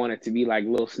 I want it to be like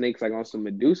little snakes, like on some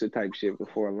Medusa type shit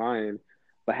before a lion,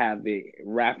 but have it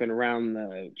wrapping around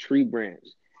the tree branch.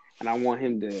 And I want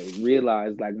him to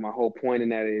realize like my whole point in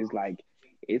that is like,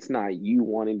 it's not you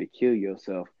wanting to kill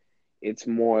yourself. It's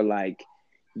more like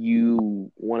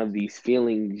one of these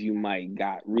feelings you might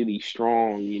got really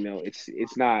strong, you know,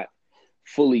 it's not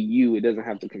fully you. It doesn't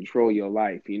have to control your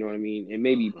life. You know what I mean? It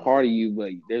may be part of you,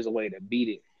 but there's a way to beat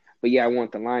it. But yeah, I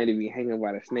want the lion to be hanging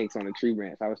by the snakes on a tree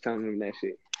branch. I was telling him that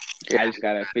shit. I just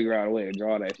got to figure out a way to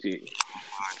draw that shit.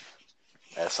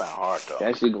 That sound hard though.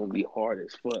 That shit gonna be hard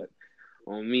as fuck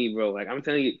on me, bro. Like I'm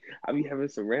telling you, I be having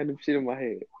some random shit in my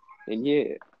head. And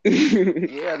yeah.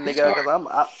 Yeah, nigga, because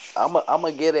I'm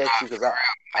gonna get at you because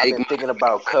I've been thinking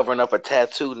about covering up a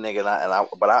tattoo, nigga,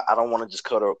 but I don't want to just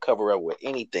cover up with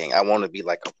anything. I want to be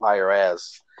like a fire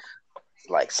ass,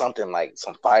 like something like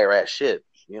some fire ass shit,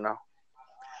 you know.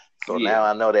 So now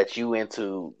I know that you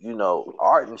into, you know,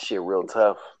 art and shit real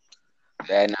tough.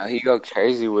 Yeah, no, he go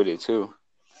crazy with it too.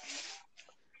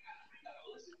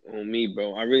 On me,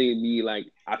 bro. I really be like,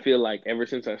 I feel like ever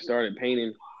since I started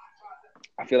painting,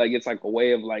 I feel like it's like a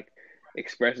way of like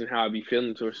expressing how I be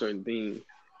feeling to a certain thing.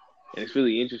 And it's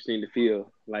really interesting to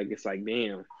feel like it's like,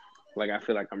 damn, like I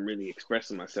feel like I'm really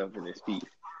expressing myself in this piece.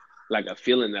 Like a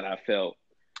feeling that I felt.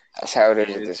 That's how it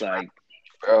is. And it's like,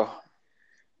 bro.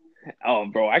 Oh,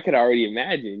 bro, I could already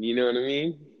imagine, you know what I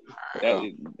mean?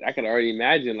 I could already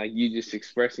imagine like you just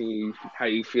expressing how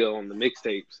you feel on the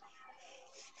mixtapes.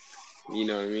 You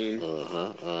know what I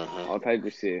mean? All type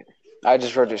of shit. I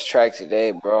just wrote this track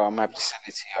today, bro. I'm gonna have to send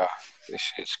it to y'all. This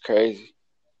shit's crazy.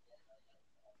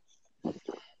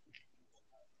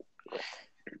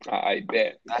 I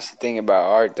bet. That's the thing about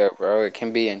art, though, bro. It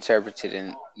can be interpreted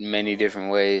in many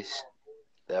different ways.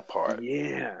 That part.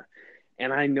 Yeah.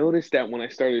 And I noticed that when I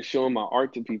started showing my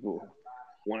art to people,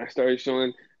 when I started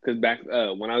showing, because back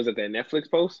when I was at that Netflix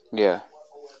post, Yeah.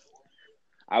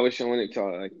 I was showing it to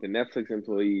like the Netflix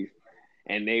employees,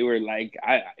 and they were like,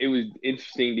 it was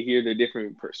interesting to hear their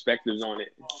different perspectives on it.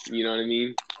 You know what I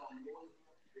mean?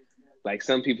 Like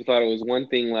some people thought it was one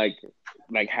thing, like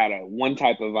had a one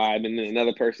type of vibe, and then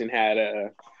another person had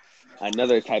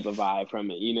another type of vibe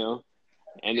from it, you know.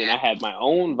 And then I had my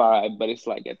own vibe, but it's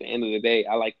like at the end of the day,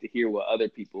 I like to hear what other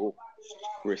people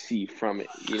receive from it.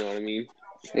 You know what I mean?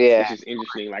 Yeah. It's just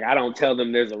interesting. Like I don't tell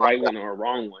them there's a right one or a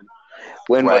wrong one.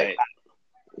 When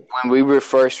we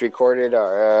first recorded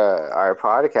our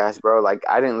podcast, bro, like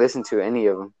I didn't listen to any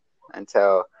of them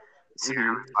until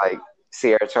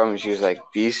Sierra told me. She was like,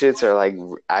 "These shits are like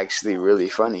actually really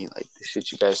funny. Like the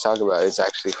shit you guys talk about is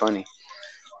actually funny."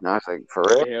 And I was like, "For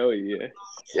real?" Hell yeah.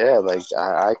 Yeah, like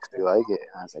I actually like it.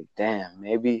 And I was like, "Damn,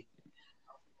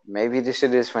 maybe this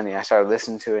shit is funny." I started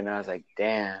listening to it, and I was like,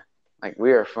 "Damn, like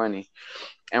we are funny,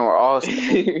 and we're all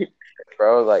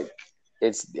bro. Like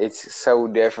it's so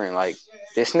different. Like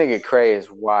this nigga Cray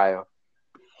is wild,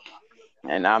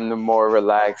 and I'm the more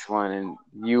relaxed one, and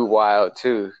you wild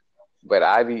too. But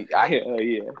I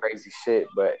crazy shit.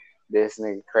 But this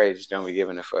nigga Cray just don't be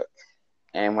giving a fuck.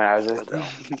 And when I was just like,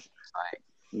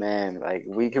 man, like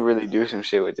we could really do some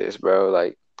shit with this, bro.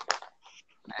 Like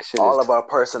that shit all of our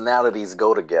personalities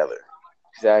go together.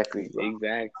 Exactly, bro.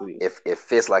 Exactly. It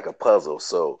fits like a puzzle.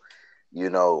 So,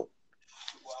 you know,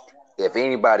 if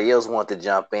anybody else wants to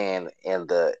jump in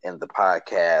the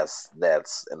podcast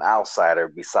that's an outsider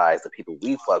besides the people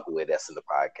we fuck with that's in the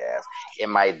podcast, it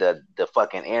might the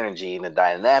fucking energy and the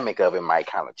dynamic of it might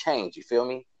kind of change. You feel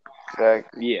me?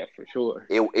 Exactly. Yeah, for sure.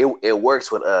 It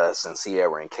works with us and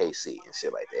Sierra and KC and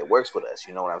shit like that. It works with us.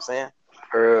 You know what I'm saying?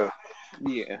 For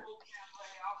real. Yeah.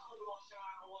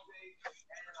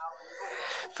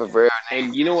 For real.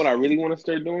 And you know what I really want to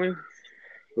start doing?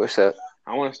 What's up?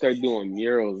 I want to start doing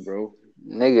murals, bro.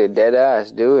 Nigga, dead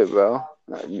ass, do it, bro.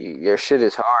 Your shit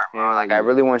is hard, bro. Like I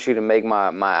really want you to make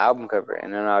my album cover,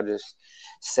 and then I'll just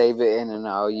save it in, and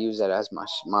I'll use that as my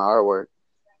artwork.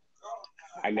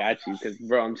 I got you, because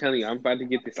bro, I'm telling you, I'm about to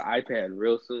get this iPad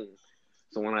real soon.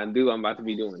 So when I do, I'm about to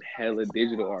be doing hella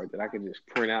digital art that I can just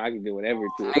print out. I can do whatever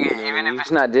to it. Nigga, even if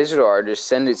it's not digital art, just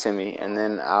send it to me, and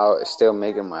then I'll still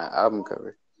make it my album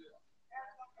cover.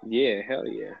 Yeah, hell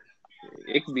yeah.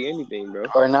 It could be anything, bro.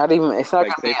 Or not even. It's not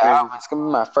gonna be an album. It's gonna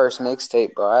be my first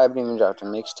mixtape, bro. I haven't even dropped a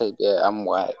mixtape yet. I'm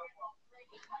whack.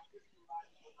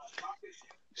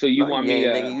 So you want me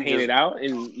to paint it out,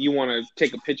 and you want to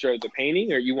take a picture of the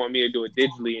painting, or you want me to do it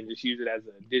digitally and just use it as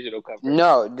a digital cover?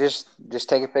 No, just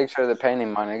take a picture of the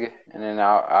painting, my nigga, and then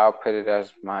I'll put it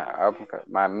as my album cover,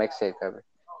 my mixtape cover.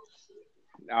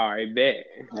 All right, bet.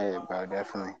 Yeah, bro,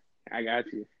 definitely. I got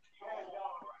you.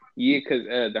 Yeah, because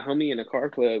the homie in the car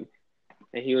club,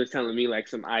 and he was telling me like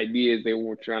some ideas they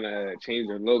were trying to change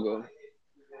their logo.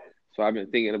 So I've been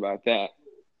thinking about that.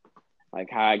 Like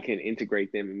how I can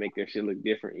integrate them and make their shit look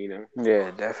different, you know?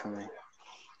 Yeah, definitely.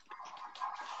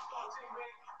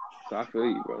 So I feel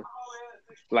you, bro.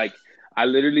 Like I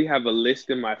literally have a list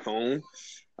in my phone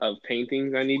of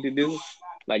paintings I need to do,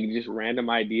 like just random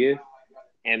ideas.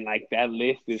 And like that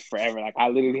list is forever. Like I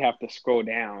literally have to scroll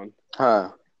down.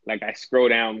 Like I scroll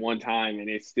down one time and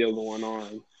it's still going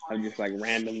on. I'm just like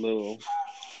random little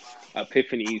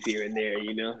epiphanies here and there,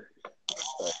 you know?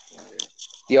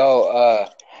 Yo,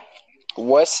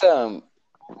 what's some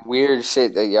weird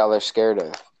shit that y'all are scared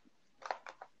of?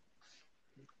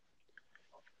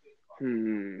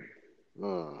 I'm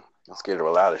scared of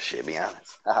a lot of shit, be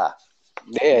honest.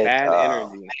 Yeah. Bad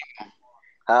energy.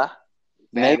 Huh?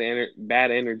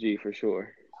 Bad energy for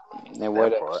sure. And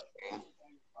what else?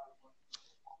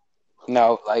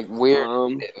 No, like weird.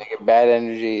 Nigga, bad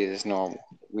energy is normal.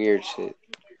 Weird shit.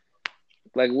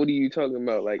 Like, what are you talking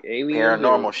about? Like aliens?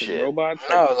 Paranormal shit. Robots?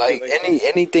 No, like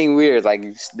anything weird. Like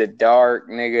the dark,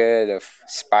 nigga, the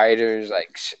spiders,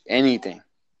 like anything.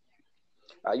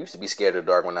 I used to be scared of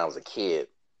the dark when I was a kid,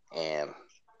 and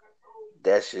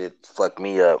that shit fucked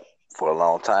me up for a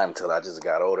long time until I just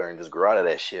got older and just grew out of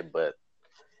that shit. But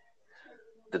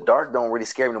the dark don't really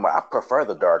scare me anymore. I prefer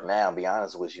the dark now, to be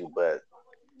honest with you, but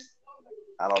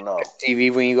I don't know.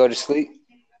 TV when you go to sleep?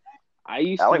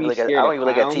 I don't even look at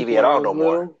TV at all no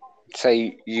more. So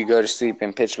you go to sleep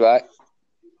in pitch black?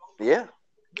 Yeah.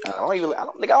 I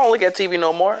don't look at TV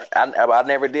no more. I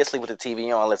never did sleep with the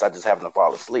TV on unless I just happen to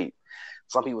fall asleep.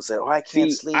 Some people say, "Oh, I can't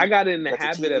See, sleep." I got in the Got the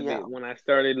habit TV of it out. when I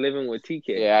started living with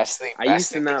TK. Yeah, I sleep. I used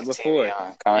to sleep not with the before.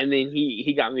 TV on. And then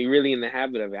he got me really in the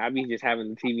habit of it. I be just having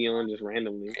the TV on just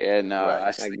randomly. Yeah, no, Right. I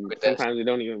Like sleep with that. sometimes it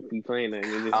don't even be playing that,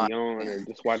 and it just be on or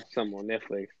just watch something on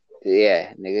Netflix.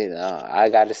 Yeah, nigga, no, I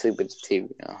gotta sleep with the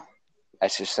TV. No,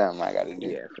 that's just something I gotta do.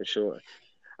 Yeah, for sure.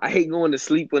 I hate going to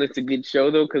sleep when it's a good show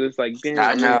though, because it's like, damn,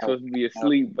 I I'm know. really supposed to be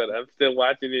asleep, but I'm still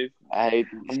watching it. I hate.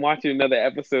 I'm watching another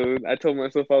episode. I told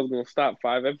myself I was gonna stop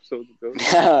 5 episodes ago.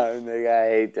 Nigga, I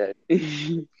hate that.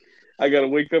 I gotta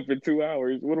wake up in 2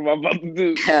 hours. What am I about to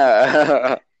do?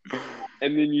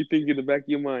 And then you think in the back of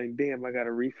your mind, damn, I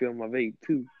gotta refill my vape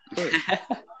too.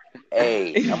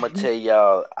 Hey, I'm gonna tell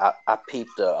y'all. I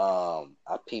peeped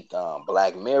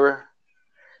Black Mirror.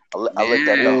 I looked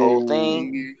at the whole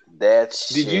thing. That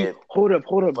shit. Did you hold up?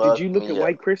 Did fucked you look me at up.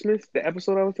 White Christmas, the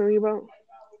episode I was telling you about?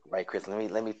 White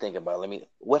Christmas. Let me think about it.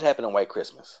 What happened in White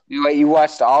Christmas? You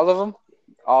watched all of them,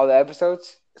 all the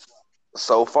episodes?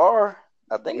 So far,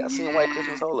 I think I've seen White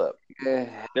Christmas. Hold up. Yeah,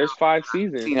 There's 5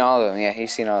 seasons. seen all of them. Yeah,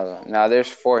 he's seen all of them. No, there's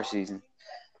 4 seasons.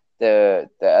 The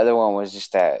other one was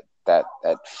just that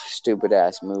stupid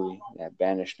ass movie, that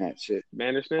Bandersnatch shit.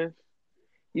 Bandersnatch?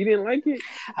 You didn't like it?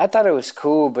 I thought it was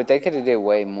cool, but they could have did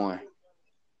way more.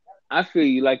 I feel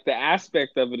you. Like the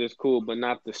aspect of it is cool, but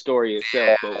not the story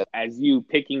itself. But as you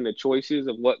picking the choices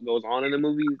of what goes on in the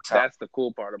movie, that's the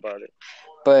cool part about it.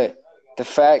 But the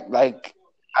fact, like,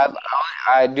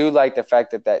 I do like the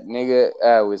fact that nigga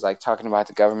was like talking about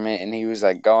the government, and he was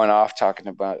like going off talking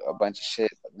about a bunch of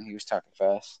shit when he was talking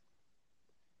fast.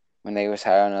 When they was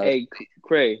high on other. Hey,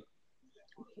 Cray.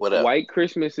 What up? White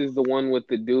Christmas is the one with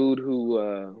the dude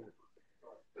who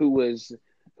was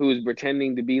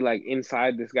pretending to be like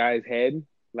inside this guy's head,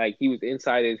 like he was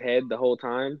inside his head the whole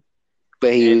time,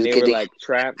 But he was they were like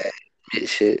trapped.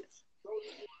 Shit.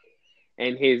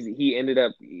 And he ended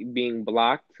up being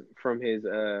blocked from his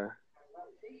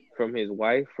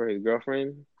wife or his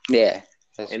girlfriend. Yeah.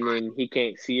 And then he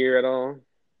can't see her at all.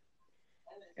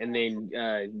 And then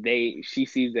she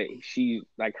sees that she,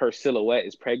 like, her silhouette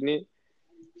is pregnant.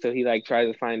 So he like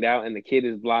tries to find out, and the kid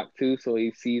is blocked too. So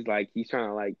he sees, like, he's trying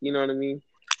to, like, you know what I mean?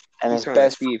 And he's his trying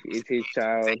best to see if it's his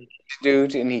child.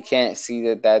 Dude, and he can't see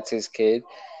that that's his kid.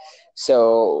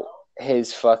 So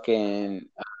his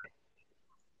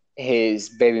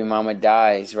baby mama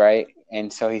dies, right?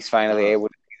 And so he's finally able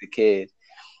to see the kid.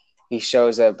 He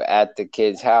shows up at the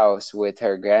kid's house with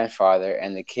her grandfather,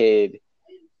 and the kid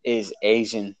is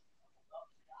Asian.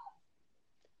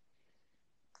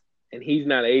 And he's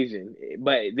not Asian,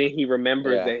 but then he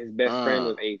remembers that his best friend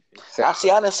was Asian. So, I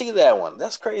didn't see that one.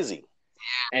 That's crazy.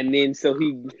 And then so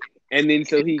he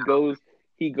goes to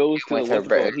he goes to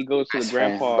the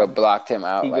grandpa, but blocked him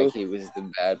out he was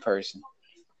the bad person.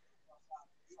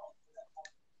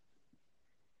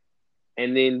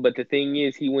 And then, but the thing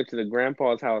is, he went to the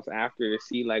grandpa's house after to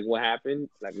see, like, what happened,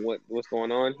 like what's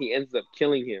going on. He ends up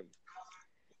killing him,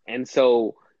 and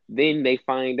so then they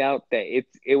find out that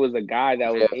it was a guy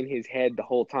that was in his head the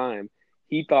whole time.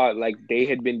 He thought, like, they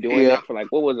had been doing that for, like,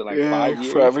 what was it, like 5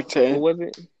 years? Forever 10. What was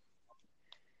it?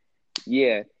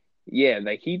 Yeah,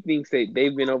 like, he thinks that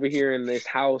they've been over here in this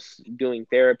house doing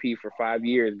therapy for 5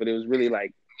 years, but it was really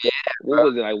like, what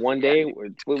was it, like one day? Or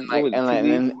what was it,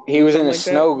 and he was in a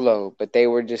snow globe, but they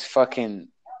were just fucking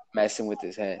messing with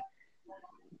his head.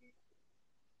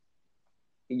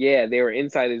 Yeah, they were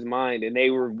inside his mind,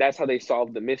 and that's how they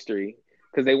solved the mystery,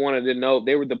 because they wanted to know,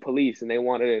 they were the police, and they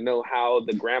wanted to know how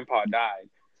the grandpa died.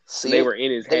 See, so they were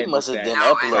in his head. They must have didn't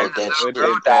upload that shit,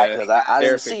 because I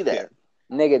didn't see that.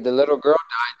 Nigga, the little girl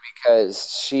died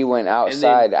because she went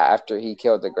outside after he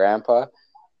killed the grandpa,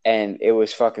 and it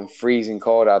was fucking freezing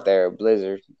cold out there, a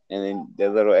blizzard, and then the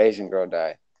little Asian girl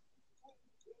died.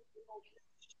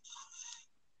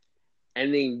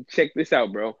 And then check this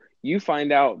out, bro. You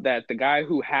find out that the guy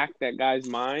who hacked that guy's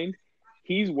mind,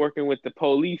 he's working with the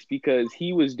police because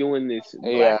he was doing this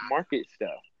black market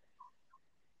stuff.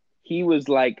 He was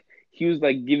like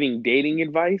giving dating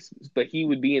advice, but he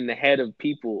would be in the head of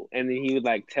people, and then he would,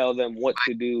 like, tell them what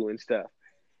to do and stuff.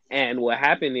 And what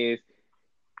happened is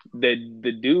the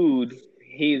dude,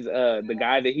 he's the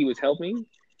guy that he was helping,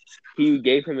 he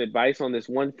gave him advice on this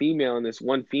one female, and this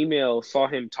one female saw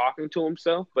him talking to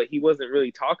himself, but he wasn't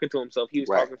really talking to himself. He was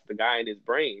talking to the guy in his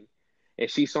brain, and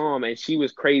she saw him, and she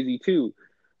was crazy too.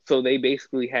 So they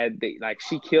basically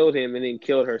she killed him and then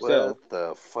killed herself. What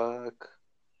the fuck?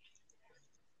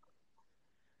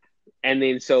 And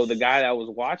then so the guy that was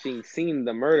watching seen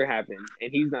the murder happen,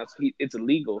 and it's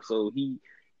illegal. So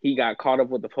he got caught up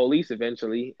with the police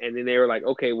eventually, and then they were like,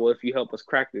 okay, well, if you help us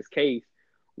crack this case,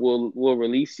 we'll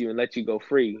release you and let you go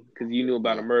free because you knew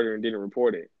about a murder and didn't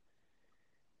report it.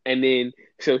 And then,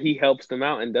 so he helps them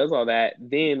out and does all that.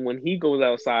 Then when he goes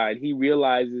outside, he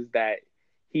realizes that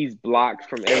he's blocked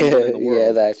from everyone in the Yeah,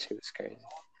 world. that shit was crazy.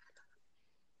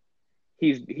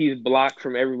 He's blocked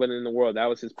from everyone in the world. That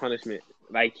was his punishment.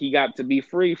 Like, he got to be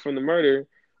free from the murder,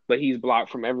 but he's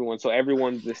blocked from everyone. So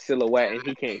everyone's the silhouette, and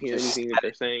he can't hear Just anything that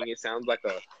they're saying. It sounds like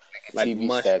a TV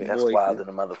mush static. that's voice. wild to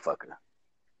the motherfucker.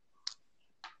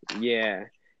 Yeah,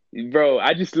 bro.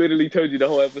 I just literally told you the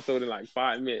whole episode in like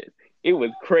 5 minutes. It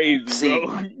was crazy,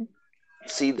 bro.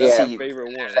 See, That's Yeah. my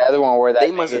favorite one. The other one where that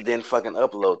they must nigga- have didn't fucking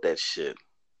upload that shit.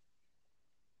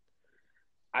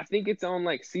 I think it's on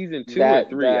like season 2 or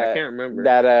 3. I can't remember.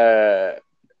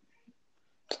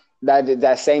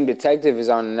 That same detective is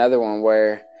on another one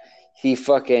where he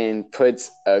fucking puts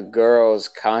a girl's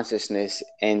consciousness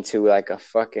into like a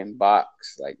fucking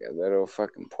box, like a little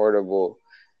fucking portable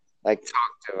like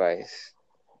talk device.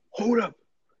 Hold up.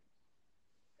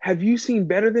 Have you seen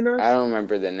Better Than Us? I don't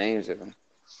remember the names of them.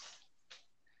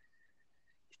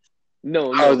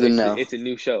 No, Oh, then no. It's a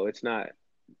new show. It's not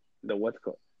the what's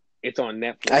called. It's on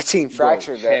Netflix. I seen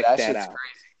Fractured. Bro, check that that shit's out.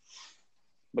 crazy.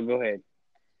 But go ahead.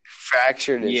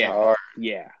 Fractured is Yeah. hard.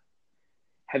 Yeah.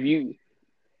 Have you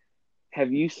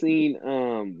seen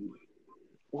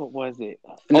what was it?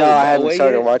 No, I haven't OA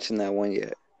started yet? watching that one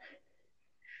yet.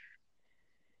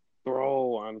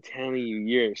 Bro, I'm telling you,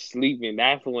 you're sleeping.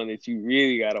 That's the one that you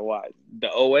really gotta watch. The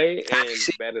OA and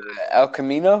Better Than Us. El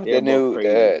Camino, They're the new both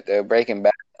crazy. the Breaking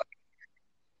Bad.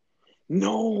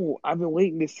 No, I've been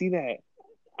waiting to see that.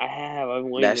 I've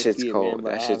been waiting That to shit's see cold. it, man,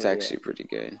 but That I shit's haven't actually yet. pretty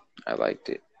good. I liked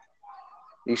it.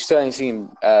 You still ain't seen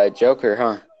Joker,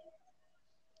 huh?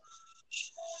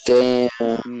 Damn.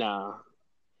 Nah.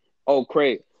 Oh,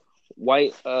 great.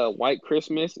 White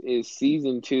Christmas is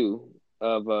season 2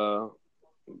 of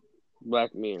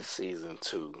Black Mirror. Season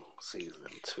two.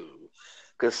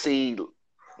 Cause see,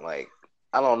 like,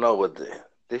 I don't know what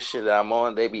this shit that I'm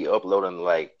on. They be uploading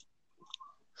like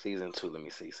season 2. Let me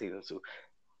see, season 2.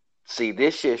 See,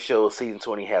 this shit shows season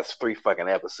 20 has 3 fucking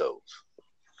episodes.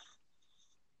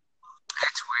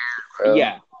 Bro.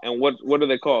 Yeah. And what are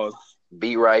they called?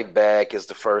 Be Right Back is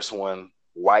the first one.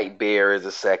 White Bear is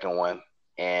the second one,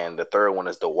 and the third one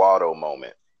is the Waldo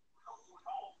moment.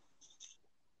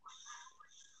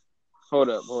 Hold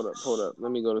up.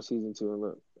 Let me go to season 2 and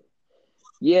look.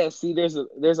 Yeah, see, there's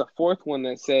a fourth one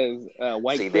that says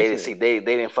White Christmas. They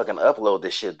didn't fucking upload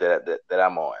this shit that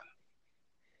I'm on.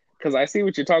 Because I see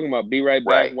what you're talking about. Be Right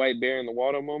Back, Right. White Bear, and the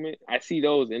Waldo moment. I see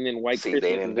those, and then White See, Christmas.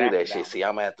 they didn't is do after that shit. one. See,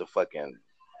 I'm gonna have to fucking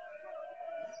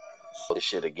this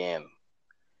shit again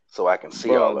so I can see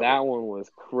Bro, all of that it. one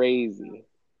was crazy.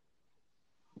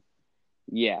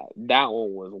 Yeah, that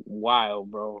one was wild,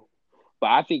 bro.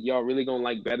 But I think y'all really gonna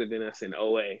like Better Than Us in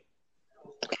OA.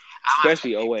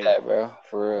 Especially OA. That, bro,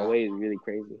 for real. OA is really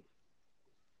crazy.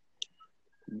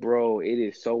 Bro, it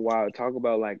is so wild. Talk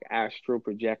about like astral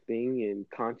projecting and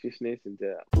consciousness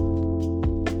into